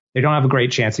back. They don't have a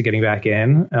great chance of getting back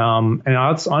in. And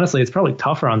honestly, it's probably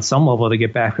tougher on some level to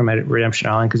get back from Redemption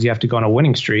Island because you have to go on a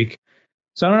winning streak.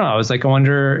 So I don't know. I was like, I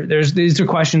wonder, these are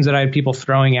questions that I had people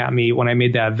throwing at me when I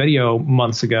made that video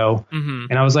months ago. Mm-hmm.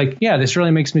 And I was like, yeah, this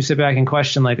really makes me sit back and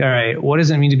question, like, all right, what does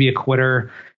it mean to be a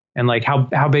quitter? And like,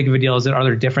 how big of a deal is it? Are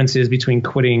there differences between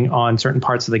quitting on certain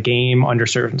parts of the game under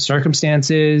certain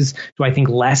circumstances? Do I think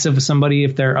less of somebody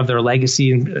if they're of their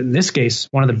legacy? In this case,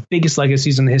 one of the biggest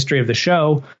legacies in the history of the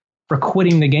show for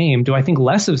quitting the game. Do I think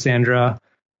less of Sandra?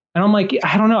 And I'm like,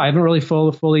 I don't know. I haven't really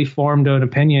fully formed an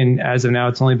opinion as of now.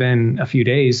 It's only been a few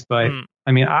days, but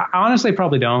I mean, I honestly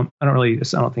probably don't. I don't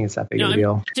think it's that big of a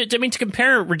deal. I mean, to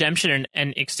compare Redemption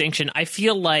and Extinction, I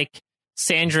feel like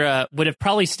Sandra would have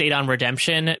probably stayed on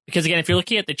Redemption because, again, if you're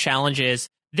looking at the challenges,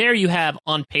 there you have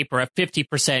on paper a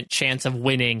 50% chance of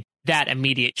winning that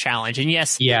immediate challenge. And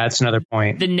yes, yeah, that's another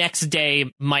point. The next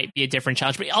day might be a different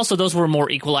challenge, but also those were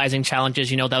more equalizing challenges.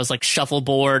 You know, that was like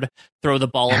shuffleboard, throw the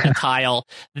ball at the tile.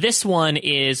 This one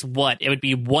is what it would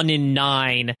be 1 in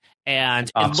 9,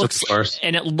 and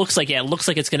it looks like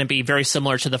it's going to be very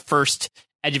similar to the first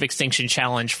Edge of Extinction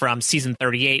challenge from season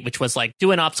 38, which was like do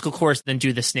an obstacle course, then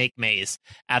do the snake maze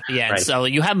at the end. Right. So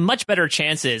you have much better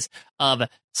chances of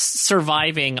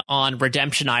surviving on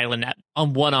Redemption Island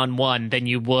on one-on-one than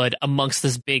you would amongst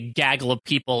this big gaggle of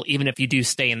people, even if you do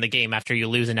stay in the game after you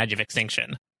lose an Edge of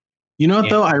Extinction. You know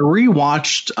what, though? I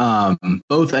rewatched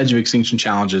both Edge of Extinction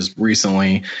challenges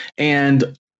recently,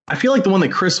 and I feel like the one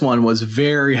that Chris won was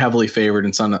very heavily favored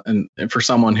and for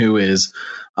someone who is,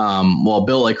 built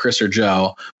like Chris or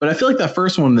Joe. But I feel like that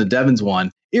first one, the Devons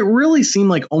one, it really seemed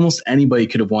like almost anybody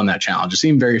could have won that challenge. It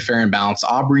seemed very fair and balanced.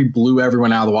 Aubrey blew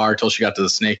everyone out of the water until she got to the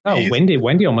snake maze.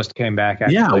 Wendy almost came back.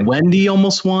 Actually. Yeah, Wendy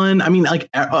almost won. I mean, like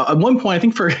at one point, I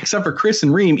think except for Chris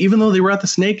and Reem, even though they were at the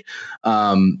snake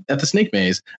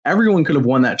maze, everyone could have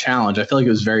won that challenge. I feel like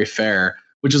it was very fair.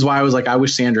 Which is why I was like, I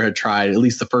wish Sandra had tried at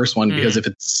least the first one, because if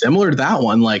it's similar to that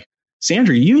one, like,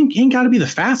 Sandra, you ain't got to be the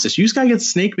fastest. You just got to get the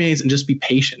snake maze and just be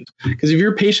patient. Because if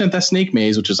you're patient at that snake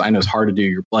maze, which is, I know is hard to do,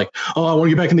 you're like, oh, I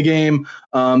want to get back in the game.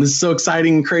 This is so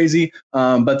exciting and crazy.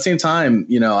 But at the same time,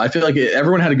 you know, I feel like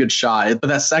everyone had a good shot. But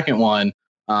that second one,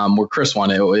 where Chris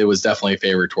won, it was definitely a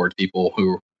favor toward people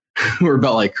who were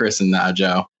about like Chris and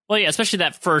Joe. Well, yeah, especially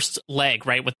that first leg,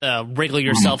 right, with the wriggle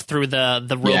yourself through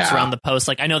the ropes around the post.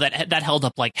 Like, I know that held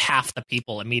up like half the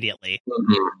people immediately.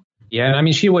 Yeah, I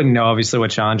mean, she wouldn't know obviously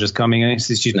what challenge is coming. And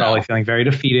she's probably feeling very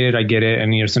defeated. I get it,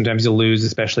 and sometimes you lose,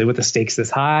 especially with the stakes this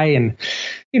high, and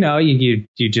you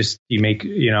make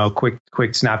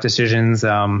quick snap decisions.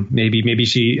 Maybe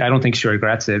she. I don't think she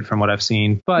regrets it from what I've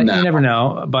seen, but you never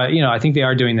know. But I think they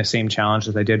are doing the same challenge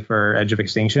that they did for Edge of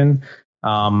Extinction.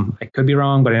 I could be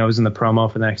wrong, but I know it was in the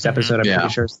promo for the next episode. I'm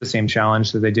pretty sure it's the same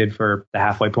challenge that they did for the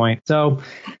halfway point. So,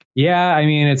 yeah, I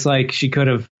mean, it's like she could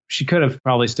have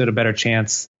probably stood a better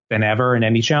chance than ever in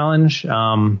any challenge.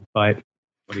 But what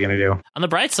are you going to do? On the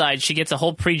bright side, she gets a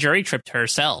whole pre-jury trip to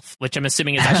herself, which I'm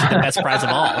assuming is actually the best prize of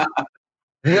all.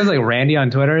 I think it was like Randy on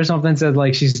Twitter or something said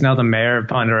like she's now the mayor of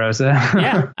Ponderosa.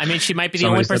 Yeah, I mean, she might be the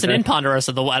only person in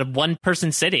Ponderosa, the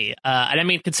one-person city. And I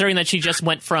mean, considering that she just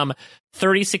went from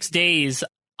 36 days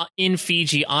in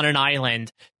Fiji on an island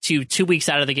to 2 weeks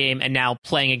out of the game and now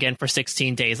playing again for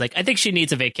 16 days, like I think she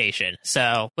needs a vacation.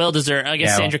 So, well deserved. I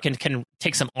guess Sandra can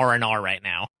take some R&R right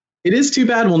now. It is too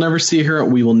bad we'll never see her.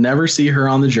 We will never see her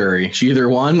on the jury. She either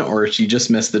won or she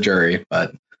just missed the jury,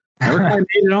 but never quite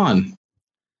made it on.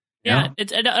 Yeah,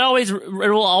 it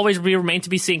will always remain to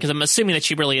be seen, because I'm assuming that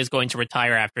she really is going to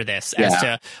retire after this as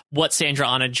to what Sandra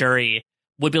on a jury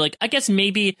would be like. I guess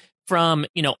maybe from,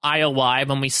 IOI,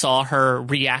 when we saw her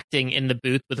reacting in the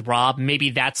booth with Rob,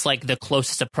 maybe that's like the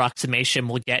closest approximation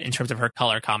we'll get in terms of her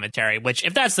color commentary, which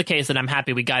if that's the case, then I'm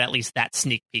happy we got at least that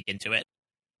sneak peek into it.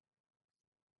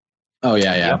 Oh,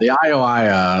 yeah. The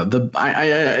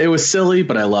IOI, it was silly,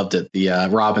 but I loved it. The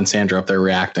Rob and Sandra up there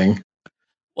reacting.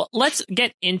 Well, let's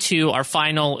get into our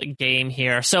final game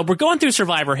here. So we're going through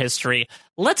Survivor history.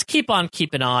 Let's keep on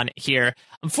keeping on here.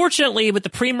 Unfortunately, with the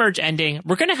pre-merge ending,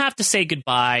 we're going to have to say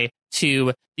goodbye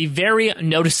to the very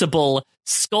noticeable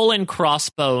skull and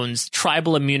crossbones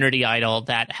tribal immunity idol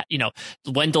that,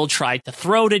 Wendell tried to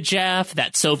throw to Jeff,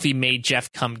 that Sophie made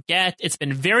Jeff come get. It's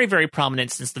been very, very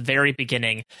prominent since the very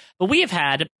beginning. But we have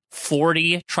had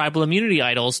 40 tribal immunity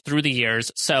idols through the years,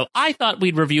 so I thought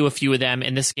we'd review a few of them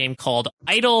in this game called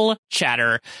Idol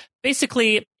Chatter.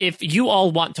 Basically, if you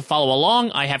all want to follow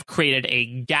along, I have created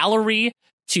a gallery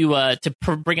to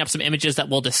bring up some images that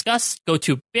we'll discuss. Go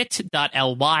to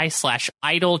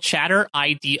bit.ly/idol chatter,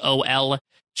 IDOL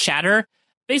chatter.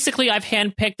 Basically, I've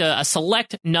handpicked a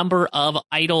select number of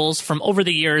idols from over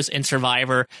the years in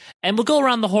Survivor, and we'll go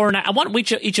around the horn. I want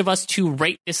each of us to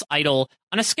rate this idol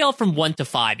on a scale from 1 to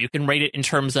 5. You can rate it in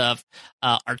terms of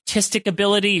artistic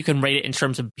ability. You can rate it in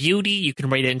terms of beauty. You can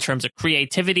rate it in terms of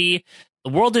creativity.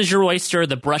 The world is your oyster.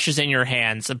 The brush is in your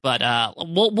hands. But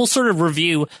we'll sort of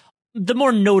review the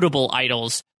more notable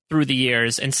idols through the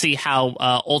years and see how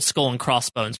Old Skull and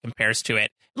Crossbones compares to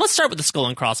it. Let's start with the Skull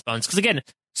and Crossbones, because again,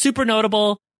 super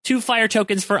notable. 2 fire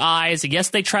tokens for eyes. Yes,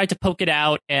 they tried to poke it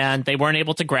out and they weren't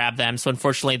able to grab them, so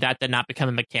unfortunately that did not become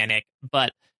a mechanic.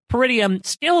 But Peridiam,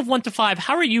 scale of 1 to 5,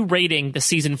 how are you rating the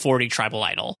season 40 tribal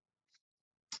idol?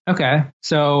 Okay,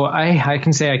 so I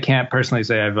can say I can't personally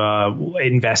say I've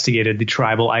investigated the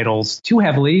tribal idols too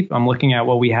heavily. I'm looking at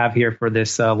what we have here for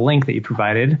this link that you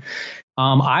provided.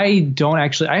 I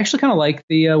actually kind of like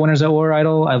the Winners at War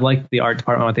idol. I like the art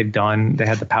department, what they've done. They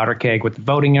had the powder keg with the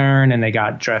voting urn, and they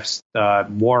got Jeff's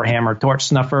Warhammer torch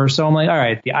snuffer. So I'm like, all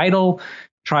right, the idol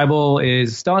tribal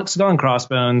is skull and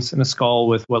crossbones and a skull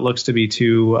with what looks to be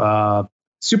 2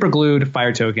 super glued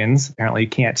fire tokens. Apparently you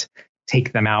can't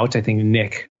take them out. I think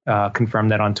Nick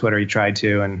confirmed that on Twitter. He tried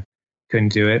to and couldn't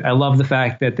do it. I love the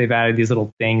fact that they've added these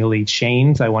little dangly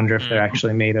chains. I wonder if they're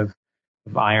actually made of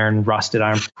iron, rusted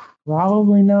iron.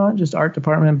 Probably not, just art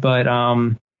department, but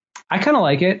I kind of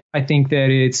like it. I think that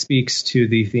it speaks to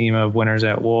the theme of Winners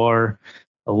at War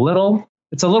a little.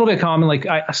 It's a little bit common. Like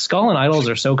skull and idols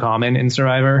are so common in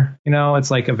Survivor.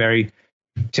 It's like a very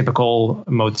typical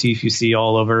motif you see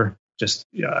all over just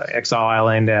Exile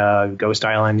Island, Ghost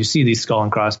Island. You see these skull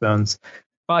and crossbones,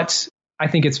 but I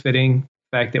think it's fitting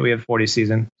the fact that we have 40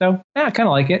 season. So yeah, I kind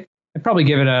of like it. I'd probably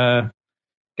give it a,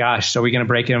 gosh, so are we going to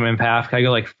break them in half? Can I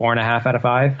go like 4.5 out of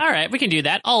 5? All right, we can do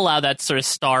that. I'll allow that sort of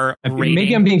star rating.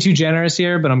 Maybe I'm being too generous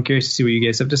here, but I'm curious to see what you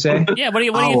guys have to say. Yeah, what do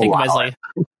you think, Wesley?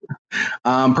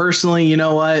 Personally, you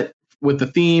know what? With the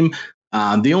theme,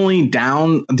 the only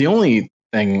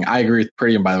thing I agree with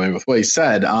Peridiam, by the way, with what he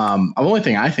said. The only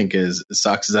thing I think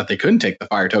sucks is that they couldn't take the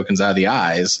fire tokens out of the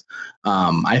eyes.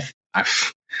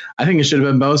 I think it should have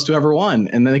been most whoever won,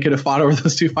 and then they could have fought over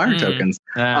those 2 fire tokens.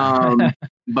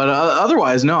 But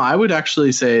otherwise, no, I would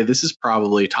actually say this is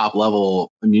probably top level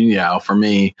immunity idol for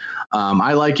me.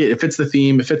 I like it. It fits the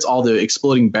theme. It fits all the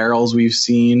exploding barrels we've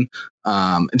seen.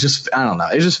 I don't know.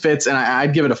 It just fits, and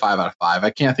I'd give it a 5 out of 5. I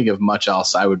can't think of much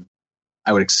else I would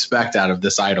expect out of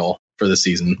this idol for the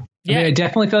season. Yeah, I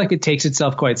definitely feel like it takes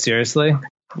itself quite seriously.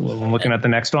 I'm looking at the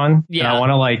next one. Yeah, I want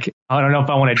to I don't know if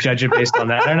I want to judge it based on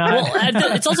that or not.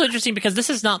 Well, it's also interesting because this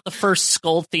is not the first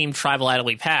skull-themed tribal idol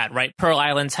we've had, right? Pearl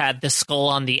Islands had the skull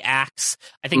on the axe.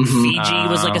 I think Fiji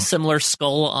was like a similar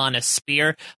skull on a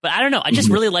spear. But I don't know. I just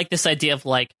really like this idea of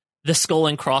like the skull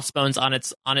and crossbones on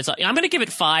its. I'm going to give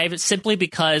it 5 simply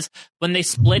because when they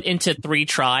split into 3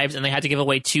 tribes and they had to give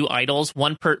away 2 idols,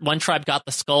 one tribe got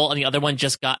the skull and the other one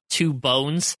just got 2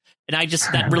 bones. And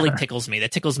that really tickles me.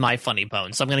 That tickles my funny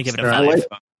bone. So I'm going to give it a 5.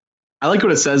 I like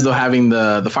what it says, though, having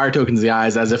the fire tokens in the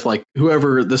eyes, as if like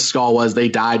whoever the skull was, they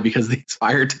died because of these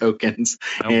fire tokens.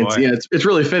 And it's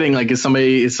really fitting. Like, was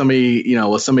somebody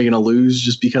going to lose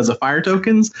just because of fire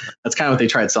tokens? That's kind of what they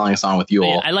tried selling us on with Yule.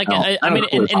 Yeah, I like it. I mean,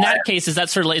 in that case, is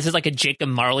it like a Jacob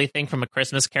Marley thing from A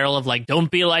Christmas Carol of like,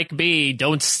 don't be like me,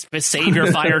 don't save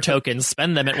your fire tokens,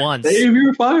 spend them at once. Save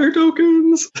your fire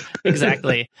tokens.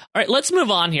 Exactly. All right, let's move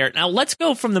on here. Now, let's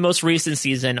go from the most recent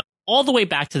season all the way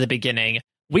back to the beginning.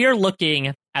 We are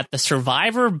looking at the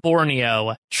Survivor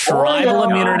Borneo tribal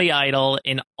immunity idol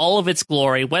in all of its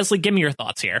glory. Wesley, give me your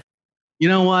thoughts here. You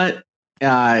know what?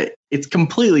 It's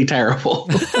completely terrible.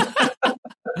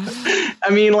 I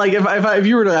mean, like if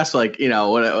you were to ask, like,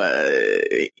 what?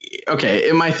 Okay,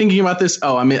 am I thinking about this?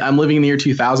 Oh, I'm living in the year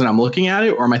 2000. I'm looking at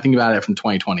it, or am I thinking about it from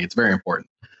 2020? It's very important.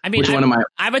 I mean,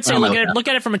 I would say look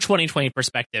at it from a 2020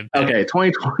 perspective. Okay,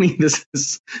 2020. This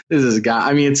is guy.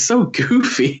 I mean, it's so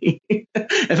goofy.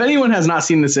 If anyone has not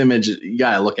seen this image, you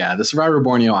gotta look at it. The Survivor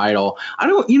Borneo idol. I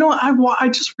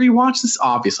just rewatched this.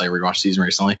 Obviously, I rewatched the season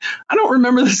recently. I don't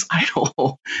remember this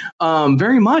idol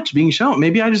very much being shown.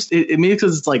 Maybe maybe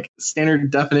because it's like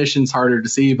standard definition's harder to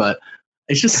see, but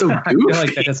it's just so goofy. I feel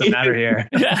like that doesn't matter here.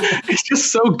 It's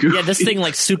just so goofy. Yeah, this thing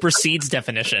like supersedes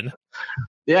definition.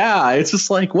 Yeah, it's just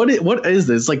like what is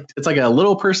this? It's like a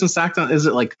little person stacked on. Is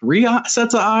it like 3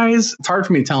 sets of eyes? It's hard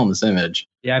for me to tell in this image.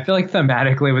 Yeah, I feel like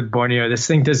thematically with Borneo, this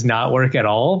thing does not work at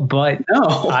all. But no.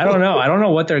 I don't know. I don't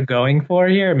know what they're going for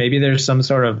here. Maybe there's some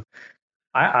sort of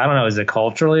I don't know. Is it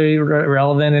culturally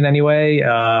relevant in any way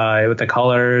with the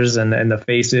colors and the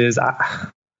faces?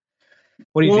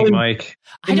 What do you think, Mike?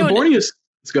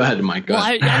 Let's go ahead, Mike.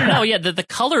 I don't know. Yeah, the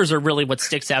colors are really what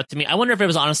sticks out to me. I wonder if it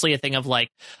was honestly a thing of like,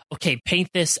 okay, paint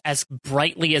this as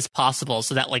brightly as possible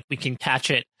so that like we can catch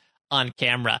it on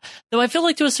camera. Though I feel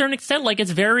like to a certain extent, like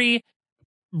it's very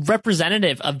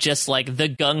representative of just like the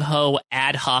gung-ho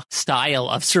ad hoc style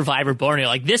of Survivor Borneo.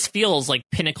 Like this feels like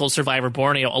pinnacle Survivor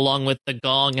Borneo along with the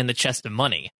gong and the chest of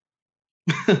money.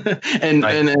 and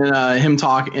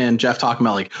him Jeff talking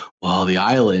about like, well, the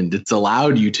island, it's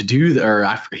allowed you to do that, or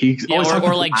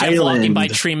like Jeff walking by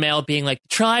tree mail being like, the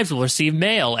tribes will receive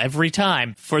mail every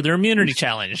time for their immunity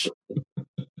challenge.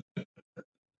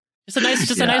 It's a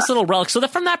nice little relic. So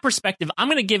from that perspective, I'm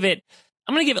gonna give it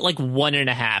like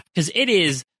 1.5 because it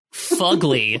is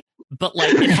fugly, but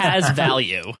like it has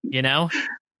value,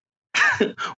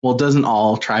 Well, doesn't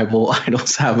all tribal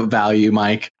idols have a value,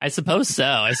 Mike? I suppose so.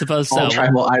 All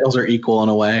tribal idols are equal in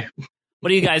a way. What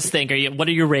do you guys think? What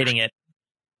are you rating it?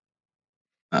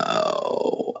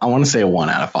 Oh, I want to say a 1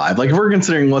 out of 5. Like if we're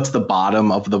considering what's the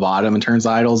bottom of the bottom in terms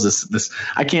of idols, this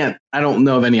I don't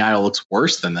know if any idol looks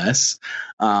worse than this.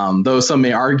 Though some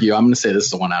may argue, I'm going to say this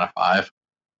is a 1 out of 5.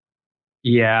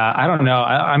 Yeah, I don't know.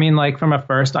 I mean, like from a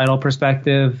first idol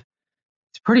perspective,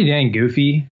 it's pretty dang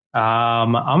goofy. I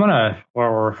don't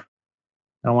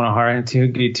want to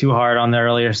be too hard on the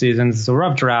earlier seasons. It's a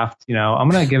rough draft, I'm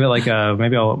gonna give it like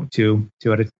maybe a 2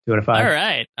 out of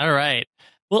 5. All right.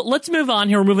 Well, let's move on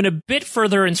here. We're moving a bit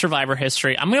further in Survivor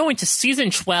history. I'm going to season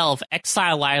 12,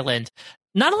 Exile Island.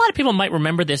 Not a lot of people might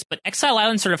remember this, but Exile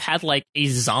Island sort of had like a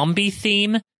zombie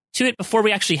theme to it before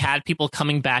we actually had people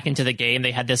coming back into the game.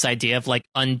 They had this idea of like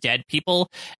undead people,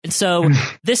 and so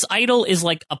this idol is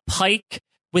like a pike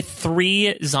with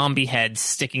 3 zombie heads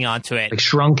sticking onto it. Like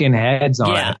shrunken heads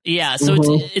on it. Yeah. So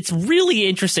it's really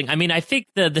interesting. I mean, I think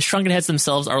the shrunken heads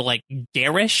themselves are like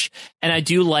garish, and I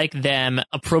do like them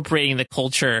appropriating the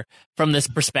culture from this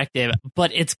perspective,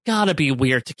 but it's gotta be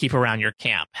weird to keep around your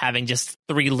camp, having just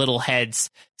 3 little heads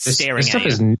staring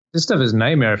at this stuff is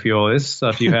nightmare fuel. This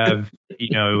stuff you have,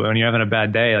 when you're having a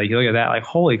bad day, like you look at that, like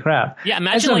holy crap. Yeah,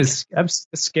 imagine it's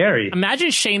scary.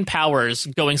 Imagine Shane Powers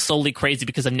going slowly crazy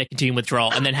because of nicotine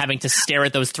withdrawal, and then having to stare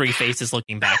at those three faces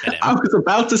looking back at him. I was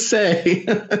about to say.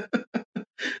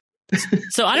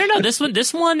 So I don't know,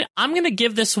 this one, I'm gonna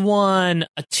give this one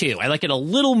a 2. I like it a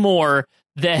little more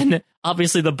than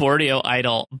obviously the Borneo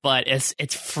idol, but it's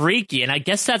freaky, and I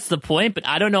guess that's the point. But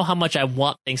I don't know how much I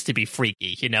want things to be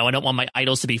freaky. I don't want my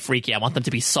idols to be freaky. I want them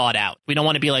to be sought out. We don't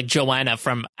want to be like Joanna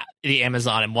from the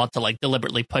Amazon and want to like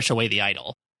deliberately push away the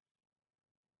idol.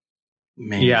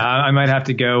 Man. Yeah, I might have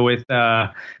to go with.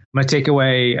 I'm gonna take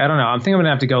away. I don't know. I'm thinking I'm gonna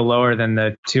have to go lower than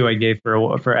the 2 I gave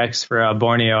for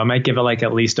Borneo. I might give it like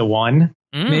at least a 1,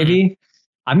 maybe.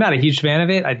 I'm not a huge fan of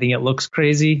it. I think it looks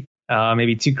crazy,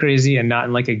 maybe too crazy, and not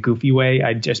in like a goofy way.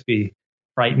 I'd just be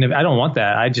frightened of. I don't want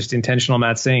that. I just intentional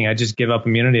Matt saying. I just give up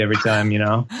immunity every time. I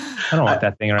don't want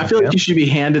that thing around. I feel like you should be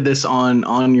handed this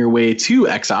on your way to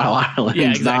Exile Island.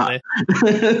 Yeah, exactly.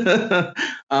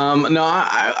 No,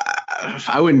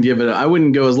 I wouldn't give it. I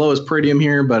wouldn't go as low as Peridiam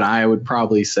here, but I would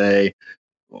probably say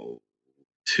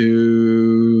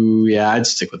 2. Yeah, I'd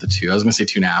stick with the 2. I was gonna say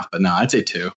 2.5, but no, I'd say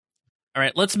 2. All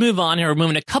right, let's move on here. We're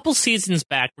moving a couple seasons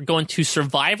back. We're going to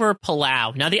Survivor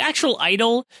Palau. Now, the actual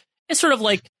idol is sort of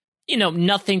like,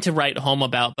 nothing to write home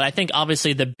about, but I think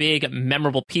obviously the big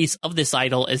memorable piece of this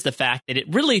idol is the fact that it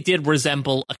really did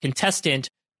resemble a contestant,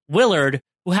 Willard,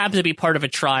 who happened to be part of a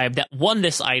tribe that won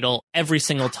this idol every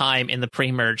single time in the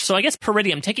pre-merge. So I guess,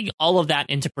 Peridiam, taking all of that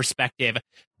into perspective,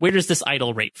 where does this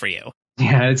idol rate for you?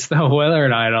 Yeah, it's the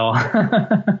Willard idol.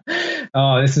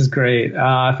 Oh, this is great.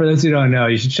 For those who don't know,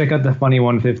 you should check out the Funny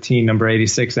 115 number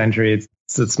 86 entry.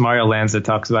 It's Mario Lanza that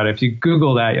talks about it. If you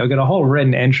Google that, you'll get a whole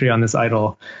written entry on this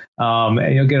idol,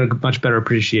 and you'll get a much better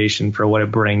appreciation for what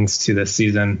it brings to this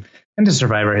season and to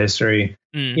Survivor history.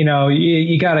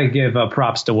 You got to give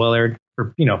props to Willard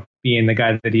for being the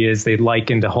guy that he is. They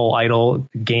likened the whole idol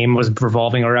game was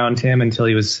revolving around him until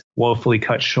he was woefully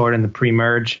cut short in the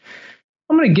pre-merge.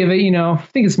 I'm going to give it, I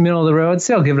think it's middle of the road.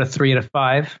 So I'll give it a 3 out of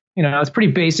 5. It's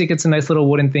pretty basic. It's a nice little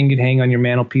wooden thing you'd hang on your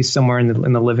mantelpiece somewhere in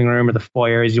the living room or the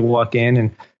foyer as you walk in.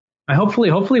 And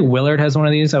hopefully Willard has one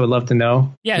of these. I would love to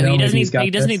know. Yeah, he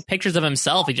doesn't need pictures of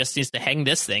himself. He just needs to hang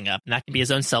this thing up, and that can be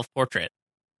his own self-portrait.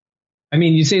 I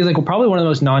mean, you say he's probably one of the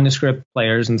most nondescript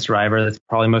players in Survivor that's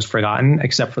probably most forgotten,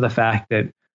 except for the fact that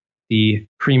the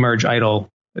pre-merge idol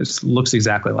looks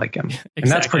exactly like him. And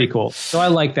that's pretty cool. So I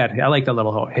like that. I like that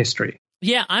little history.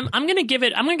 Yeah, I'm gonna give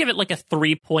it like a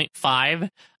 3.5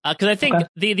 because I think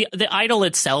the idol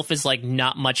itself is like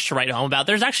not much to write home about.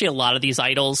 There's actually a lot of these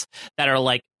idols that are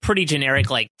like pretty generic,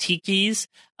 like tikis,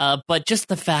 but just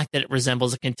the fact that it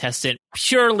resembles a contestant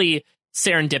purely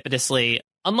serendipitously,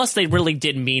 unless they really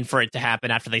did mean for it to happen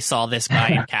after they saw this guy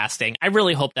in casting. I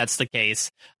really hope that's the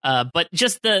case. But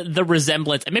just the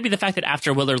resemblance, and maybe the fact that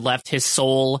after Willard left, his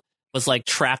soul was like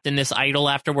trapped in this idol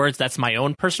afterwards. That's my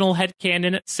own personal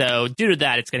headcanon. So due to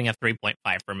that, it's getting a 3.5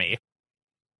 for me.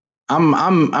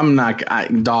 I'm not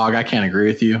dog. I can't agree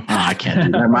with you. Oh, I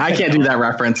can't do that. I can't do that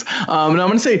reference. No, I'm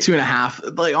going to say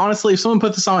 2.5. Like, honestly, if someone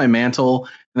put this on my mantle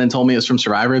and then told me it's from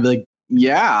Survivor, I'd be like,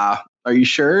 yeah, are you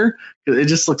sure? It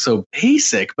just looks so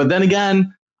basic. But then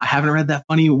again, I haven't read that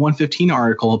Funny 115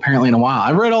 article apparently in a while.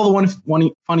 I've read all the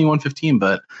Funny 115,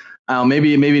 but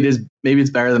maybe it's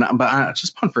better than. But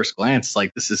just upon first glance,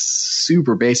 like this is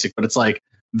super basic, but it's like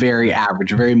very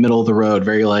average, very middle of the road,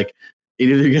 very like it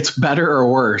either gets better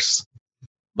or worse.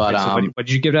 But what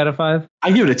did you give it out of 5?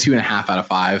 I give it a 2.5 out of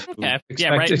 5. Okay,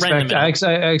 right in the middle. I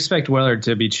expect Willard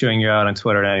to be chewing you out on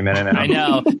Twitter at any minute now. I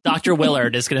know Dr.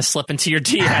 Willard is going to slip into your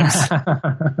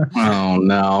DMs. Oh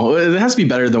no, it has to be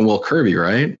better than Will Kirby,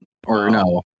 right? Or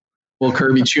no? Will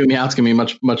Kirby chew me out? It's going to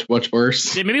be much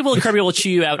worse. Yeah, maybe Will Kirby will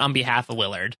chew you out on behalf of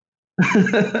Willard.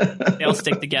 They'll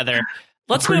stick together.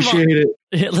 Let's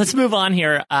move on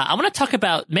here. I want to talk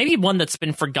about maybe one that's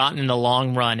been forgotten in the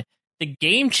long run. The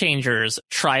Game Changers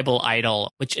tribal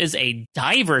idol, which is a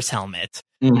diver's helmet,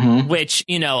 which,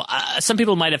 some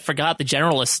people might have forgot the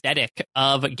general aesthetic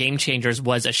of Game Changers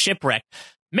was a shipwreck.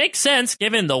 Makes sense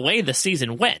given the way the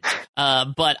season went.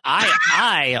 But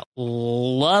I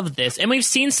love this. And we've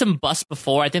seen some busts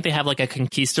before. I think they have like a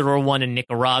conquistador one in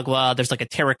Nicaragua. There's like a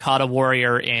terracotta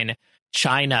warrior in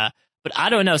China. But I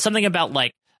don't know, something about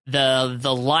like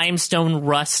the limestone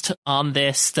rust on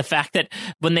this, the fact that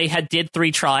when they did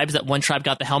 3 tribes, that one tribe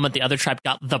got the helmet, the other tribe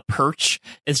got the perch,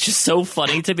 is just so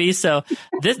funny to me. So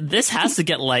this has to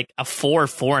get like a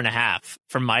 4.5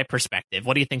 from my perspective.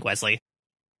 What do you think, Wesley?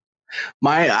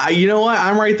 You know what?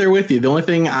 I'm right there with you. The only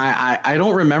thing I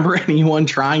don't remember anyone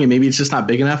trying, and maybe it's just not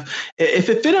big enough. If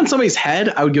it fit on somebody's head,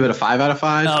 I would give it a 5 out of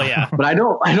 5. Oh yeah, but I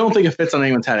don't think it fits on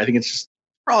anyone's head. I think it's just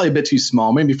probably a bit too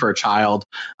small, maybe for a child.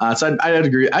 So I'd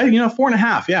agree.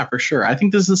 4.5, yeah, for sure. I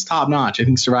think this is top notch. I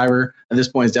think Survivor at this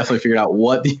point has definitely figured out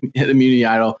what the immunity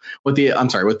idol, what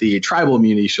the tribal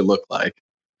immunity should look like.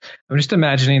 I'm just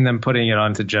imagining them putting it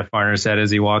onto Jeff Varner's head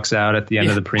as he walks out at the end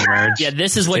of the pre-merge. Yeah,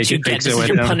 this is what you get. This is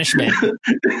your punishment.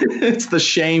 It's the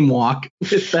shame walk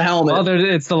with the helmet. Well,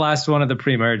 it's the last one of the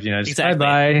pre-merge. Just exactly.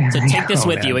 Bye-bye. So take this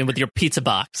with you and with your pizza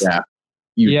box.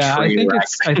 Yeah.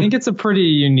 I think it's a pretty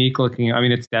unique looking. I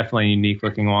mean, it's definitely a unique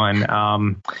looking one.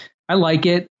 I like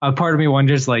it. A part of me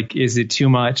wonders, like, is it too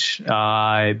much? But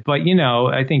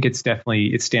I think it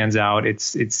stands out.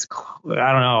 It's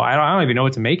I don't know. I don't even know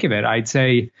what to make of it. I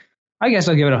guess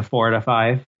I'll give it a 4 out of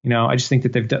 5. I just think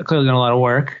that they've clearly done a lot of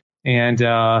work, and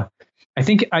I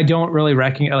think I don't really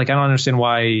recognize. Like, I don't understand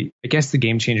why. I guess the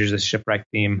game changers is shipwreck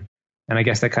theme, and I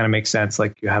guess that kind of makes sense.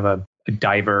 Like, you have a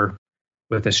diver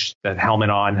with the helmet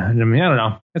on. I mean, I don't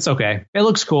know. It's okay. It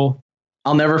looks cool.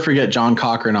 I'll never forget John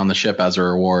Cochran on the ship as a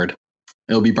reward.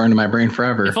 It'll be burned in my brain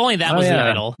forever. If only that was the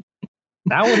idol.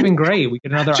 That would have been great. We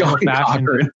get another John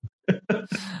Cochran.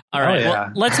 All right.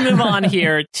 Well, let's move on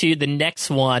here to the next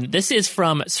one. This is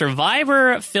from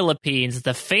Survivor Philippines,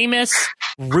 the famous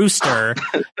rooster.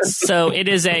 So it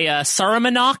is a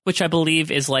Saramanok, which I believe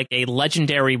is like a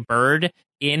legendary bird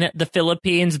in the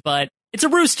Philippines, but it's a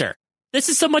rooster. This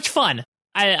is so much fun.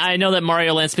 I know that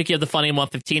Mario Land, speaking of the Funny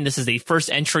 115, this is the first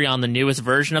entry on the newest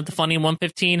version of the Funny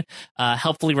 115,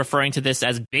 helpfully referring to this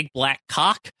as Big Black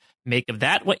Cock. Make of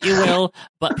that what you will.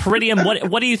 But Peridiam,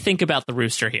 what do you think about the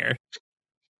rooster here?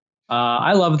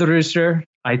 I love the rooster.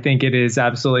 I think it is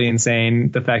absolutely insane.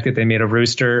 The fact that they made a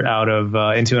rooster out of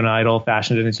into an idol,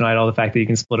 fashioned it into an idol, the fact that you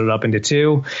can split it up into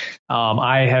two.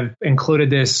 I have included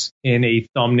this in a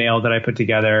thumbnail that I put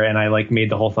together, and I made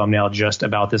the whole thumbnail just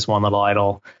about this one little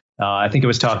idol. I think it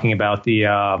was talking about the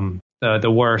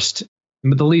worst,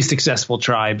 the least successful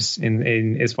tribes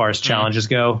in as far as challenges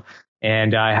go.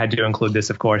 And I had to include this,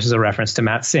 of course, as a reference to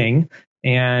Matt Singh.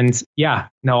 And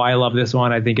I love this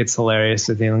one. I think it's hilarious.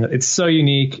 I think it's so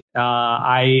unique.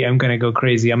 I am going to go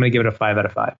crazy. I'm going to give it a 5 out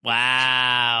of 5.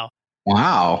 Wow.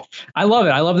 I love it.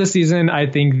 I love this season. I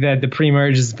think that the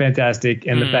pre-merge is fantastic.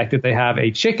 And the fact that they have a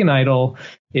chicken idol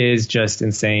is just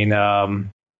insane. I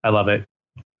love it.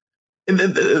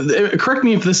 Correct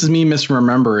me if this is me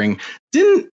misremembering.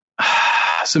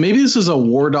 So maybe this was a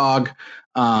War Dog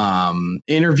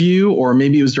interview, or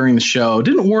maybe it was during the show.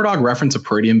 Didn't War Dog reference a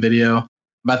Peridiam video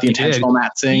about the intentional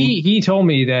Matt Singh? He told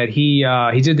me that he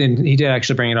did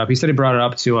actually bring it up. He said he brought it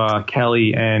up to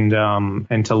Kelly and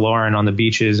to Lauren on the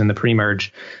beaches in the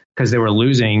pre-merge because they were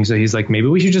losing. So he's like, maybe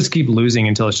we should just keep losing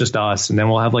until it's just us, and then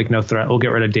we'll have no threat. We'll get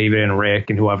rid of David and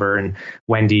Rick and whoever and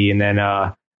Wendy, and then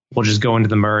we'll just go into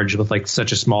the merge with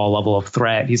such a small level of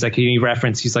threat. He's like,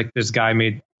 this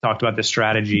guy talked about this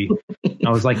strategy. I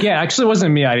was like, yeah, actually it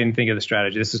wasn't me. I didn't think of the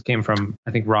strategy. This came from,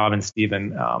 I think, Rob and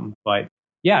Steven. But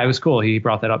yeah, it was cool. He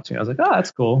brought that up to me. I was like, oh,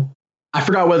 that's cool. I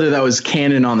forgot whether that was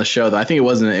canon on the show, though. I think it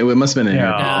wasn't. It must have been. They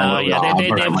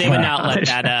would not let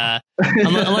that.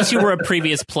 Unless you were a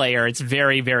previous player, it's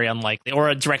very, very unlikely,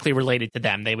 or directly related to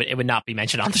them. It would not be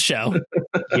mentioned on the show.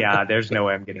 Yeah, there's no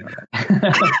way I'm getting on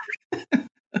that.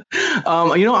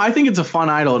 I think it's a fun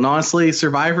idol, and honestly,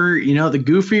 Survivor, the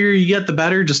goofier you get, the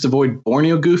better. Just avoid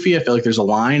Borneo goofy. I feel like there's a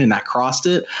line, and that crossed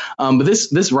it. But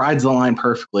this rides the line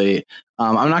perfectly.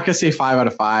 I'm not gonna say 5 out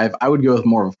of 5. I would go with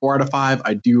more of a 4 out of 5.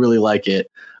 I do really like it.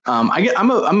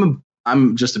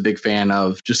 I'm just a big fan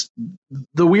of just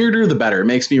the weirder the better. It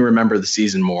makes me remember the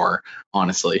season more,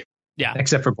 honestly. Yeah.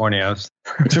 Except for Borneos.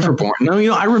 Except for Borneo.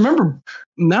 No, I remember,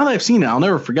 now that I've seen it, I'll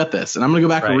never forget this. And I'm going to go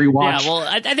back and rewatch. Yeah, well,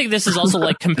 I think this is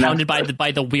also compounded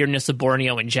by the weirdness of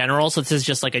Borneo in general. So this is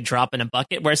just a drop in a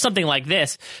bucket. Whereas something like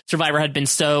this, Survivor had been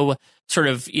so sort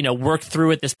of, worked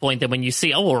through at this point that when you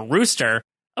see, a rooster,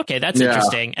 okay, that's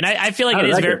interesting. And I feel like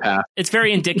it's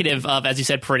very indicative of, as you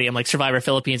said, Peridiam, Survivor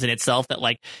Philippines in itself, that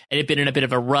it had been in a bit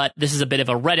of a rut. This is a bit of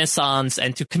a renaissance.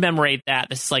 And to commemorate that,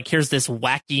 this is here's this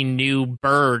wacky new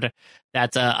bird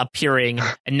that's appearing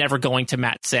and never going to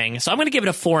Matt Singh. So I'm going to give it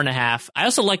a 4.5. I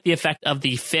also like the effect of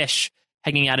the fish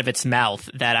hanging out of its mouth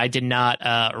that I did not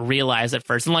realize at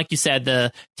first. And like you said,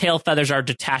 the tail feathers are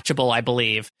detachable, I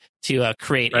believe, to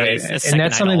create a second and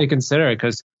that's something to consider,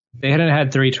 because they hadn't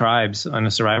had 3 tribes on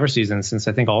a Survivor season since,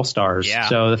 I think, All Stars. Yeah.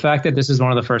 So the fact that this is one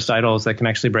of the first idols that can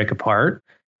actually break apart,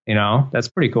 that's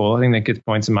pretty cool. I think that gets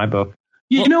points in my book.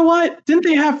 You know what? Didn't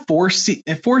they have four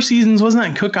seasons? Wasn't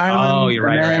that in Cook Island? Oh, you're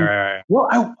right.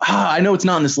 Well, I know it's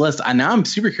not on this list. Now I'm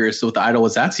super curious what the idol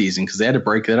was that season because they had to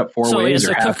break it up four ways.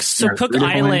 Cook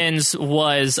Islands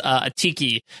was a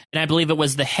tiki, and I believe it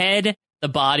was the head, the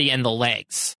body, and the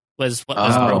legs was what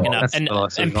was broken up.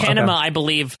 And Panama, I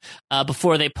believe,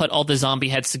 before they put all the zombie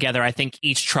heads together, I think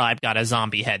each tribe got a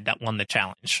zombie head that won the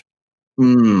challenge.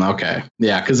 Okay.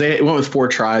 Yeah, because they went with 4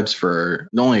 tribes for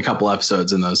only a couple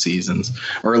episodes in those seasons,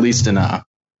 or at least in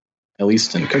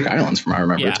Cook Islands, from what I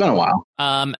remember. Yeah. It's been a while.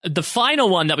 The final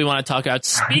one that we want to talk about,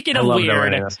 speaking of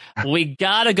weird, we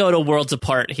got to go to Worlds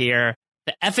Apart here.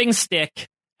 The effing stick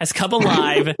has come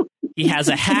alive. He has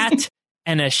a hat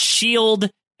and a shield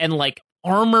and like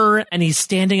armor, and he's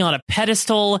standing on a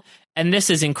pedestal. And this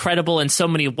is incredible in so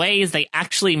many ways. They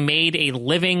actually made a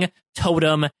living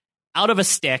totem out of a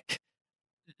stick.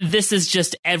 This is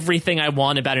just everything I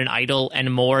want about an idol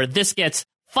and more. This gets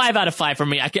 5 out of 5 for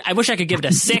me. I wish I could give it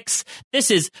a 6.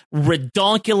 This is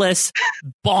redonkulous,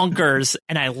 bonkers,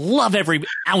 and I love every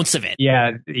ounce of it.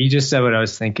 Yeah, you just said what I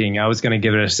was thinking. I was going to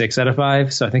give it a 6 out of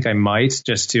 5, so I think I might,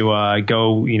 just to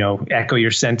go, echo your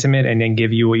sentiment and then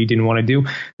give you what you didn't want to do.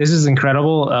 This is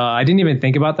incredible. I didn't even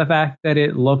think about the fact that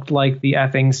it looked like the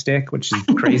effing stick, which is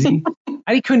crazy.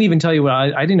 I couldn't even tell you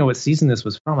I didn't know what season this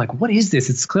was from. Like, what is this?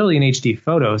 It's clearly an HD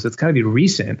photo, so it's got to be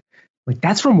recent. Like,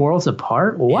 that's from Worlds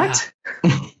Apart? What?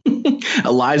 Yeah.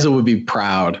 Eliza would be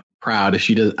proud if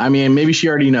she does. I mean, maybe she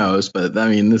already knows, but I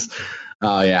mean, this.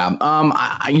 Yeah.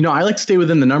 I like to stay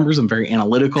within the numbers. I'm very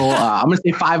analytical. I'm going to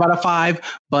say 5 out of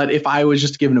 5. But if I was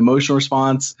just to give an emotional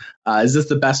response, is this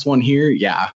the best one here?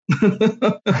 Yeah.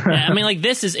 Yeah, I mean, like,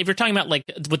 this is, if you're talking about like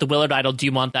with the Willard idol, do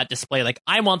you want that display? Like,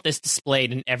 I want this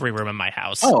displayed in every room in my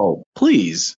house. Oh,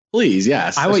 please,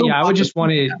 yes. I would just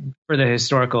want it for the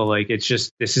historical. Like, it's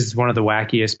just, this is one of the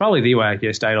wackiest, probably the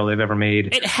wackiest idol they've ever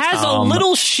made. It has a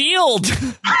little shield.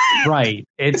 Right.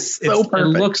 It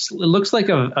looks like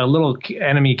a little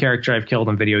enemy character I've killed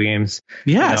in video games.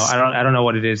 Yes. I don't know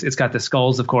what it is. It's got the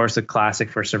skulls, of course, a classic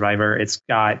for Survivor. It's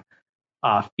got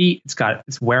feet.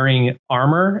 It's wearing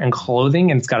armor and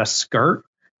clothing, and it's got a skirt,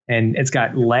 and it's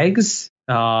got legs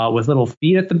with little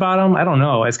feet at the bottom. I don't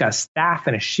know. It's got a staff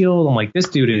and a shield. I'm like, this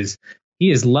dude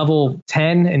is level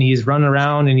 10, and he's running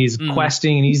around and he's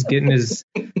questing and he's getting his.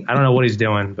 I don't know what he's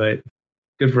doing, but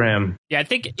good for him. Yeah, I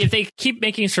think if they keep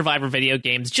making Survivor video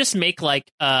games, just make like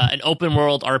an open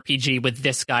world RPG with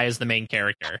this guy as the main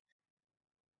character.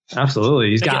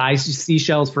 Absolutely. He's got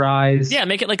seashells for eyes. Yeah,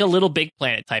 make it like a Little Big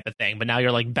Planet type of thing, but now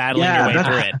you're like battling your way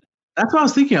through it. That's what I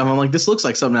was thinking of. I'm like, this looks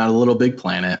like something out of Little Big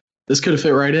Planet. This could have fit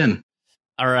right in.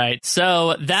 All right,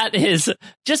 so that is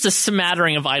just a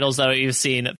smattering of idols that you've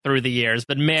seen through the years,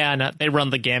 but man, they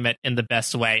run the gamut in the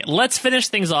best way. Let's finish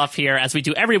things off here, as we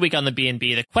do every week on the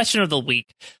B&B, the question of the week.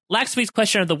 Last week's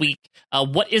question of the week,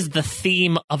 what is the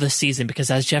theme of the season? Because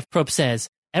as Jeff Probst says,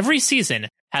 every season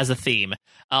has a theme.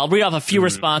 I'll read off a few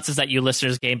responses that you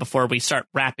listeners gave before we start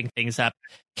wrapping things up.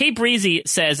 Kay Breezy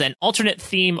says an alternate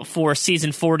theme for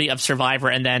season 40 of Survivor,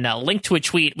 and then a link to a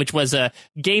tweet, which was a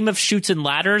game of shoots and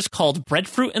ladders called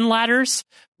Breadfruit and Ladders,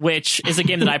 which is a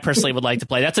game that I personally would like to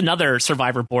play. That's another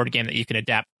Survivor board game that you can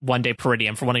adapt one day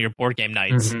Peridiam for one of your board game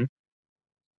nights. Mm-hmm.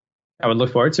 I would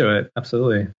look forward to it.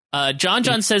 Absolutely.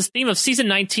 John says theme of season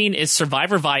 19 is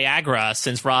Survivor Viagra,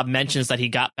 since Rob mentions that he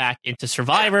got back into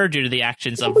Survivor due to the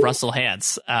actions of Russell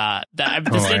Hantz.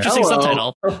 This is an interesting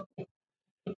subtitle.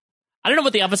 I don't know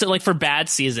what the opposite, like for bad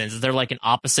seasons, is there like an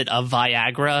opposite of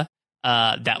Viagra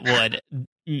that would,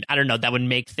 I don't know, that would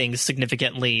make things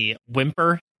significantly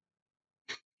whimper?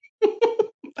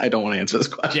 I don't want to answer this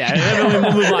question. Yeah,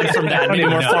 we'll move on from that.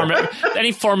 Maybe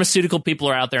any pharmaceutical people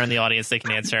are out there in the audience, they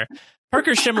can answer.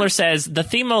 Parker Schimler says the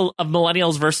theme of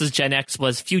Millennials versus Gen X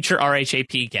was future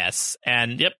RHAP guests.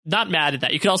 And yep, not mad at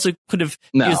that. You could have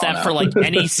used that for like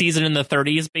any season in the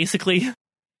 30s, basically.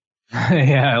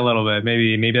 Yeah, a little bit.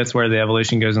 Maybe that's where the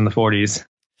evolution goes in the 40s.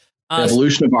 The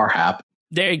evolution of our hap.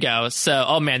 There you go. So,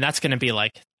 oh man, that's going to be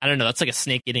like, I don't know, that's like a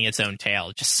snake eating its own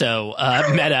tail. Just so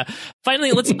meta.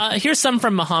 Finally, let's here's some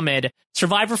from Muhammad.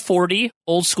 Survivor 40,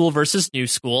 old school versus new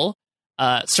school.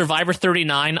 Survivor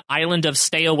 39, Island of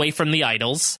Stay Away from the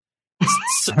Idols.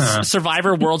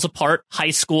 Survivor Worlds Apart, High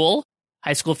School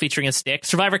featuring a stick.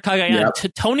 Survivor Cagayan,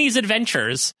 Tony's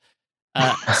Adventures.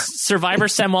 Survivor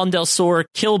San Juan del Sur,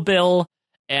 Kill Bill.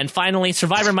 And finally,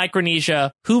 Survivor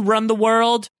Micronesia, Who Run the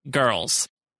World? Girls.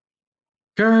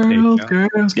 Girls.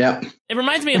 Yeah. It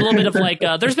reminds me a little bit of like,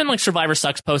 there's been like Survivor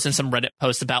Sucks posts and some Reddit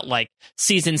posts about like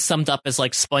seasons summed up as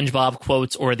like SpongeBob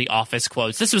quotes or The Office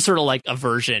quotes. This was sort of like a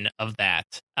version of that.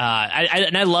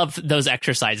 I love those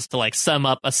exercises to like sum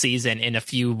up a season in a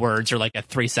few words or like a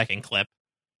 3-second clip.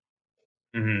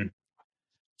 Mm-hmm.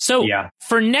 So Yeah.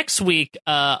 for next week,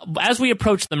 as we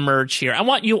approach the merge here, I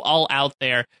want you all out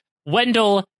there.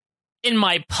 Wendell, in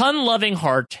my pun-loving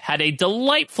heart, had a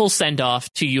delightful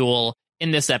send-off to Yule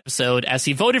in this episode as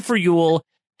he voted for Yule,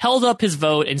 held up his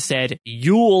vote, and said,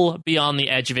 "You'll be on the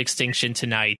edge of extinction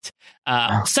tonight."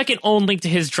 Second only to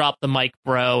his drop the mic,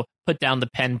 bro, put down the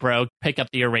pen, bro, pick up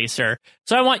the eraser.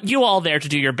 So I want you all there to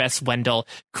do your best, Wendell.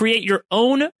 Create your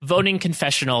own voting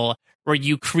confessional where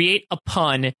you create a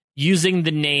pun using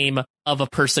the name of a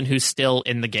person who's still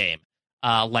in the game.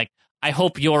 Like, I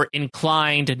hope you're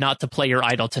inclined not to play your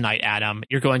idol tonight, Adam.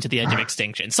 You're going to the edge of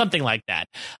extinction. Something like that.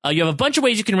 You have a bunch of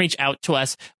ways you can reach out to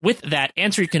us with that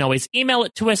answer. You can always email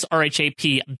it to us,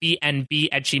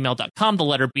 rhapbnb@gmail.com, the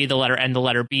letter B, the letter N, the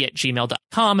letter B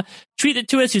 @gmail.com. Tweet it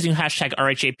to us using hashtag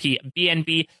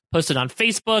rhapbnb. Post it on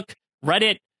Facebook,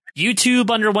 Reddit,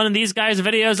 YouTube under one of these guys'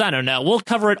 videos. I don't know. We'll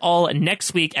cover it all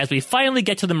next week as we finally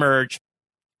get to the merge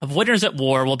of Winners at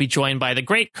War. We'll be joined by the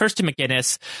great Kirsten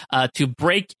McGinnis to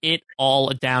break it all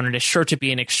down. It is sure to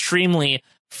be an extremely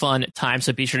fun time,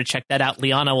 so be sure to check that out.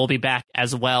 Liana will be back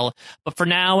as well. But for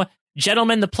now,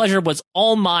 gentlemen, the pleasure was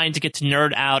all mine to get to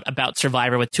nerd out about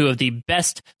Survivor with two of the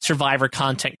best Survivor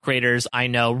content creators I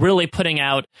know, really putting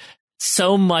out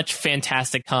so much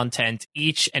fantastic content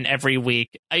each and every week.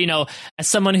 You know, as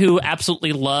someone who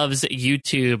absolutely loves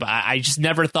YouTube, I just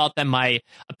never thought that my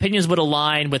opinions would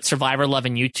align with Survivor love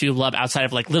and YouTube love outside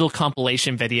of like little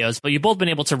compilation videos. But you've both been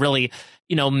able to really,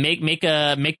 you know, make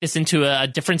this into a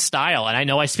different style. And I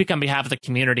know I speak on behalf of the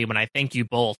community when I thank you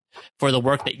both for the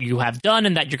work that you have done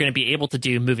and that you're going to be able to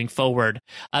do moving forward.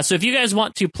 So if you guys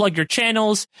want to plug your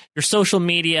channels, your social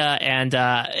media, and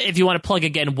if you want to plug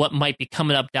again what might be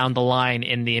coming up down the line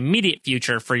in the immediate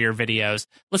future for your videos,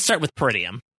 let's start with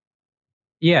Peridiam.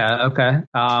 Yeah, okay.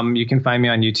 You can find me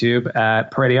on YouTube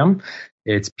at Peridiam.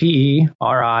 It's Peridiam.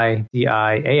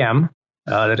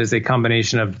 That is a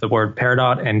combination of the word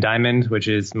peridot and diamond, which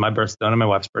is my birthstone and my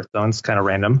wife's birthstone. It's kind of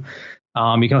random.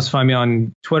 You can also find me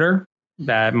on Twitter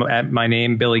at my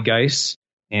name, Billy Geis,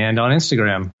 and on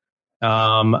Instagram.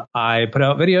 I put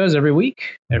out videos every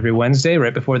week, every Wednesday,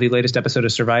 right before the latest episode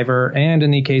of Survivor. And in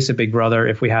the case of Big Brother,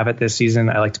 if we have it this season,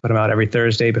 I like to put them out every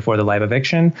Thursday before the live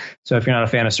eviction. So if you're not a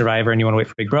fan of Survivor and you want to wait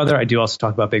for Big Brother, I do also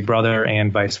talk about Big Brother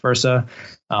and vice versa.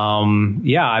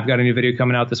 Yeah, I've got a new video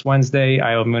coming out this Wednesday.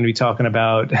 I'm going to be talking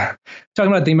about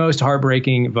the most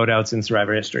heartbreaking vote outs in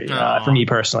Survivor history for me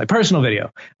personally. Personal video.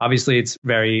 Obviously, it's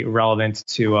very relevant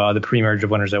to the pre-merge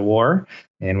of Winners at War.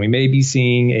 And we may be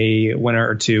seeing a winner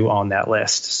or two on that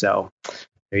list. So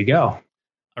there you go.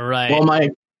 All right. Well,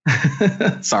 Mike,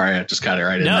 sorry, I just got it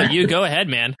right in there. No, you go ahead,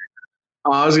 man.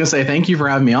 I was going to say, thank you for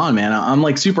having me on, man. I'm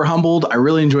like super humbled. I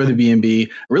really enjoy the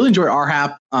B&B. I really enjoy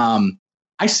RHAP.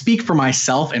 I speak for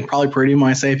myself and probably Peridiam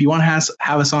when I say, if you want to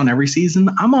have us on every season,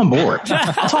 I'm on board.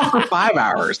 I'll talk for 5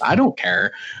 hours. I don't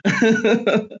care.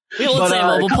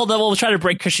 We'll try to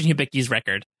break Christian Hubicki's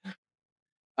record.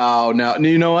 Oh, no.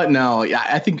 You know what? No. Yeah,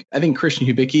 I think Christian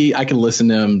Hubicki, I can listen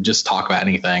to him just talk about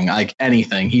anything, like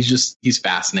anything. He's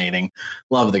fascinating.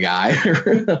 Love the guy.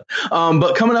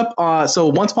 But coming up, so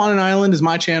Once Upon an Island is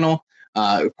my channel.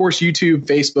 Of course, YouTube,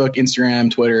 Facebook,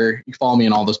 Instagram, Twitter. You follow me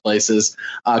in all those places.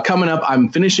 Coming up, I'm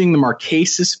finishing the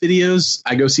Marquesas videos.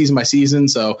 I go season by season.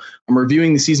 So I'm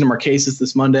reviewing the season of Marquesas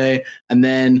this Monday. And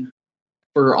then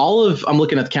for I'm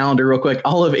looking at the calendar real quick,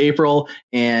 all of April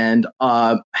and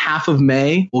half of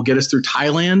May will get us through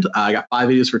Thailand. I got 5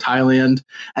 videos for Thailand.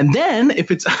 And then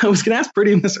I was going to ask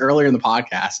Peridiam this earlier in the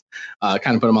podcast,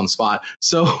 kind of put him on the spot.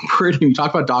 So Peridiam, you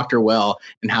talk about Dr. Will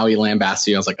and how he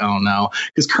lambasted you. I was like, oh no.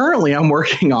 Because currently I'm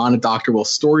working on a Dr. Will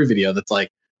story video that's like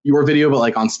your video, but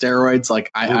like on steroids.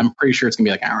 Like I'm pretty sure it's going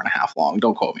to be like an hour and a half long.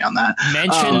 Don't quote me on that.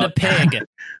 Mention the pig.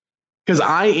 Because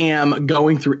I am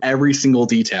going through every single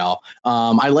detail.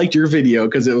 I liked your video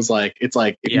because it was like, if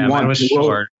you want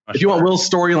Will's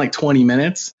story in like 20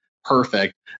 minutes,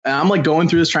 perfect. And I'm like going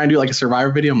through this trying to do like a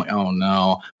Survivor video. I'm like, oh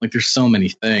no, like there's so many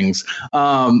things.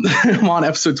 I'm on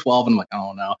episode 12 and I'm like,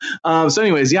 oh no. So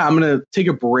anyways, yeah, I'm going to take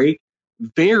a break.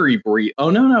 Very brief.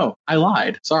 Oh no, I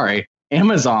lied. Sorry.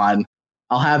 Amazon.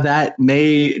 I'll have that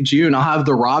June. I'll have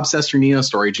the Rob Cesternino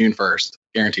story June 1st,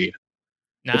 guaranteed.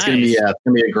 Nice. It's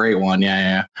gonna be a great one.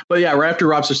 Yeah. But yeah, right after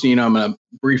Rob Cesternino, I'm gonna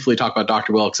briefly talk about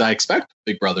Dr. Will because I expect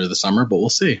Big Brother this summer, but we'll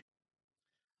see.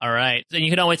 All right. Then you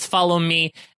can always follow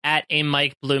me at a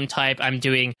Mike Bloom type. I'm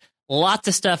doing Lots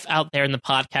of stuff out there in the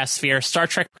podcast sphere. Star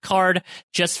Trek Picard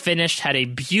just finished, had a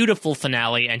beautiful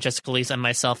finale, and Jessica Lisa and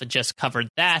myself had just covered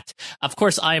that. Of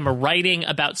course, I am writing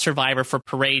about Survivor for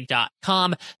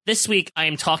Parade.com. This week, I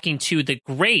am talking to the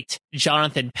great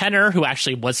Jonathan Penner, who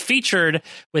actually was featured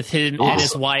with him and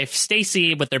his wife,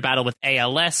 Stacy, with their battle with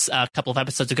ALS a couple of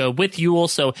episodes ago with Yul.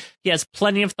 So he has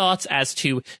plenty of thoughts as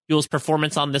to Yul's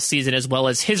performance on this season, as well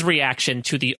as his reaction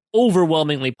to the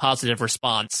overwhelmingly positive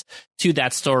response to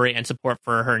that story and support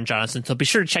for her and Jonathan. So be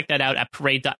sure to check that out at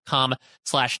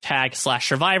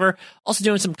parade.com/tag/survivor. Also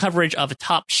doing some coverage of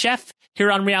Top Chef here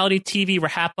on reality TV,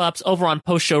 wrap-ups, over on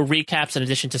post-show recaps, in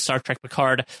addition to Star Trek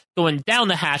Picard, going down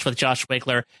the hatch with Josh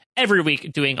Wigler every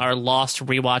week doing our Lost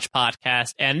Rewatch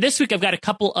podcast. And this week I've got a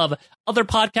couple of other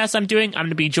podcasts I'm doing. I'm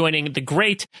going to be joining the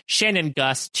great Shannon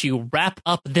Gus to wrap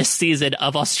up this season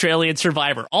of Australian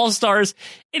Survivor All-Stars.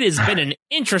 It has been an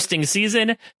interesting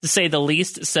season, to say the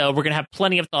least, so we're going to have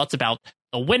plenty of thoughts about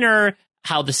the winner,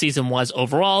 how the season was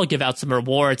overall, give out some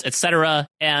rewards, etc.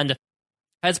 And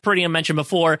as Peridiam mentioned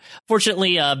before,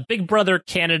 fortunately, Big Brother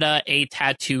Canada 8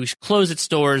 had to close its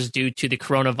doors due to the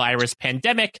coronavirus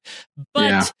pandemic,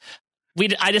 but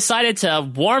I decided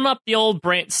to warm up the old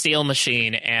Brant Steele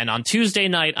machine, and on Tuesday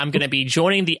night, I'm going to be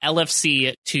joining the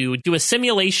LFC to do a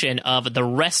simulation of the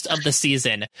rest of the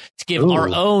season to give our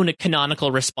own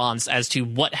canonical response as to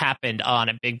what happened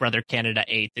on Big Brother Canada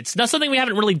 8. It's not something we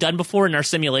haven't really done before in our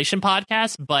simulation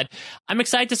podcast, but I'm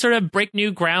excited to sort of break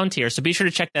new ground here, so be sure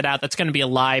to check that out. That's going to be a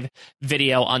live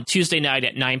video on Tuesday night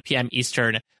at 9 p.m.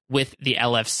 Eastern with the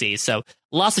LFC. So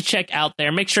lots to check out there.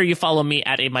 Make sure you follow me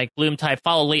at a Mike Bloom type.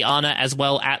 Follow Liana as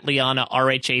well at Liana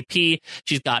RHAP.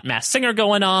 She's got Masked Singer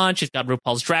going on. She's got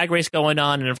RuPaul's Drag Race going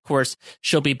on. And of course,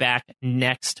 she'll be back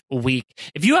next week.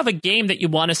 If you have a game that you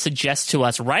want to suggest to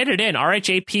us, write it in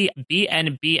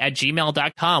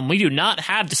rhapbnb@gmail.com. We do not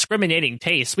have discriminating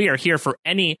tastes. We are here for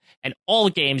any and all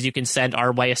games you can send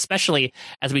our way, especially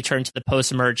as we turn to the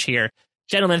post-merge here.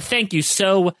 Gentlemen, thank you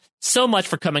so much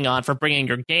for coming on, for bringing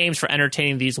your games, for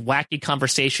entertaining these wacky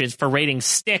conversations, for rating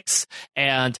sticks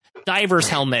and divers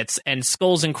helmets and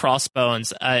skulls and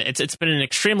crossbones. It's been an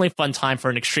extremely fun time for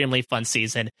an extremely fun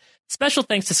season. Special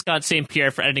thanks to Scott St.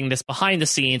 Pierre for editing this behind the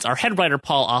scenes, our head writer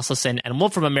Paul Osselson, and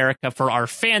Wolf from America for our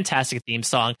fantastic theme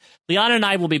song. Liana and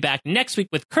I will be back next week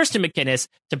with Kirsten McInnes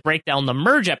to break down the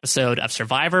merge episode of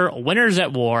Survivor Winners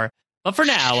at War. But for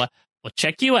now, we'll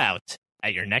check you out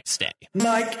at your next stay.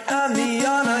 Mike and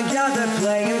Liana, yeah, they're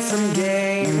playing some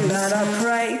games. And I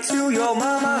pray to your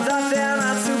mama that they're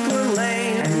not super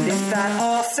lame. And if that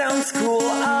all sounds cool,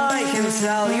 I can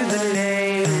tell you the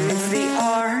name. It's the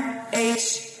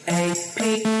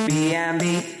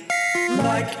RHAPBNB.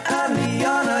 Mike and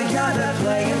Liana, yeah, they're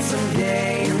playing some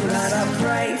games. And I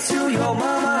pray to your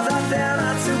mama that they're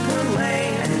not super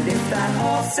lame. And if that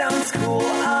all sounds cool,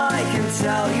 I can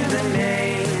tell you the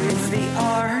name. It's the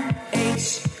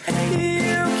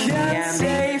you can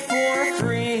stay for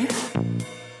free.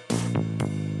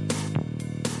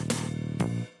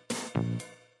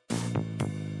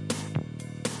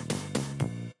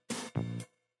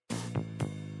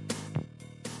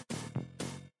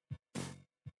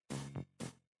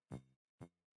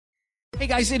 Hey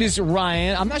guys, it is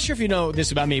Ryan. I'm not sure if you know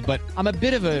this about me, but I'm a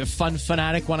bit of a fun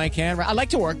fanatic when I can. I like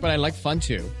to work, but I like fun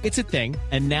too. It's a thing.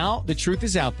 And now the truth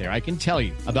is out there. I can tell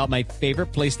you about my favorite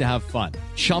place to have fun.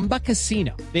 Chumba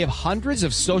Casino. They have hundreds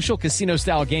of social casino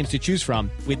style games to choose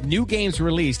from with new games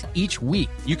released each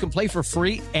week. You can play for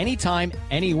free anytime,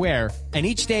 anywhere. And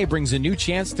each day brings a new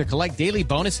chance to collect daily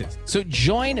bonuses. So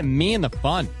join me in the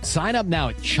fun. Sign up now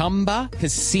at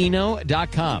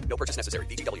ChumbaCasino.com. No purchase necessary.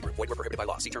 VGW Group. Void where prohibited by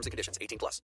law. See terms and conditions.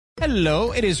 18+.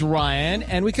 Hello, it is Ryan,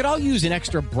 and we could all use an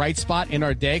extra bright spot in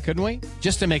our day, couldn't we?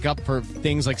 Just to make up for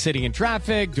things like sitting in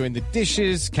traffic, doing the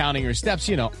dishes, counting your steps,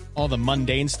 you know, all the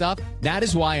mundane stuff. That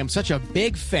is why I'm such a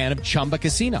big fan of Chumba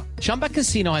Casino. Chumba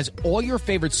Casino has all your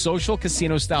favorite social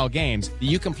casino-style games that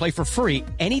you can play for free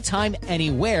anytime,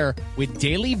 anywhere with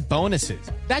daily bonuses.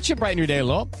 That should brighten your day a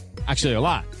little. Actually, a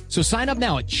lot. So sign up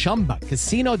now at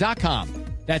ChumbaCasino.com.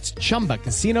 That's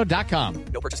ChumbaCasino.com.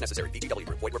 No purchase necessary. VGW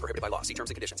Group. Void where prohibited by law. See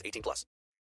terms and conditions. 18+.